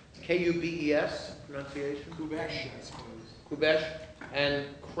 K-U-B-E-S, pronunciation? Kubesh, I suppose. Kubesh. And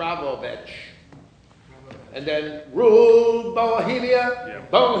Kravovic. And then, rule Bohemia, yeah.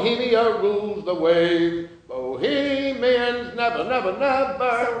 Bohemia rules the wave. Bohemians never, never,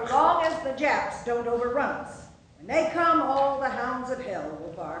 never. So long as the Japs don't overrun us. When they come, all the hounds of hell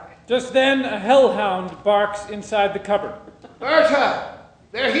will bark. Just then, a hellhound barks inside the cupboard. Bertha,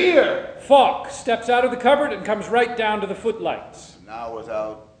 they're here. Falk steps out of the cupboard and comes right down to the footlights. Now,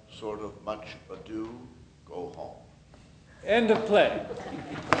 without sort of much ado, go home. End of play.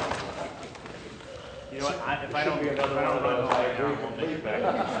 You know what? If I don't run home right now, I won't make it back.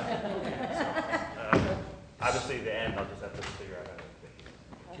 Obviously, the end, I'll just have to figure out how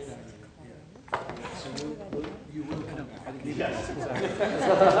to. You will.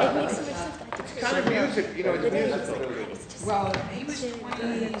 It's kind of music, you know, it's musical. Well, he was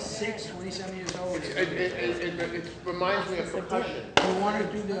 26, 27 years old. It reminds me of percussion. You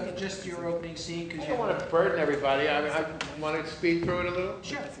want to do just your opening scene? Because I don't want to burden everybody. I want to speed through it a little.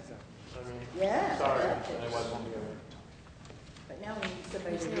 Sure. Yeah. Sorry. But now we need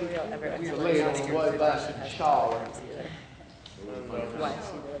somebody to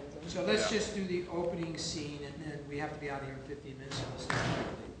So let's just do the opening scene, and then we have to be out of here in 15 minutes. So we'll start early.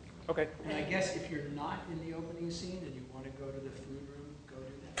 Okay. And I guess if you're not in the opening scene and you want to go to the food room, go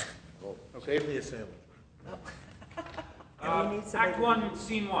do that. Save me a sandwich. And we need somebody Act to- 1,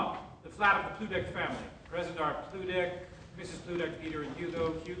 Scene 1. The flat of the Pludek family. Present are Pludek, Mrs. Pludek, Peter, and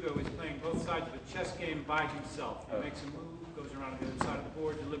Hugo. Hugo is playing both sides of a chess game by himself. He makes a move, goes around to the other side of the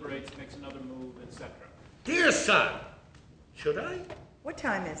board, deliberates, makes another move, etc. Dear son, should I? What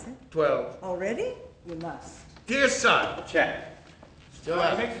time is it? 12. Already? You must. Dear son. Check. Still He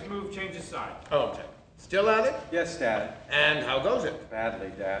at it? makes his move, changes side. Oh, okay. Still at it? Yes, Dad. And how goes it?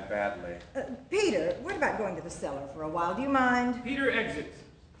 Badly, Dad, badly. Peter, what about going to the cellar for a while? Do you mind? Peter exits.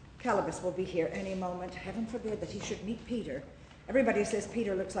 Calibus will be here any moment. Heaven forbid that he should meet Peter. Everybody says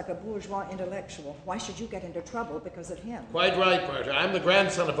Peter looks like a bourgeois intellectual. Why should you get into trouble because of him? Quite right, Berta. I'm the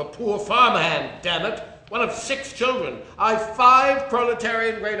grandson of a poor farmhand, damn it. One of 6 children. I've 5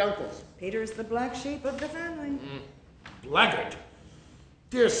 proletarian great-uncles. Peter's the black sheep of the family. Blackguard.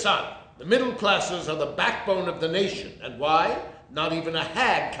 Dear son, the middle classes are the backbone of the nation. And why? Not even a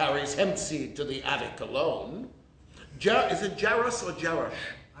hag carries hemp seed to the attic alone. Is it Jairus or Jarush?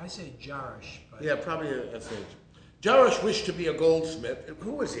 I say Jarish, but Yeah, probably that's it. Jarush wished to be a goldsmith.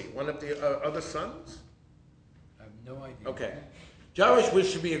 Who was he? One of the other sons? I have no idea. Okay. Jarush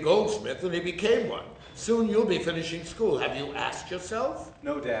wished to be a goldsmith, and he became one. Soon you'll be finishing school. Have you asked yourself?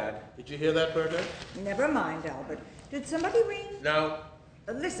 No, Dad. Did you hear that, Berta? Never mind, Albert. Did somebody ring? No.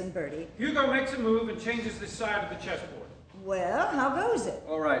 Listen, Bertie. Hugo makes a move and changes the side of the chessboard. Well, how goes it?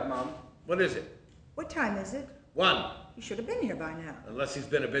 All right, Mom. What is it? What time is it? 1. You should have been here by now. Unless he's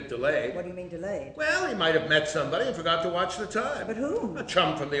been a bit delayed. What do you mean delayed? Well, he might have met somebody and forgot to watch the time. But who? A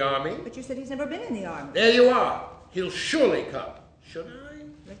chum from the army. But you said he's never been in the army. There you are. He'll surely come. Should I?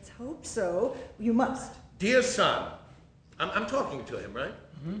 Let's hope so. You must. Dear son, I'm talking to him, right?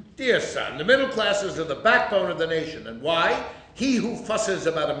 Dear son, the middle classes are the backbone of the nation. And why? He who fusses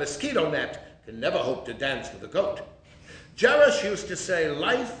about a mosquito net can never hope to dance with a goat. Jarush used to say,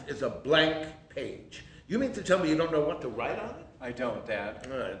 life is a blank page. You mean to tell me you don't know what to write on it? I don't, Dad.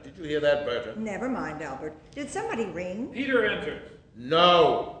 All right, did you hear that, Berta? Never mind, Albert. Did somebody ring? Peter enters.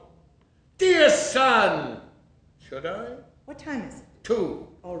 No. Dear son, should I? What time is it? 2.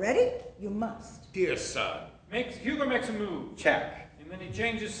 Already? You must. Dear son. Hugo makes a move. Check. And then he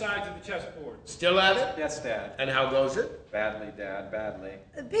changes sides of the chessboard. Still at it? Yes, Dad. And how goes it? Badly, Dad, badly.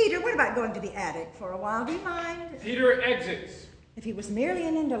 Peter, what about going to the attic for a while? Do you mind? Peter exits. If he was merely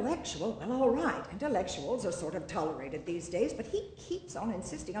an intellectual, well, all right. Intellectuals are sort of tolerated these days, but he keeps on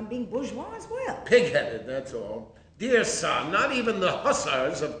insisting on being bourgeois as well. Pig-headed, that's all. Dear son, not even the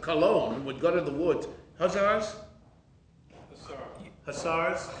hussars of Cologne would go to the woods. Hussars?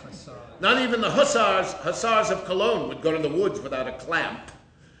 Hussars? Not even the hussars of Cologne would go to the woods without a clamp.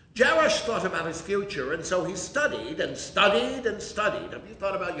 Jarush thought about his future, and so he studied and studied and studied. Have you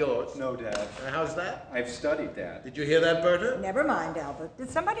thought about yours? No, Dad. How's that? I've studied, Dad. Did you hear that, Berta? Never mind, Albert. Did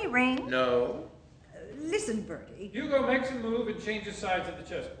somebody ring? No. Listen, Bertie. Hugo makes a move and changes sides of the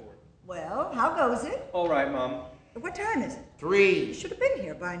chessboard. Well, how goes it? All right, Mom. What time is it? 3. You should have been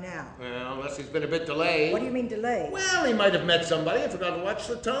here by now. Well, unless he's been a bit delayed. What do you mean delayed? Well, he might have met somebody and forgot to watch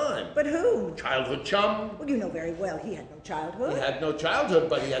the time. But who? Childhood chum. Well, you know very well he had no childhood. He had no childhood,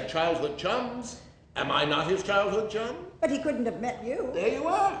 but he had childhood chums. Am I not his childhood chum? But he couldn't have met you. There you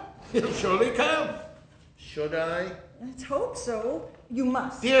are. He'll surely come. Should I? Let's hope so. You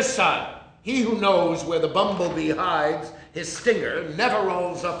must. Dear son, he who knows where the bumblebee hides his stinger never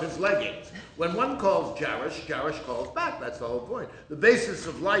rolls up his leggings. When one calls Jarush, Jarush calls back. That's the whole point. The basis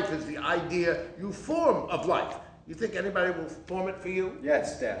of life is the idea you form of life. You think anybody will form it for you?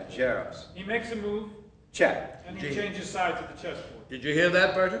 Yes, Dad. Jaros. He makes a move. Check. And he changes sides of the chessboard. Did you hear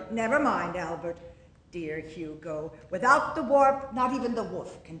that, Berta? Never mind, Albert. Dear Hugo, without the warp, not even the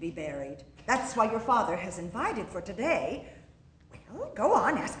wolf can be buried. That's why your father has invited for today. Well, go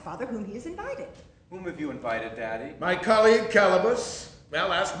on, ask Father whom he has invited. Whom have you invited, Daddy? My colleague Calibus.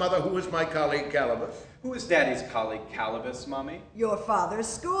 Well, ask Mother who is my colleague Calibus. Who is Daddy's colleague, Calibus, Mommy? Your father's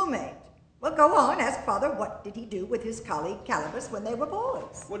schoolmate. Well, go on, ask Father what did he do with his colleague Calibus when they were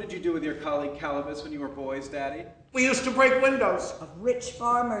boys. What did you do with your colleague, Calibus, when you were boys, Daddy? We used to break windows. Of rich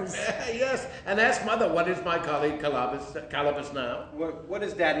farmers. Yes, and ask Mother what is my colleague Calibus now. What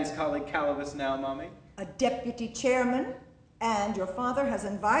is Daddy's colleague, Calibus, now, Mommy? A deputy chairman. And your father has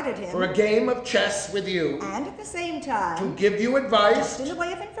invited him. For a game of chess with you. And at the same time. To give you advice. Just in the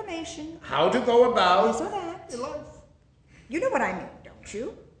way of information. How to go about. This or that. Your life. You know what I mean, don't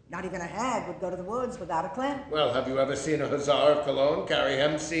you? Not even a hag would go to the woods without a clamp. Well, have you ever seen a hussar of Cologne carry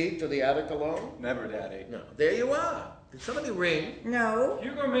hemp seed to the attic alone? Never, Daddy. No. There you are. Did somebody ring? No.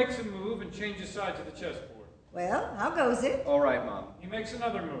 Hugo makes a move and changes sides of the chessboard. Well, how goes it? All right, Mom. He makes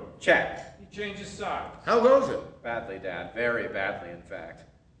another move. Check. He changes sides. How goes it? Badly, Dad. Very badly, in fact.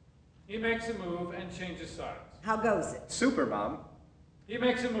 He makes a move and changes sides. How goes it? Super, Mom. He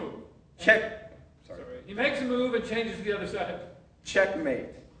makes a move. Check. Sorry. He makes a move and changes to the other side. Checkmate.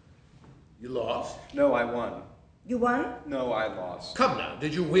 You lost? No, I won. You won? No, I lost. Come now,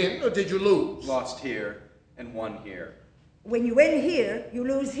 did you win or did you lose? Lost here and won here. When you win here, you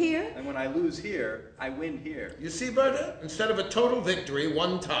lose here? And when I lose here, I win here. You see, Berta, instead of a total victory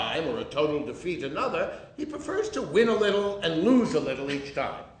one time or a total defeat another, he prefers to win a little and lose a little each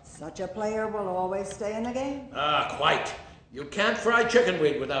time. Such a player will always stay in the game. Ah, quite. You can't fry chicken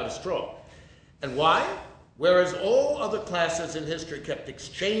wing without a straw. And why? Whereas all other classes in history kept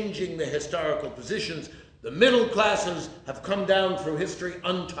exchanging their historical positions, the middle classes have come down through history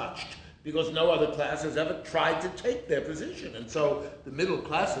untouched, because no other class has ever tried to take their position. And so the middle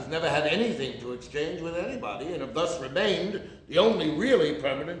classes never had anything to exchange with anybody and have thus remained the only really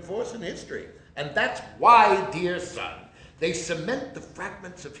permanent force in history. And that's why, dear son, they cement the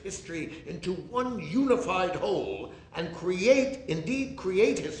fragments of history into one unified whole and create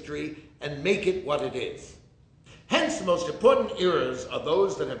history and make it what it is. Hence, the most important eras are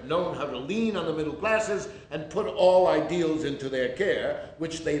those that have known how to lean on the middle classes and put all ideals into their care,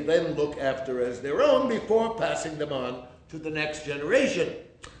 which they then look after as their own before passing them on to the next generation.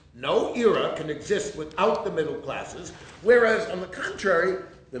 No era can exist without the middle classes, whereas, on the contrary,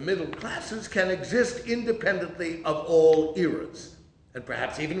 the middle classes can exist independently of all eras, and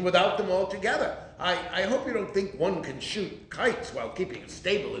perhaps even without them altogether. I hope you don't think one can shoot kites while keeping a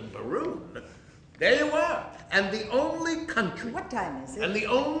stable in Baroon. There you are. And the only country... What time is it? And the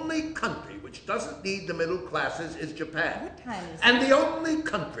only country which doesn't need the middle classes is Japan. What time is it? And the only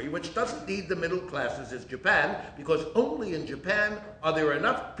country which doesn't need the middle classes is Japan, because only in Japan are there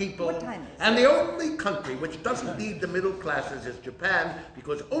enough people... What time is it? And the only country which doesn't need the middle classes is Japan,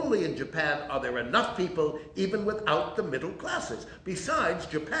 because only in Japan are there enough people even without the middle classes. Besides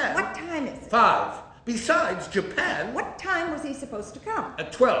Japan... What time is it? 5. Besides Japan... What time was he supposed to come?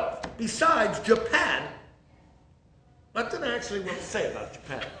 At 12. Besides Japan... What did I actually want to say about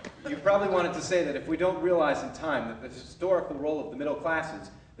Japan? You probably wanted to say that if we don't realize in time that the historical role of the middle classes,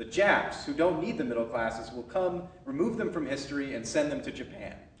 the Japs, who don't need the middle classes, will come, remove them from history, and send them to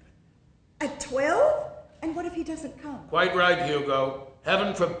Japan. At 12? And what if he doesn't come? Quite right, Hugo.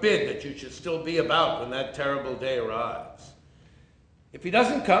 Heaven forbid that you should still be about when that terrible day arrives. If he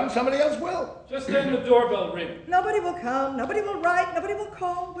doesn't come, somebody else will. Just then the doorbell rings. Nobody will come, nobody will write, nobody will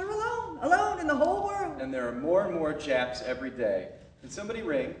call. We're alone, alone in the whole world. And there are more and more Japs every day. Did somebody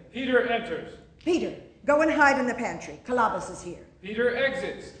ring? Peter enters. Peter, go and hide in the pantry. Calabas is here. Peter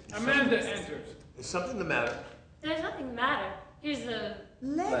exits. Amanda enters. Is something the matter? There's nothing the matter. Here's a...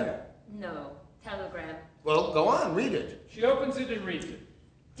 Letter. No, telegram. Well, go on, read it. She opens it and reads it.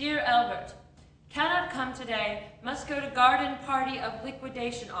 Dear Albert, cannot come today, must go to garden party of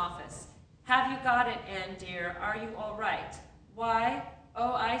liquidation office. Have you got it, Anne dear? Are you all right? Why?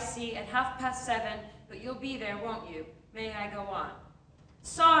 Oh, I see, at 7:30, but you'll be there, won't you? May I go on?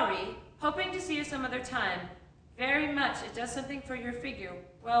 Sorry, hoping to see you some other time. Very much, it does something for your figure.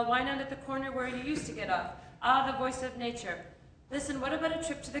 Well, why not at the corner where you used to get off? Ah, the voice of nature. Listen, what about a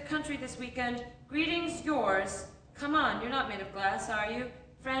trip to the country this weekend? Greetings, yours. Come on, you're not made of glass, are you?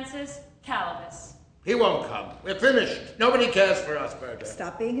 Francis Calabas. He won't come. We're finished. Nobody cares for us, Berta.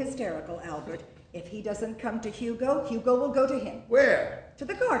 Stop being hysterical, Albert. If he doesn't come to Hugo, Hugo will go to him. Where? To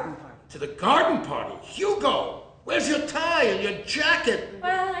the garden party. To the garden party? Hugo! Where's your tie and your jacket?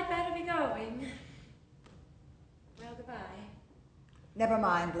 Well, I'd better be going. Well, goodbye. Never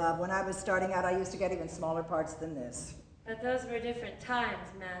mind, love. When I was starting out, I used to get even smaller parts than this. But those were different times,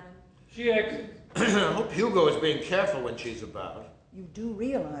 madam. She exits. I hope Hugo is being careful when she's about. You do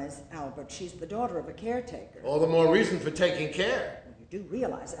realize, Albert, she's the daughter of a caretaker. All the more reason for taking care. You do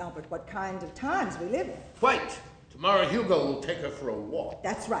realize, Albert, what kind of times we live in. Quite. Tomorrow Hugo will take her for a walk.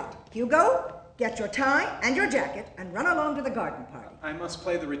 That's right. Hugo, get your tie and your jacket and run along to the garden party. I must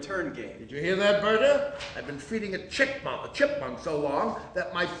play the return game. Did you hear that, Berta? I've been feeding a chipmunk so long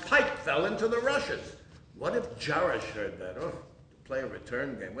that my pipe fell into the rushes. What if Jarish heard that? Oh, to play a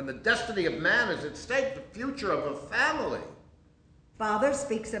return game. When the destiny of man is at stake, the future of a family. Father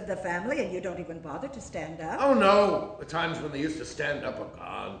speaks of the family and you don't even bother to stand up. Oh, no. The times when they used to stand up are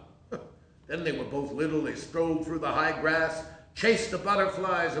gone. Then they were both little. They strolled through the high grass, chased the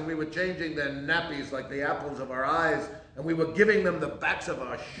butterflies, and we were changing their nappies like the apples of our eyes, and we were giving them the backs of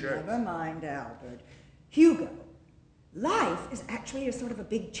our shirts. Never mind, Albert. Hugo, life is actually a sort of a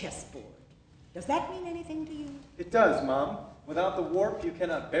big chessboard. Does that mean anything to you? It does, Mom. Without the warp, you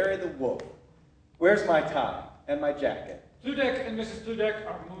cannot bury the wolf. Where's my tie and my jacket? Pludeck and Mrs. Pludeck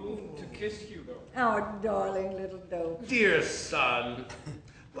are moved to kiss Hugo. Our darling little dope. Dear son,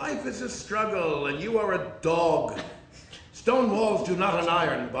 Life is a struggle, and you are a dog. Stone walls do not an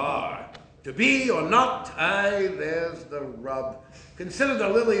iron bar. To be or not, aye, there's the rub. Consider the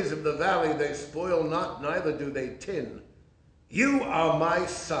lilies of the valley, they spoil not, neither do they tin. You are my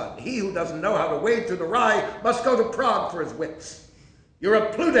son. He who doesn't know how to wade through the rye must go to Prague for his wits. You're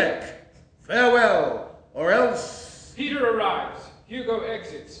a Pludek. Farewell, or else... Peter arrives. Hugo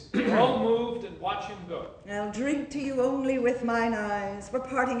exits. We're all moved and watch him go. I'll drink to you only with mine eyes, for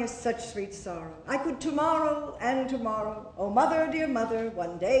parting is such sweet sorrow. I could tomorrow and tomorrow, oh mother, dear mother,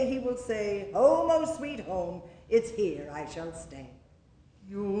 one day he will say, home, oh sweet home, it's here I shall stay.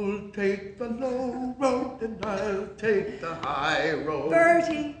 You'll take the low road and I'll take the high road.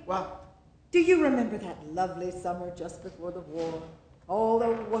 Bertie. What? Do you remember that lovely summer just before the war? All the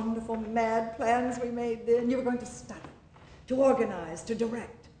wonderful mad plans we made then. You were going to study, to organize, to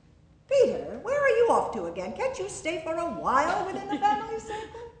direct. Peter, where are you off to again? Can't you stay for a while within the family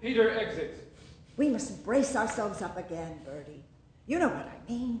circle? Peter exits. We must brace ourselves up again, Bertie. You know what I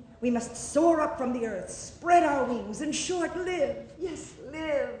mean. We must soar up from the earth, spread our wings, in short, live. Yes,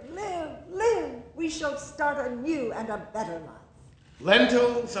 live, live, live. We shall start a new and a better life.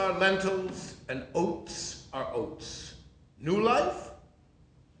 Lentils are lentils, and oats are oats. New life?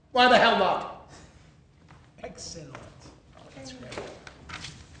 Why the hell not? Excellent. Oh, that's great.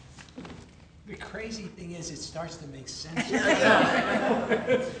 The crazy thing is, it starts to make sense.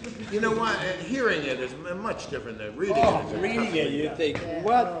 You know what? Hearing it is much different than reading it. Reading it, you think,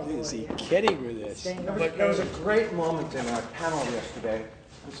 what is he kidding with this? There was a great moment in our panel yesterday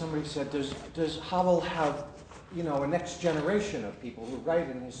when somebody said, does Havel have, a next generation of people who write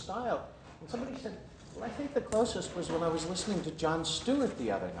in his style? And somebody said, well, I think the closest was when I was listening to Jon Stewart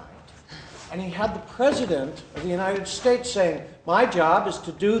the other night. And he had the President of the United States saying, my job is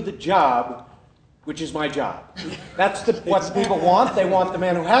to do the job, which is my job. That's what people want. They want the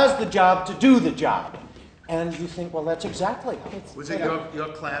man who has the job to do the job. And you think, well, that's exactly how it is. Was it your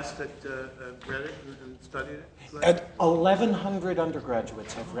class that read it and studied it? At 1,100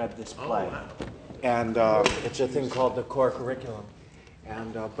 undergraduates have read this play. Oh, wow. And it's a thing called the core curriculum.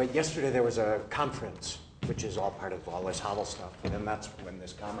 And but yesterday there was a conference, which is all part of all this Havel stuff. And then that's when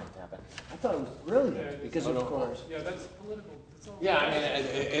this comment happened. I thought it was brilliant because, of course. Yeah, that's political. Yeah, I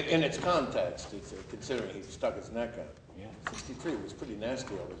mean, in its context, it's, considering he stuck his neck out. Yeah. 63 was pretty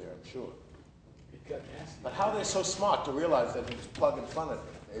nasty over there, I'm sure. It got nasty. But how they're so smart to realize that he was plugging fun at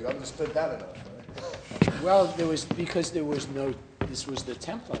them. They understood that enough, right? Well, because there was no, this was the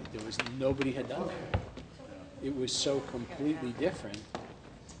template. Nobody had done that. It was so completely different.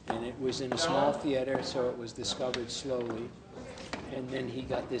 And it was in a small theater, so it was discovered slowly. And then he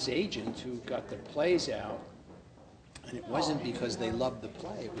got this agent who got the plays out. And it wasn't because they loved the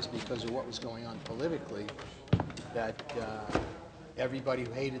play. It was because of what was going on politically that everybody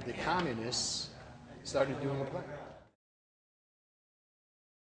who hated the communists started doing the play.